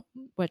 you know?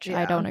 Which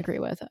I don't agree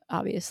with,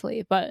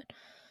 obviously, but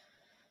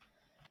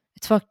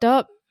it's fucked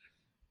up,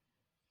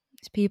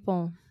 these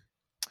people.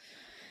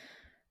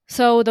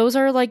 So those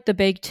are like the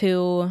big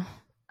two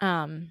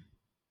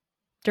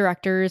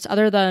directors.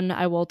 Other than,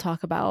 I will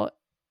talk about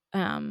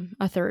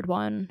a third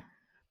one,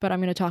 but I'm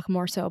going to talk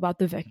more so about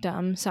the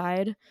victim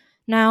side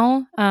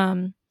now.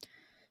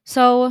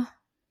 So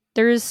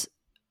there's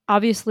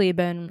obviously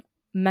been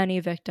many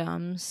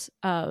victims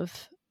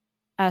of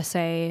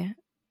SA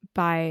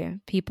by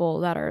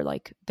people that are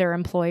like their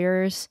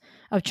employers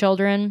of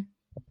children.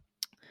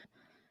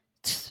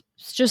 It's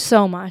just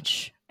so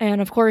much.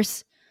 And of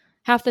course,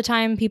 half the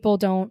time people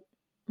don't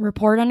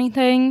report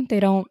anything. They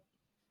don't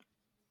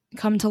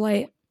come to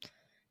light.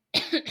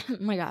 Oh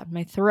my God,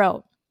 my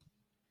throat.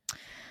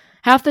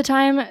 Half the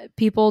time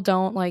people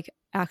don't like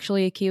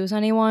actually accuse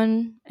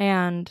anyone,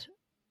 and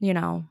you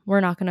know,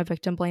 we're not going to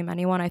victim blame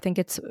anyone. I think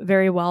it's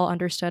very well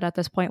understood at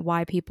this point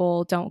why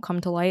people don't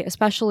come to light,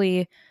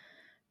 especially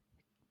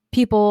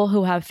people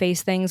who have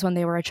faced things when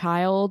they were a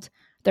child.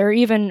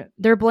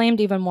 They're blamed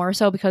even more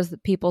so because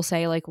people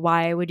say like,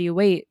 why would you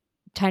wait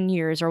 10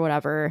 years or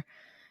whatever?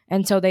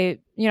 And so they,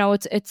 you know,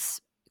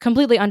 it's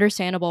completely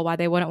understandable why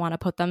they wouldn't want to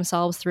put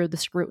themselves through the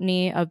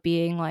scrutiny of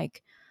being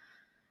like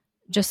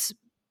just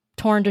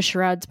torn to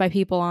shreds by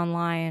people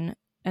online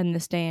in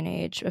this day and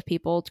age, of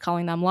people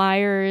calling them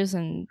liars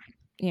and,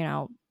 you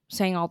know,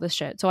 saying all this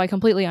shit. So I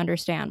completely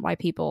understand why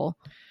people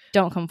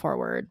don't come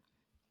forward.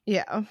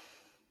 Yeah.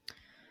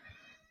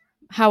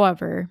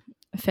 However,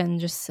 Finn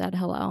just said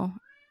hello.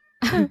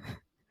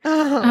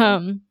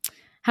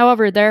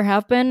 However, there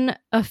have been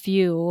a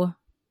few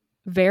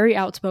very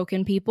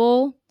outspoken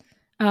people.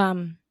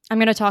 I'm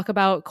going to talk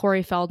about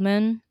Corey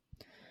Feldman.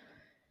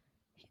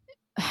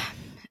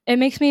 It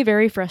makes me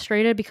very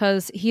frustrated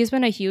because he's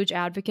been a huge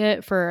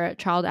advocate for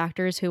child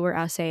actors who were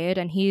SA'd,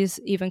 and he's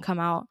even come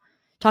out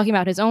talking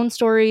about his own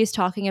stories,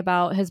 talking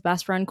about his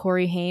best friend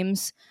Corey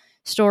Haim's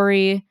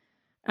story.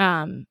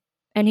 And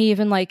he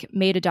even like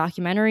made a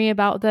documentary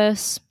about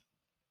this.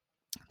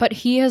 But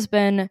he has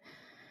been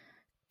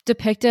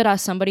depicted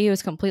as somebody who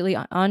is completely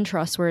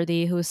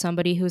untrustworthy, who is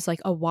somebody who's like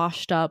a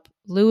washed up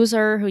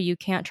loser who you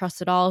can't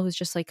trust at all, who's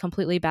just like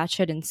completely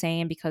batshit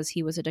insane because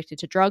he was addicted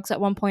to drugs at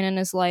one point in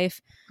his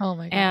life. Oh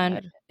my God.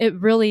 And it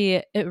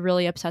really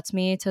upsets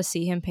me to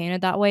see him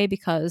painted that way,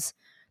 because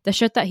the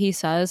shit that he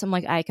says, I'm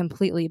like, I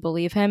completely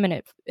believe him.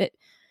 And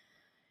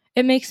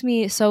it makes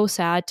me so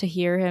sad to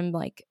hear him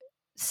like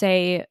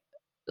say,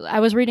 I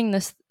was reading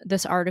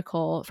this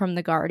article from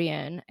The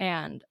Guardian,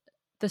 and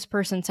this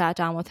person sat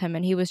down with him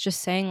and he was just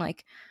saying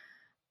like,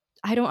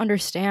 I don't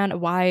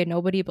understand why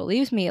nobody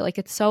believes me. Like,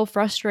 it's so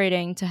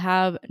frustrating to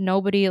have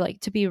nobody,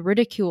 like, to be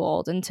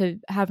ridiculed and to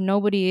have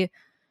nobody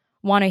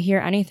want to hear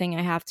anything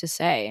I have to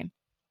say.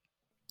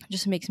 It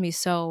just makes me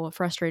so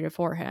frustrated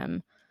for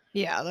him.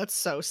 Yeah, that's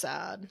so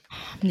sad.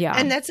 Yeah.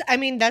 And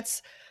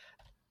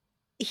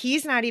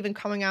he's not even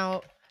coming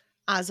out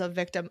as a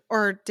victim,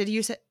 or did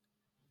you say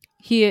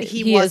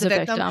he was a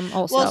victim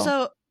also? Well,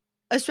 so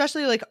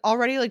especially like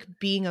already like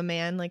being a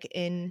man like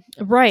in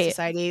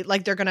society,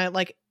 like they're gonna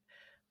like,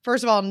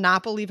 first of all,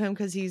 not believe him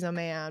because he's a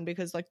man,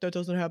 because like that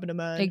doesn't happen to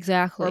men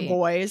exactly or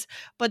boys.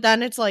 But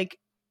then it's like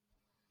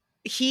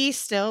he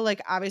still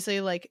like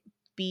obviously like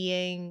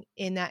being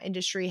in that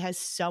industry has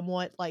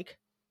somewhat like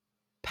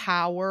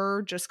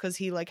power just because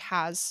he like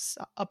has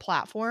a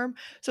platform.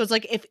 So it's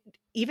like if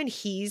even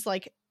he's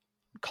like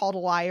called a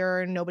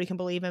liar and nobody can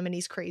believe him and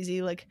he's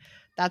crazy, like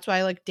that's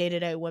why like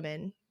day-to-day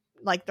women,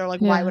 like they're like,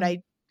 why would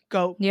I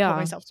go put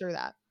myself through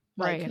that?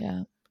 Like,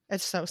 yeah,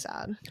 it's so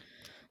sad.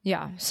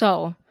 Yeah.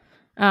 So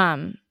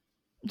do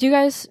you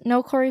guys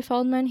know Corey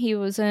Feldman? He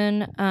was in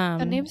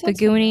The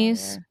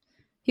Goonies. Familiar.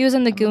 He was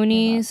in The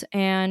Goonies,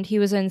 and he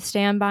was in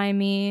Stand By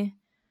Me.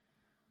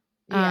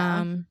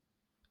 Yeah.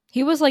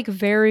 He was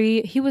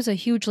a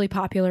hugely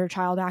popular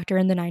child actor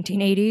in the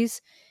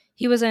 1980s.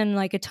 He was in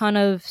like a ton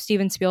of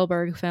Steven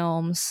Spielberg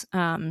films,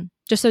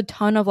 just a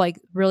ton of like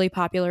really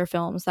popular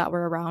films that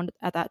were around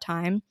at that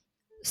time.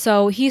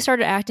 So he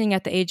started acting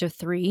at the age of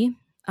 3,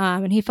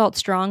 and he felt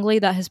strongly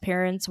that his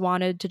parents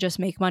wanted to just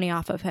make money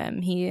off of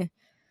him. He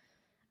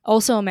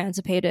also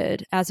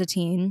emancipated as a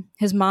teen.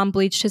 His mom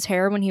bleached his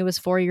hair when he was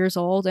 4 years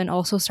old and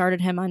also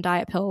started him on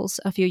diet pills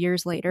a few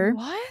years later.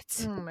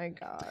 What? Oh my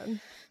God.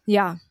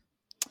 Yeah.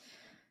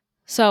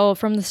 So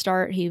from the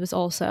start, he was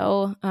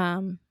also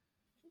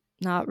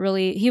not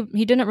really,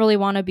 he didn't really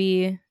want to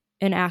be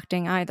in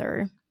acting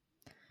either.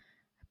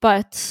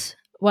 But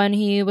when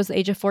he was the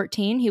age of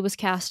 14, he was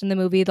cast in the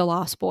movie The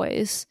Lost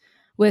Boys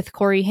with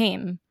Corey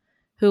Haim,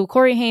 who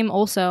Corey Haim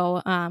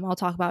also, I'll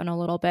talk about in a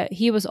little bit.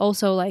 He was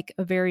also like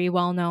a very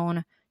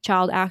well-known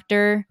child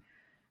actor.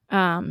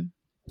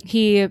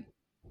 He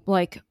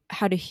like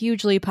had a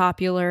hugely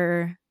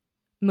popular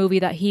movie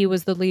that he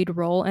was the lead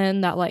role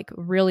in that like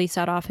really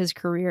set off his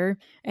career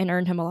and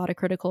earned him a lot of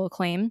critical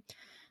acclaim.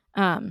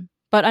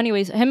 But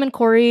anyways, him and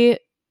Corey,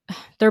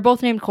 they're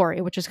both named Corey,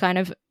 which is kind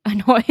of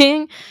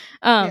annoying.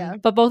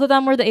 But both of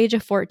them were the age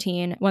of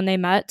 14 when they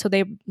met. So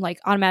they like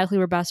automatically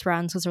were best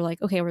friends because they're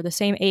like, okay, we're the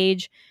same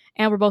age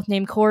and we're both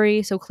named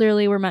Corey. So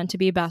clearly we're meant to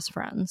be best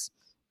friends.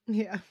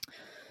 Yeah.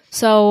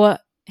 So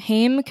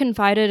Haim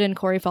confided in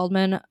Corey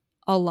Feldman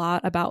a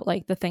lot about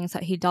like the things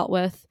that he dealt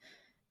with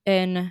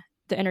in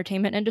the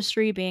entertainment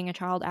industry being a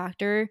child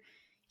actor.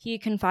 He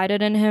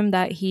confided in him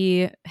that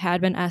he had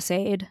been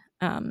essayed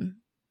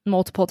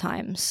multiple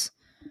times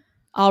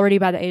already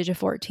by the age of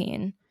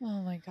 14.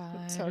 Oh my God.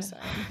 That's so sad.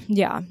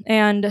 Yeah.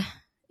 And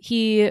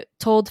he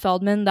told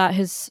Feldman that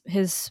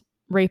his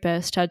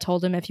rapist had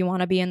told him, if you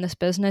want to be in this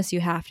business, you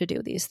have to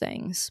do these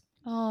things.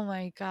 Oh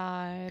my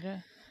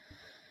God.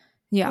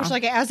 Yeah. Which,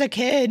 like, as a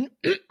kid,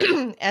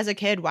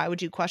 why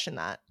would you question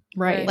that?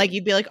 Right. Like,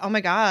 you'd be like, oh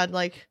my God,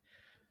 like,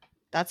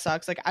 that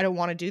sucks. Like, I don't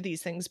want to do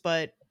these things,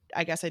 but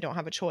I guess I don't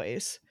have a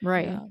choice.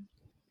 Right. Yeah.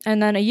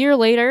 And then a year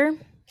later,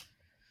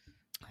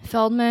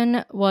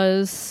 Feldman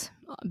was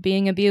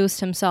being abused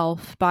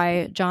himself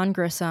by John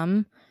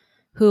Grissom,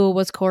 who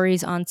was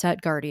Corey's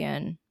on-set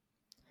guardian.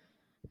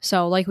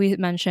 So like we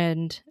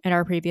mentioned in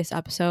our previous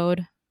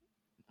episode,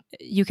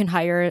 you can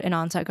hire an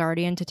on-set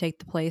guardian to take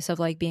the place of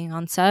like being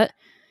on set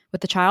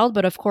with the child.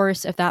 But of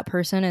course, if that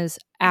person is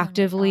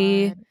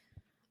actively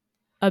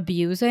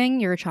abusing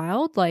your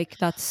child, like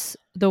that's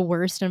the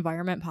worst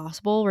environment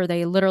possible, where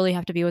they literally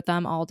have to be with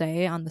them all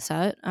day on the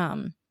set.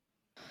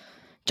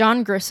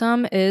 John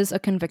Grissom is a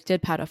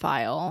convicted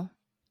pedophile.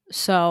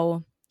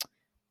 So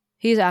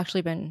he's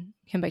actually been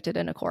convicted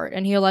in a court,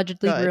 and he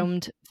allegedly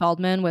groomed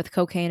Feldman with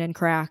cocaine and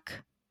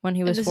crack when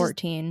he was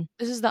 14.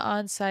 This is the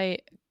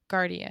on-site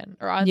guardian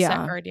or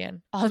on-set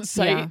guardian.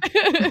 On-site.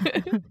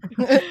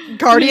 Yeah.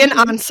 Guardian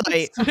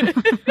on-site.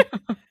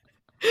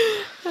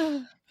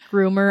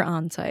 Groomer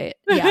on-site.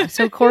 Yeah.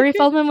 So Corey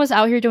Feldman was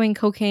out here doing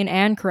cocaine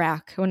and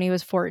crack when he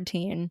was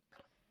 14.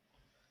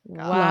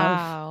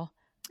 Wow.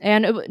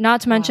 And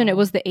not to mention it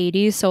was the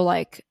 80s. So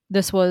like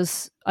this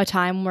was a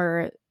time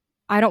where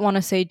I don't want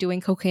to say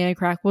doing cocaine and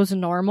crack was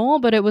normal,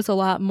 but it was a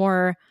lot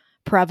more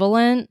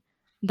prevalent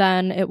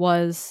than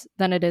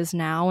it is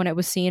now, and it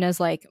was seen as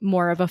like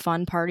more of a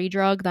fun party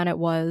drug than it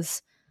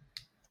was.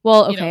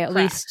 Well, okay, at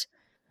crack. least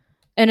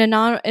in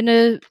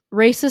a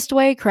racist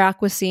way,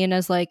 crack was seen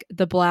as like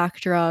the black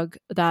drug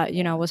that,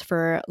 you know, was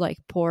for like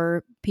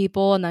poor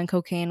people, and then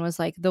cocaine was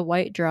like the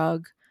white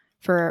drug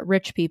for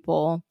rich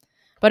people.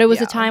 But it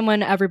was a time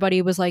when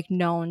everybody was like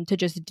known to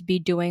just be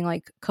doing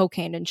like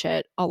cocaine and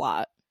shit a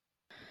lot.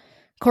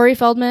 Corey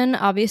Feldman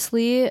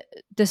obviously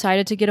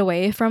decided to get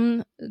away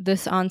from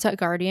this on-set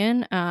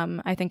guardian.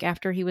 I think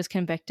after he was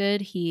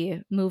convicted, he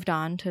moved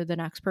on to the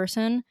next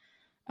person,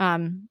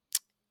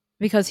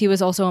 because he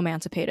was also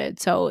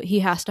emancipated. So he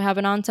has to have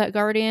an on-set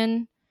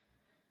guardian.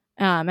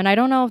 And I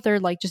don't know if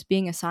they're like just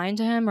being assigned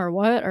to him or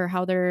what, or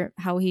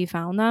how he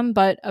found them.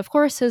 But of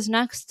course, his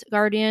next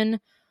guardian,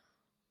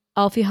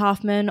 Alfie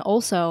Hoffman,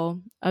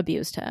 also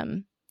abused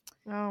him.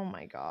 Oh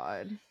my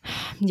God.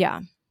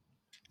 Yeah.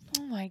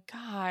 Oh my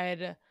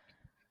God.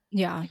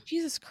 Yeah. Like,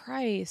 Jesus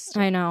Christ.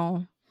 I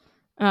know.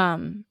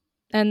 And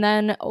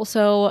then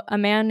also a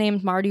man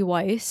named Marty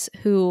Weiss,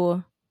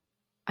 who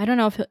I don't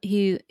know if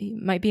he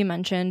might be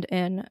mentioned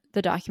in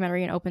the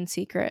documentary An Open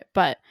Secret,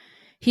 but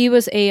he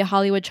was a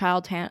Hollywood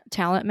child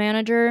talent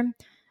manager.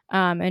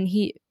 And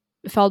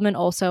Feldman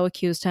also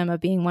accused him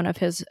of being one of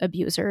his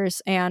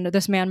abusers. And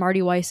this man,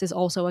 Marty Weiss, is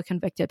also a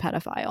convicted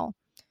pedophile.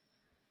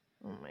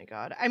 Oh my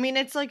God. I mean,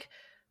 it's like,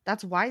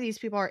 that's why these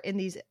people are in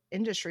these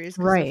industries,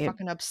 because Right. they're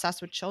fucking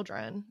obsessed with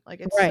children. Like,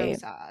 it's Right.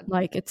 so sad.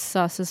 Like, it's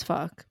sus as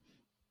fuck.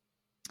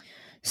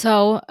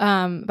 So,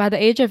 by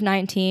the age of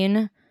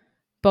 19,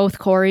 both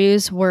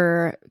Coreys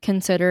were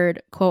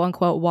considered quote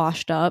unquote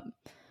washed up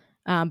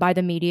by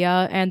the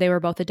media, and they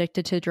were both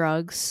addicted to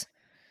drugs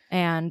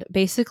and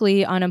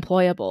basically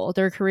unemployable.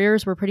 Their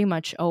careers were pretty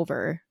much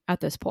over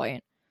at this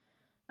point.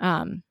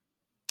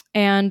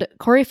 And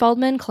Corey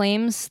Feldman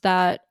claims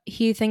that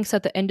he thinks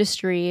that the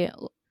industry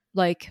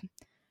like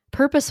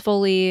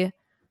purposefully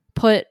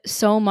put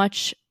so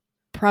much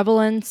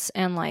prevalence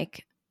and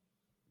like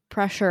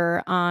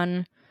pressure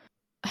on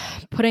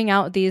putting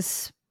out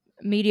these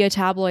media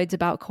tabloids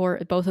about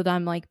both of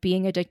them like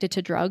being addicted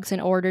to drugs in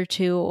order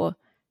to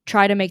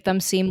try to make them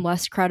seem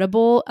less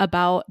credible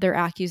about their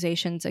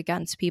accusations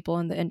against people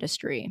in the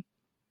industry.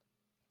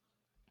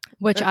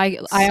 Which I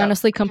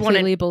honestly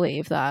completely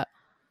believe that.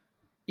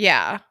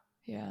 Yeah.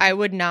 I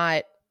would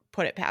not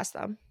put it past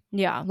them.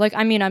 Yeah. Like,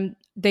 I mean,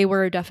 they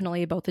were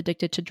definitely both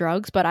addicted to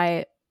drugs, but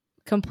I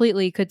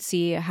completely could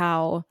see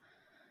how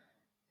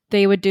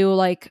they would do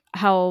like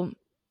how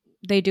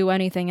they do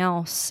anything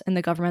else in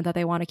the government that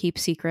they want to keep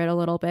secret a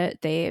little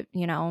bit. They,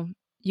 you know,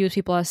 use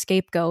people as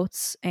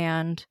scapegoats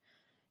and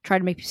try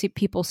to make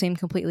people seem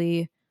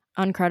completely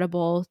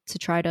uncredible to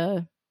try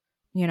to,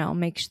 you know,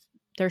 make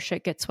their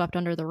shit get swept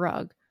under the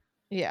rug.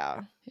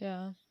 Yeah.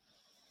 Yeah.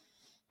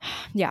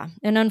 Yeah.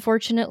 And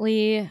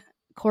unfortunately,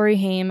 Corey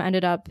Haim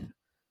ended up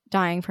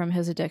dying from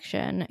his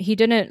addiction. He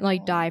didn't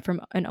like die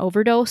from an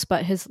overdose,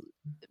 but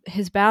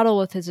his battle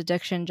with his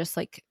addiction just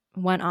like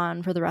went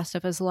on for the rest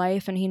of his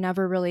life, and he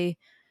never really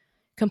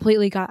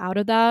completely got out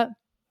of that.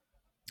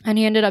 And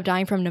he ended up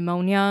dying from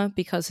pneumonia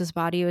because his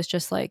body was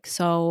just like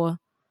so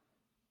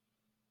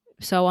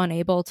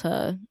unable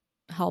to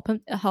help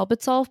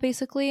itself,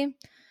 basically.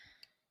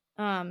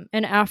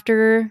 And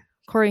after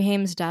Corey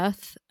Haim's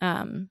death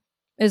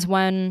is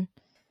when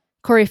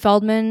Corey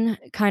Feldman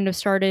kind of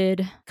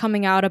started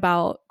coming out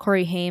about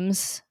Corey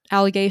Haim's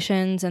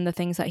allegations and the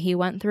things that he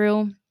went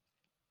through,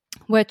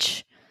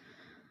 which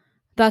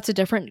that's a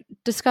different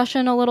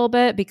discussion a little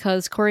bit,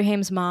 because Corey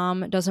Haim's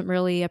mom doesn't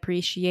really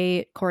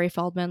appreciate Corey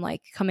Feldman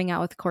like coming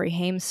out with Corey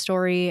Haim's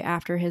story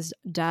after his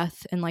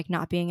death and like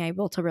not being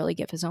able to really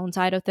give his own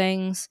side of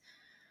things.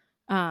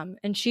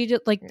 And she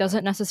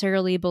doesn't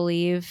necessarily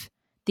believe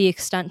the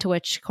extent to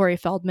which Corey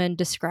Feldman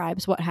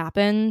describes what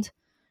happened.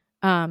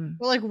 Well,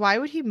 like, why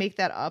would he make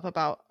that up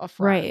about a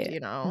friend, right, you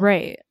know?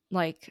 Right.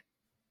 Like,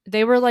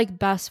 they were like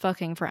best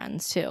fucking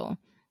friends too.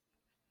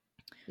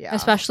 Yeah.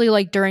 Especially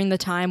like during the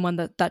time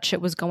when that shit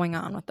was going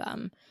on with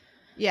them.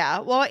 Yeah.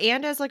 Well,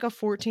 and as like a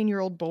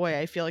 14-year-old boy,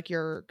 I feel like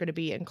you're going to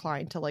be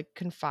inclined to like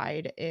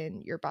confide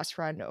in your best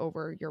friend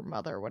over your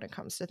mother when it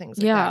comes to things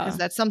like that. Because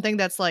that's something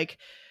that's like,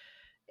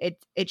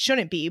 it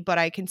shouldn't be, but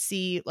I can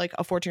see like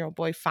a 14-year-old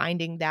boy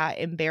finding that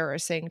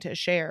embarrassing to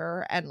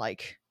share and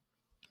like,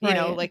 you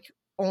know, like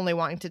only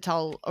wanting to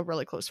tell a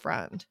really close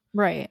friend.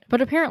 Right.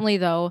 But apparently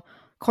though,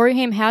 Corey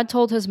Haim had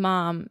told his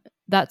mom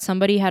that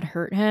somebody had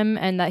hurt him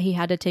and that he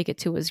had to take it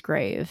to his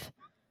grave.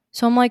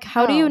 So I'm like,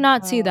 how do you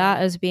not see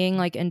that as being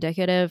like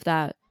indicative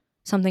that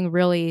something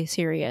really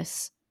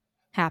serious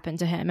happened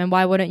to him? And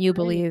why wouldn't you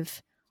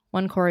believe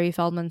when Corey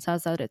Feldman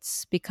says that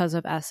it's because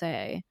of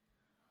SA?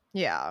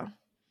 Yeah.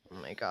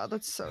 Oh my God,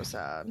 that's so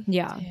sad.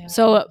 Yeah. Damn.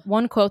 So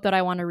one quote that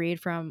I want to read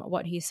from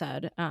what he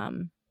said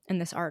in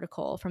this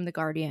article from The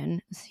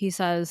Guardian, he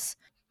says,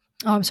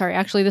 oh, I'm sorry.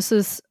 Actually, this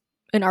is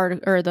an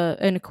article or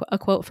a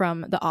quote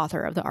from the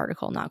author of the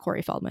article, not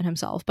Corey Feldman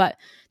himself. But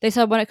they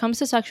said, when it comes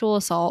to sexual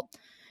assault,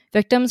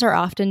 Victims are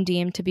often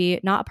deemed to be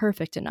not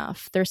perfect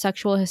enough, their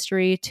sexual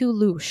history too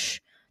louche,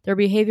 their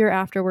behavior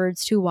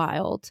afterwards too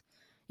wild.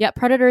 Yet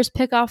predators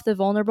pick off the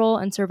vulnerable,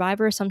 and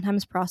survivors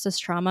sometimes process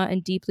trauma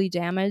in deeply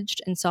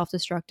damaged and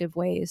self-destructive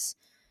ways.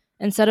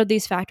 Instead of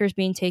these factors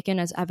being taken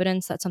as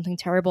evidence that something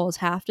terrible has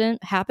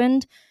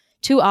happened,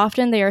 too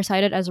often they are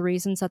cited as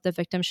reasons that the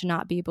victim should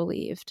not be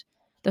believed.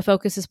 The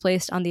focus is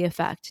placed on the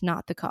effect,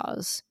 not the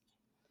cause.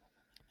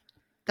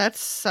 That's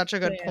such a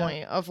good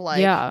point of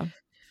like Yeah.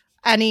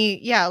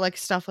 like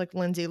stuff like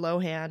Lindsay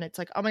Lohan. It's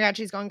like, oh my God,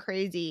 she's gone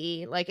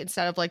crazy. Like,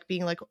 instead of like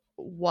being like,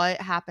 what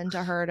happened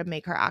to her to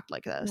make her act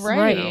like this?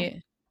 Right. You know?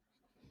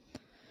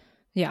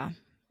 Yeah.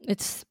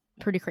 It's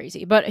pretty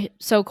crazy. But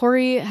so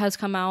Corey has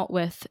come out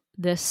with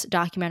this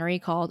documentary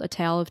called A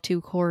Tale of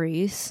Two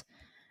Coreys,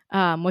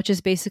 which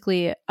is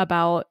basically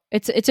about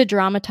it's a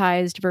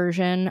dramatized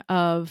version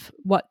of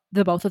what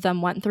the both of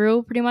them went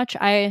through. Pretty much,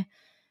 I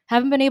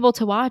haven't been able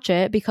to watch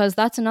it because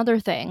that's another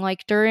thing.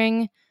 Like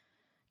during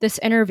this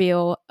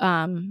interview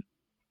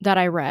that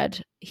I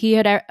read, he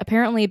had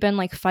apparently been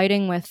like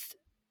fighting with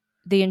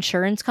the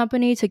insurance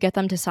company to get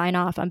them to sign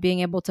off on being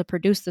able to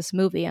produce this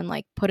movie and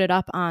like put it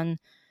up on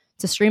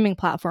to streaming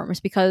platforms,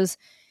 because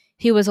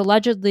he was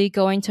allegedly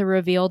going to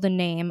reveal the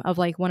name of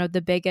like one of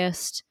the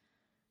biggest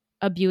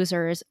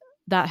abusers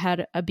that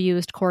had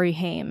abused Corey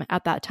Haim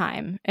at that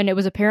time. And it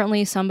was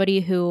apparently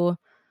somebody who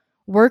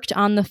worked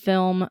on the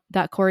film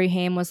that Corey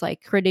Haim was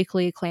like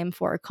critically acclaimed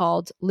for,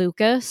 called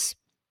Lucas.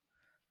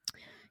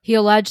 He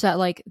alleged that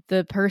like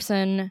the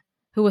person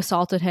who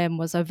assaulted him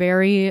was a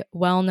very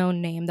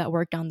well-known name that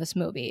worked on this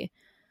movie.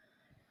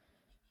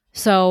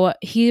 So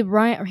he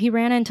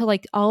ran into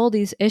like all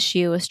these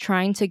issues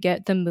trying to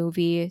get the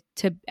movie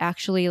to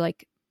actually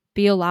like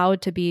be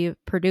allowed to be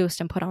produced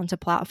and put onto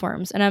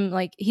platforms. And I'm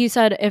like, he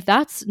said, if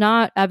that's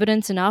not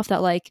evidence enough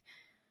that like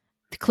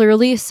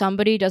clearly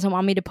somebody doesn't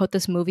want me to put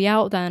this movie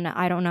out, then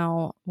I don't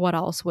know what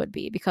else would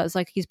be, because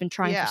like he's been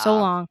trying for so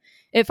long.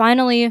 It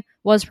finally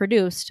was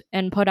produced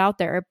and put out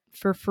there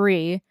for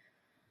free.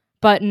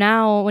 But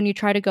now when you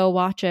try to go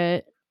watch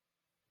it,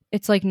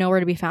 it's like nowhere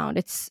to be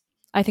found.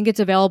 I think it's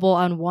available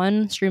on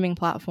one streaming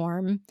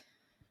platform.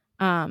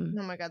 Oh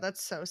my God,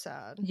 that's so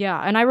sad. Yeah,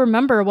 and I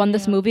remember when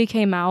this movie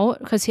came out,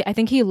 because I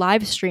think he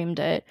live streamed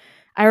it.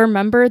 I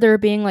remember there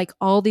being like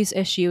all these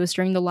issues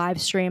during the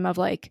live stream of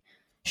like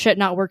shit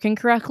not working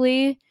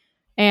correctly,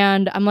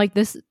 and I'm like,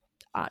 this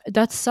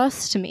that's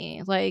sus to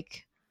me.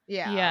 Like,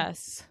 yeah,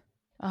 yes,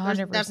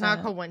 100%. That's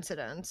not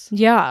coincidence.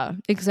 Yeah,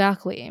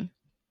 exactly.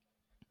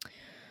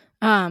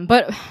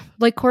 But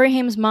like Corey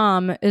Haim's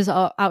mom is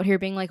out here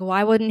being like,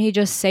 why wouldn't he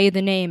just say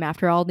the name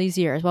after all these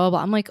years? Blah, blah,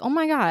 blah. I'm like, oh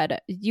my God,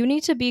 you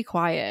need to be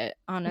quiet,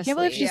 honestly. I can't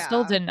believe she's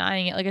still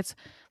denying it.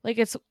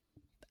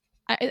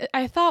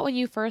 I thought when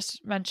you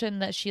first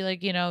mentioned that she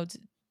like, you know,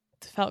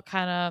 felt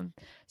kind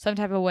of some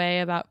type of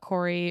way about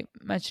Corey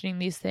mentioning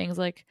these things,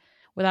 like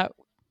without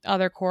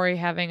other Corey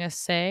having a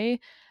say.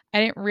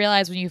 I didn't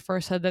realize when you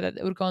first said that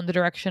it would go in the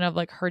direction of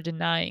like her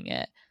denying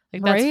it.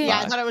 Like, that's right? Yeah,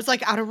 I thought it was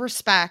like out of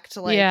respect.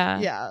 Like,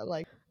 yeah,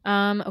 like.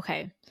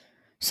 Okay.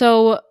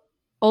 So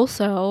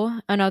also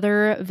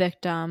another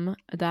victim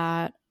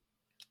that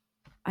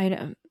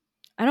I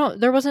don't.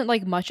 There wasn't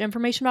like much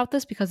information about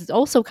this because it's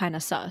also kind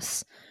of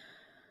sus.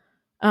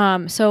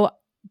 So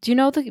do you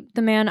know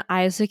the man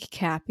Isaac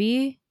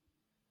Cappy?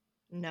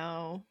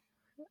 No.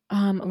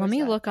 Let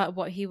me look at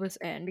what he was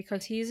in,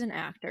 because he's an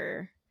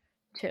actor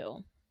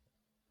too.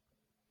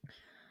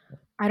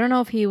 I don't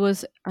know if he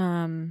was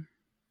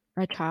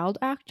a child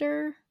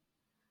actor.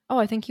 Oh,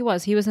 I think he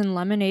was. He was in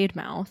Lemonade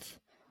Mouth.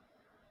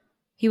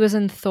 He was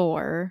in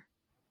Thor.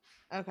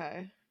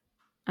 Okay.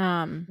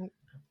 Kind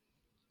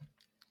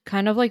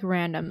of like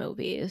random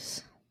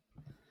movies.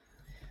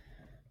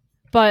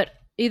 But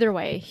either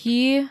way,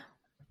 he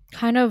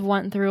kind of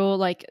went through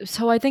like,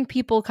 so I think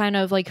people kind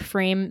of like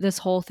frame this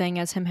whole thing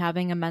as him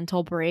having a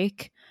mental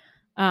break,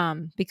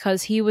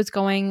 because he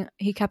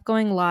kept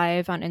going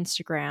live on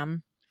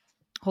Instagram.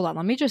 Hold on,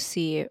 let me just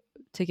see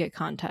to get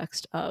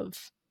context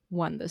of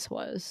when this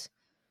was.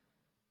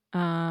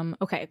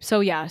 Okay,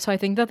 so I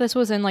think that this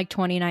was in like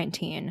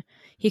 2019.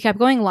 He kept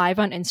going live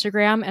on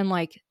Instagram and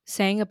like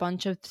saying a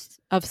bunch of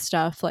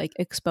stuff, like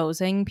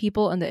exposing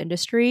people in the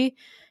industry.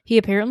 He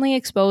apparently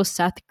exposed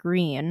Seth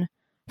Green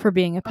for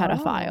being a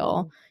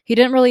pedophile. He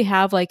didn't really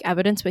have like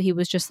evidence, but he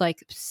was just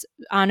like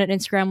on an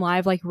Instagram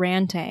live, like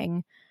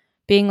ranting,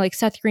 being like,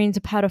 Seth Green's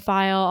a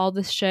pedophile, all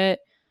this shit.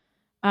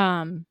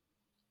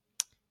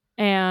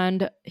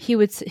 And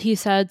he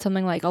said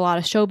something like, a lot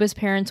of showbiz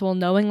parents will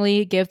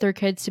knowingly give their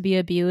kids to be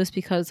abused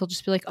because they'll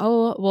just be like,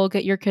 oh, we'll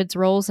get your kids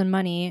roles and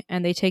money,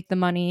 and they take the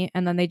money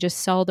and then they just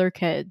sell their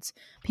kids.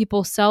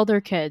 People sell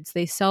their kids.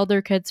 They sell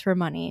their kids for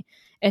money.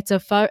 It's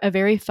a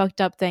very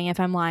fucked up thing. If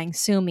I'm lying,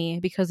 sue me,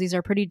 because these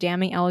are pretty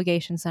damning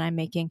allegations that I'm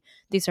making.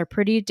 These are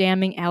pretty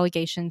damning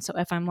allegations. So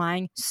if I'm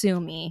lying, sue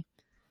me.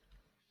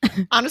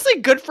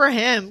 Honestly, good for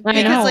him. I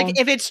because know. like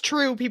if it's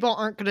true, people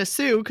aren't going to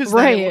sue because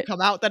then it will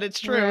come out that it's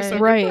true. So good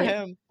for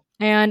him.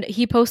 And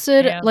he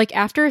posted, Damn. like,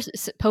 after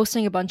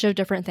posting a bunch of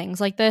different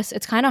things like this,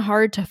 it's kind of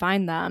hard to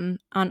find them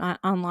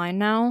online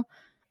now.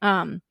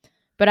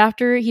 But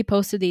after he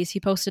posted these, he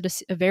posted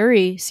a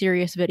very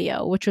serious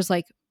video, which was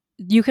like,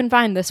 you can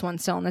find this one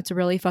still, and it's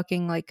really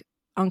fucking like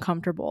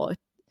uncomfortable.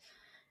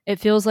 It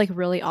feels like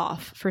really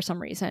off for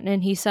some reason.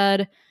 And he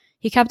said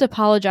he kept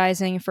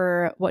apologizing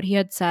for what he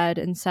had said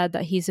and said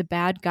that he's a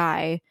bad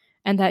guy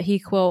and that he,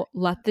 quote,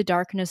 let the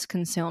darkness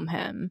consume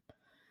him.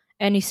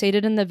 And he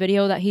stated in the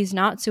video that he's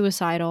not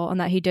suicidal and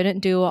that he didn't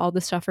do all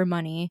this stuff for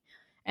money.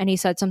 And he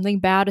said something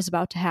bad is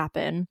about to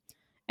happen.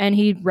 And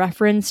he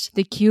referenced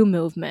the Q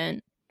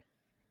movement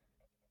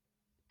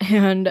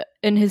and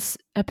in his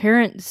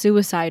apparent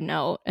suicide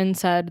note, and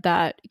said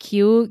that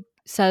Q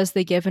says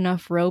they give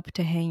enough rope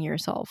to hang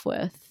yourself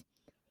with.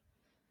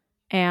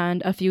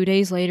 And a few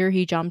days later,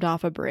 he jumped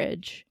off a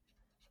bridge.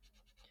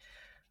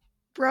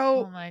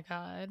 Bro, Oh my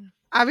god.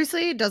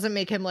 obviously it doesn't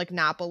make him like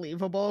not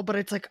believable, but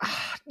it's like,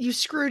 you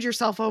screwed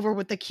yourself over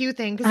with the Q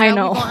thing because I now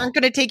know. people aren't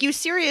going to take you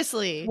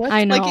seriously. What?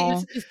 I know.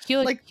 Like, Is Q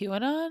like like-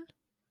 QAnon?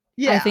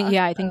 yeah,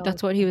 I think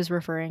that's what he was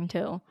referring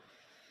to.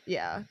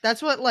 yeah,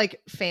 that's what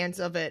like fans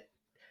of it.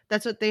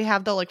 That's what they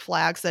have, the like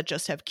flags that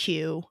just have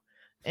Q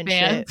and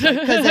Fan. shit.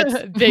 Because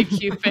that's Big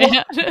Q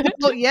fan.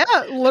 well, yeah,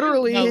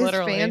 literally No, his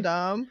literally.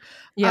 fandom.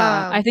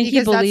 Yeah, I think he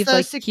because that's believed the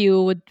like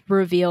Q would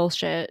reveal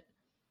shit.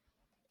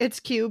 It's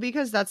Q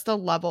because that's the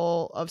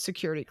level of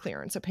security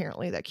clearance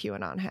apparently that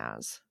QAnon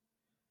has,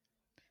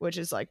 which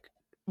is like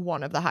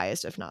one of the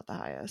highest, if not the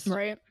highest.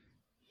 Right.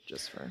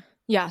 Just for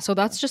Yeah, so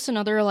that's just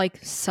another like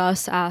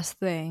sus ass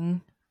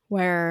thing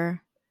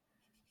where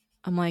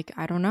I'm like,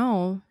 I don't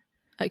know.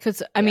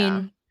 Because I Yeah.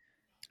 mean,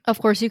 of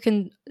course you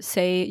can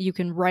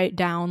write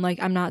down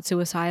like I'm not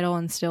suicidal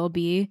and still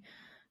be,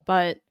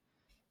 but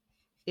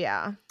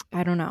yeah.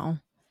 I don't know.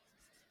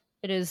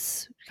 It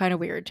is kind of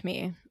weird to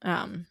me.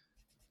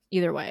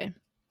 Either way.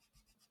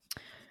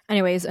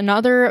 Anyways,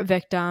 another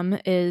victim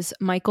is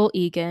Michael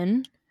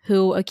Egan,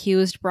 who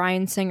accused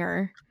Bryan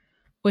Singer,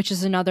 which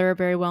is another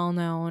very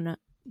well-known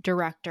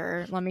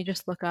director. Let me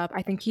just look up.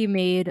 I think he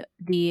made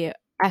the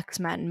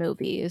X-Men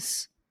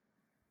movies.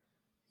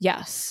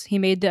 Yes, he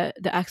made the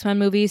X-Men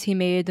movies. He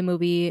made the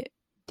movie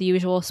The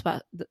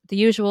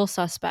Usual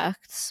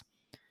Suspects.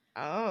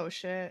 Oh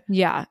shit.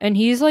 Yeah, and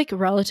he's like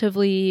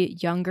relatively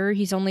younger.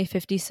 He's only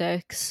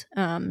 56.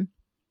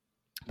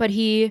 But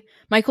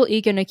Michael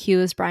Egan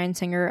accused Bryan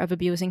Singer of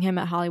abusing him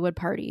at Hollywood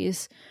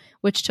parties,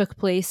 which took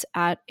place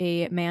at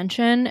a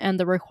mansion, and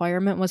the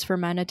requirement was for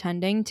men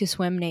attending to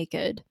swim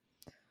naked.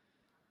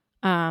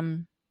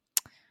 And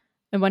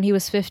when he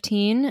was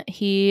 15,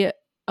 he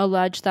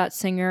alleged that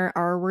Singer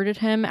R-worded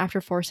him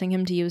after forcing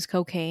him to use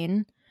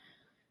cocaine,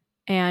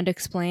 and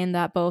explained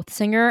that both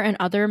Singer and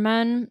other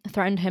men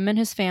threatened him and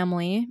his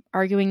family,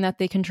 arguing that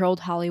they controlled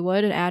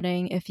Hollywood and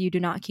adding, if you do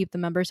not keep the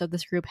members of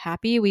this group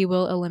happy, we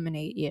will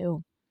eliminate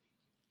you.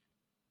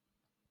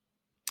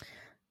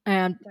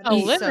 And That's so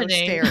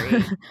Eliminate.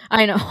 scary.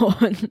 I know.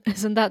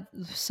 Isn't that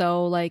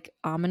so like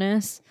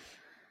ominous?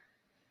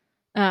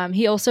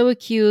 He also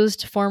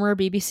accused former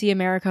BBC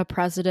America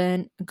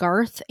president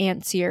Garth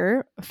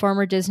Antsier,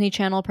 former Disney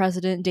Channel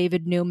president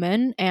David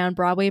Newman, and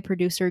Broadway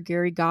producer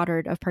Gary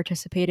Goddard of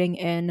participating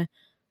in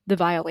the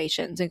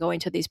violations and going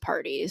to these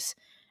parties.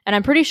 And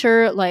I'm pretty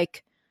sure,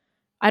 like,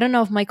 I don't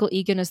know if Michael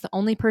Egan is the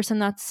only person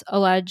that's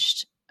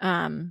alleged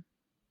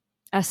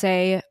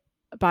essay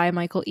by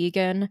Michael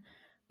Egan,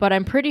 but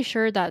I'm pretty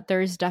sure that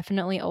there's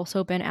definitely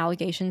also been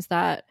allegations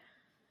that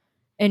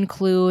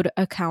include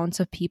accounts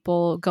of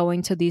people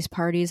going to these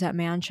parties at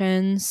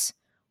mansions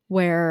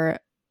where,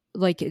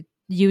 like,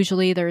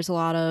 usually there's a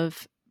lot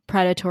of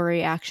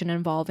predatory action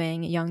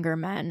involving younger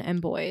men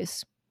and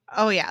boys.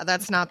 Oh yeah,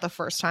 that's not the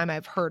first time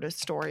I've heard a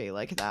story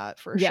like that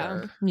for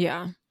sure.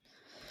 Yeah.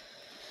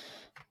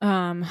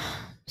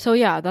 So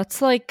yeah,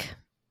 that's like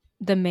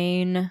the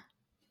main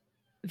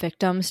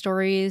victim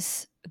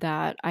stories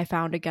that I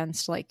found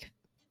against, like,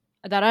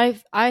 that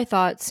I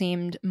thought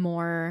seemed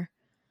more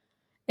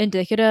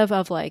indicative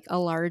of like a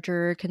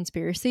larger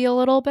conspiracy a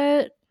little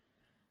bit.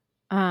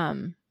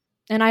 And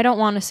I don't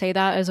want to say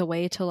that as a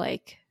way to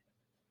like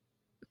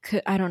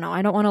I don't know.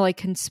 I don't want to like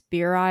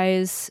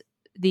conspirize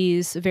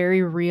these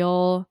very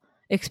real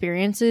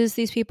experiences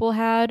these people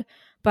had,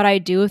 but I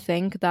do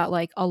think that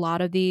like a lot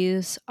of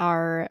these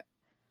are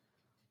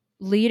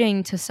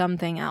leading to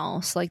something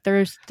else. Like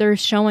they're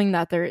showing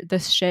that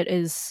this shit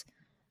is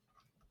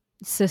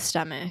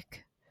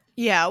systemic.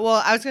 Yeah,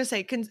 well, I was gonna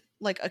say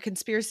like a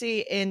conspiracy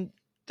in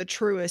the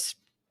truest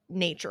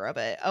nature of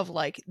it, of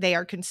like they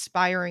are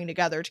conspiring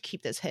together to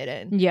keep this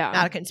hidden. Yeah.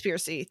 Not a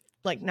conspiracy,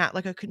 like not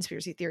like a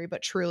conspiracy theory,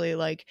 but truly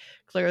like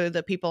clearly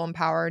the people in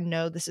power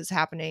know this is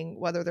happening,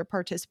 whether they're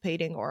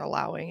participating or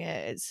allowing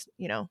it is,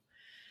 you know,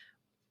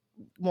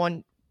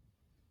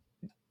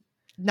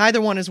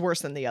 neither one is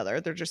worse than the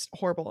other. They're just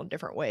horrible in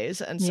different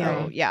ways. And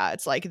so yeah,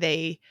 it's like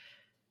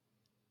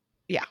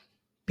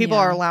people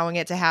are allowing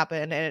it to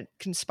happen and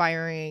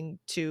conspiring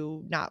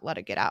to not let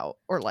it get out,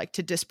 or like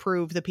to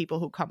disprove the people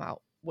who come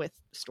out with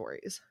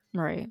stories.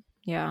 Right.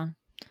 Yeah.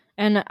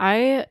 And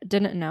I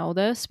didn't know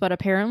this, but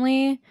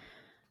apparently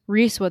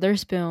Reese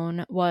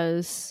Witherspoon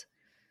was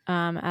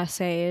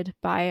essayed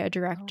by a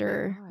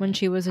director when God.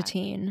 she was a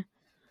teen.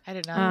 I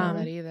did not know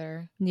that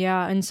either.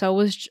 Yeah, and so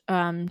was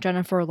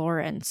Jennifer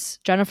Lawrence.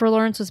 Jennifer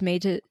Lawrence was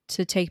made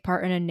to take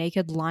part in a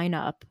naked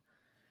lineup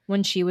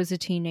when she was a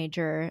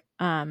teenager,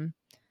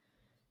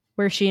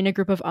 where she and a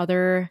group of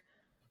other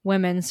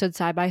women stood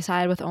side by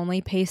side with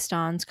only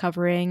paste-ons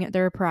covering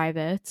their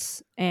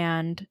privates.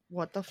 And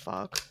What the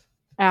fuck?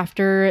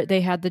 after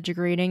they had the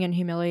degrading and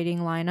humiliating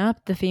lineup,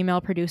 the female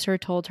producer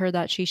told her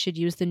that she should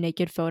use the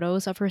naked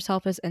photos of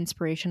herself as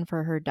inspiration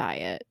for her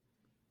diet.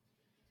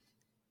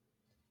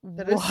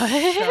 That is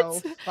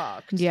so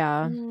fucked.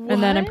 Yeah.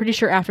 And then I'm pretty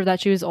sure after that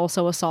she was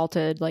also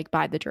assaulted like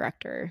by the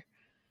director.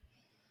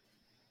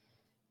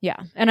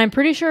 Yeah. And I'm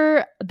pretty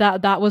sure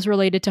that was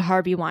related to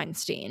Harvey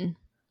Weinstein.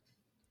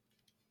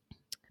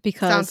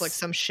 Because sounds like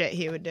some shit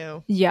he would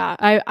do. Yeah.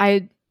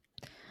 I'm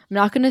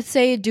not going to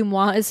say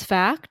Dumois is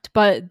fact,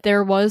 but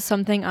there was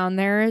something on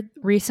there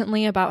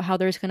recently about how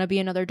there's going to be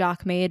another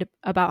doc made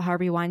about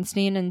Harvey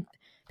Weinstein, and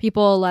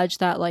people allege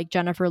that like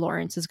Jennifer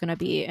Lawrence is going to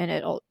be in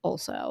it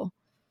also.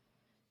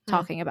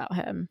 Talking about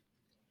him.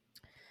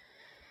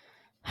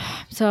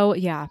 So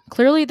yeah,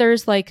 clearly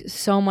there's like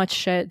so much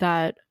shit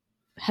that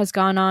has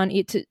gone on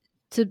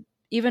to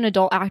even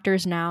adult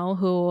actors now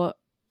who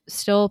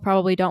still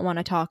probably don't want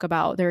to talk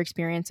about their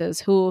experiences,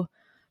 who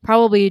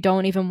probably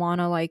don't even want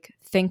to like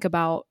think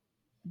about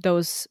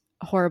those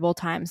horrible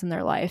times in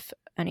their life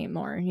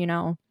anymore, you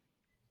know?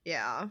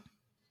 Yeah.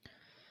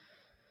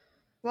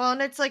 Well,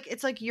 and it's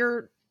like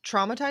you're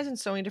traumatized in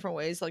so many different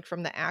ways, like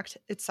from the act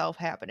itself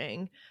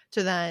happening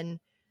to then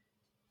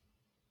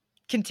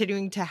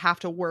continuing to have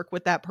to work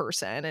with that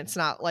person. It's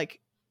not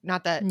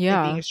that it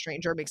being a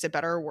stranger makes it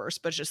better or worse,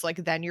 but just like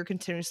then you're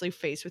continuously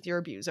faced with your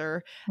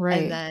abuser,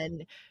 right? And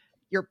then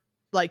you're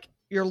like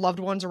your loved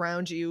ones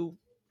around you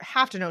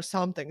have to know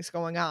something's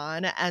going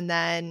on, and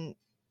then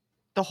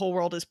the whole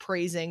world is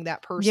praising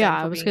that person. Yeah,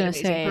 I was going to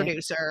say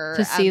producer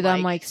to see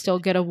them like still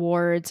get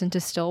awards and to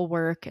still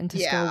work and to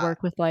still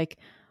work with like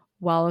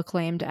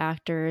well-acclaimed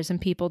actors and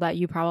people that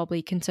you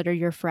probably consider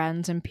your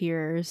friends and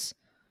peers.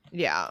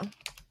 Yeah.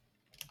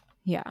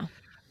 Yeah.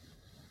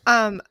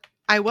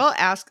 I will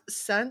ask,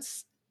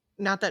 since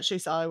not that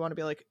Shaycel, I want to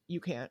be like,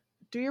 you can't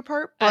do your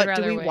part, but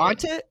do we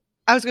want it?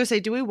 I was gonna say,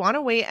 do we want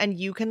to wait and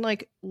you can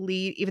like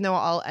lead, even though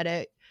I'll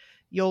edit,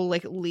 you'll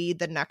like lead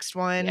the next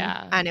one,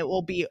 and it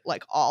will be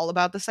like all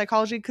about the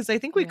psychology, because I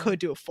think we could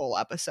do a full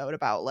episode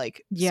about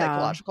like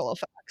psychological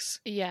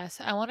effects. Yes,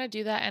 I want to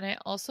do that, and I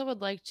also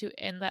would like to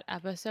in that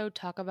episode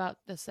talk about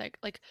the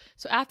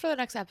so after the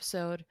next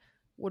episode,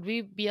 would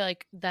we be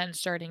like then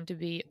starting to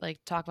be like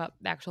talk about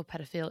actual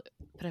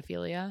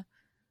pedophilia?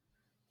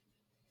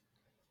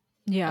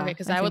 Yeah. Okay,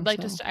 because I would like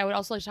to. I would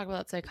also like to talk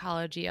about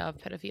psychology of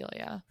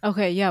pedophilia.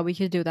 Okay, yeah, we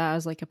could do that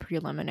as like a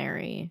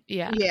preliminary.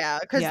 Yeah,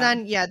 because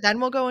then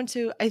we'll go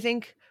into. I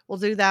think we'll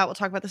do that. We'll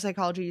talk about the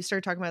psychology. You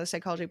start talking about the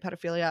psychology of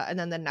pedophilia, and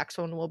then the next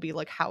one will be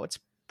like how it's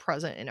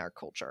present in our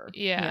culture.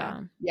 Yeah.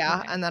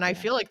 Okay, and then I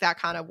feel like that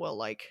kind of will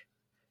like.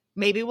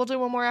 Maybe we'll do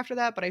one more after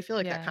that, but I feel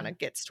like that kind of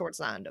gets towards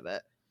the end of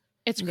it.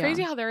 It's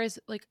crazy how there is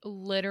like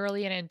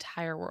literally an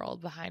entire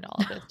world behind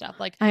all of this stuff.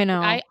 Like I know.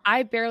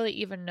 I barely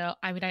even know.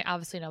 I mean, I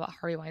obviously know about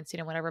Harvey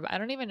Weinstein and whatever, but I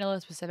don't even know the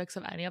specifics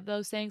of any of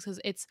those things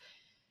because it's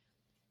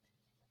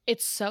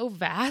so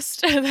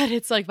vast that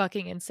it's like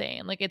fucking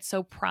insane. Like it's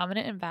so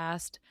prominent and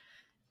vast.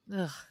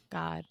 Ugh,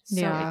 God,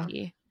 so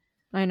icky.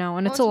 I know,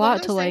 and it's a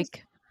lot to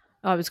like.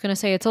 I was gonna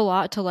say it's a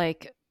lot to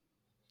like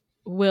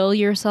will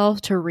yourself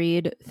to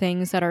read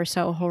things that are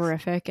so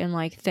horrific and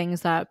like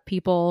things that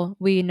people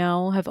we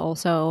know have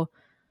also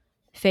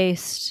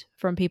faced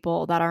from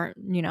people that aren't,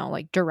 you know,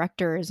 like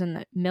directors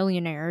and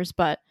millionaires,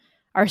 but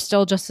are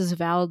still just as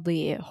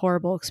validly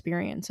horrible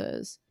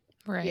experiences.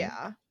 Right.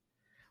 Yeah.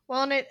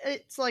 Well, and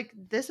it's like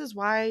this is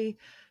why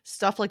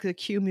stuff like the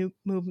Q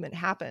movement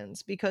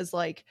happens, because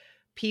like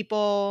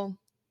people,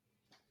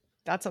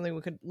 that's something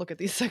we could look at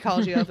the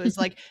psychology of, is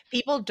like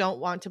people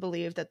don't want to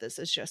believe that this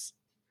is just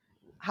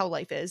how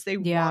life is. They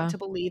want to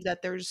believe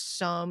that there's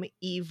some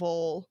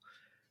evil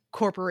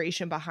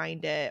corporation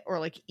behind it, or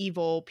like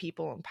evil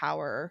people in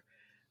power,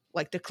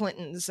 like the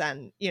Clintons,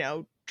 and you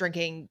know,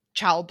 drinking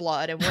child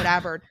blood and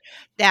whatever.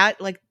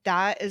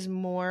 that is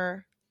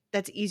more,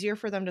 that's easier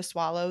for them to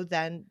swallow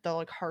than the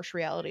like harsh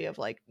reality of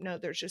like, no,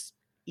 there's just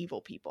evil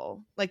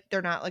people. Like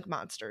they're not like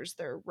monsters,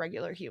 they're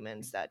regular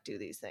humans that do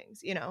these things,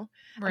 you know.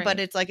 Right.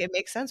 But it's like it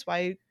makes sense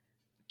why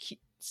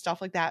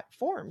stuff like that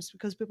forms,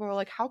 because people are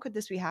like, how could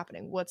this be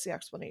happening? What's the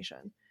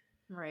explanation?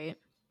 Right.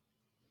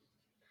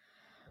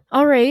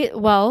 All right,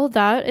 well,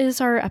 that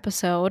is our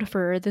episode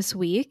for this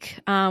week.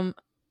 Oh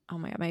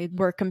my god, my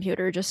work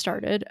computer just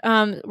started.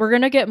 We're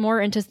gonna get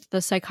more into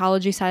the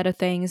psychology side of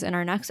things in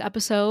our next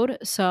episode,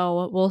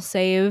 so we'll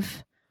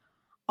save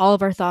all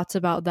of our thoughts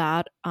about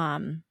that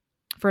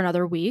for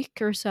another week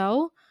or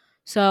so.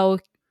 So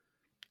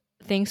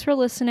thanks for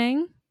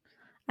listening.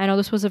 I know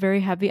this was a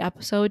very heavy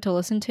episode to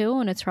listen to,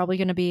 and it's probably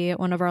going to be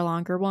one of our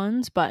longer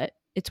ones, but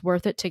it's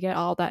worth it to get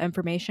all that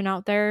information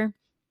out there.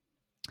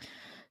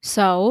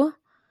 So,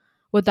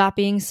 with that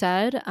being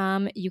said,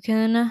 you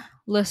can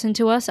listen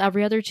to us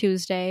every other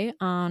Tuesday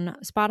on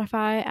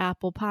Spotify,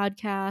 Apple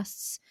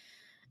Podcasts,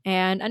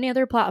 and any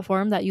other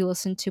platform that you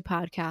listen to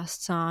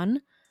podcasts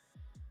on.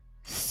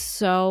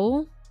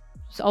 So,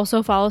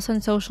 also follow us on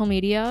social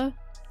media.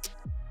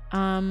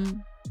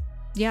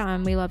 Yeah,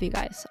 and we love you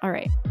guys. All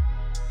right.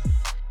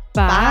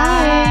 Bye.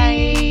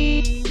 Bye.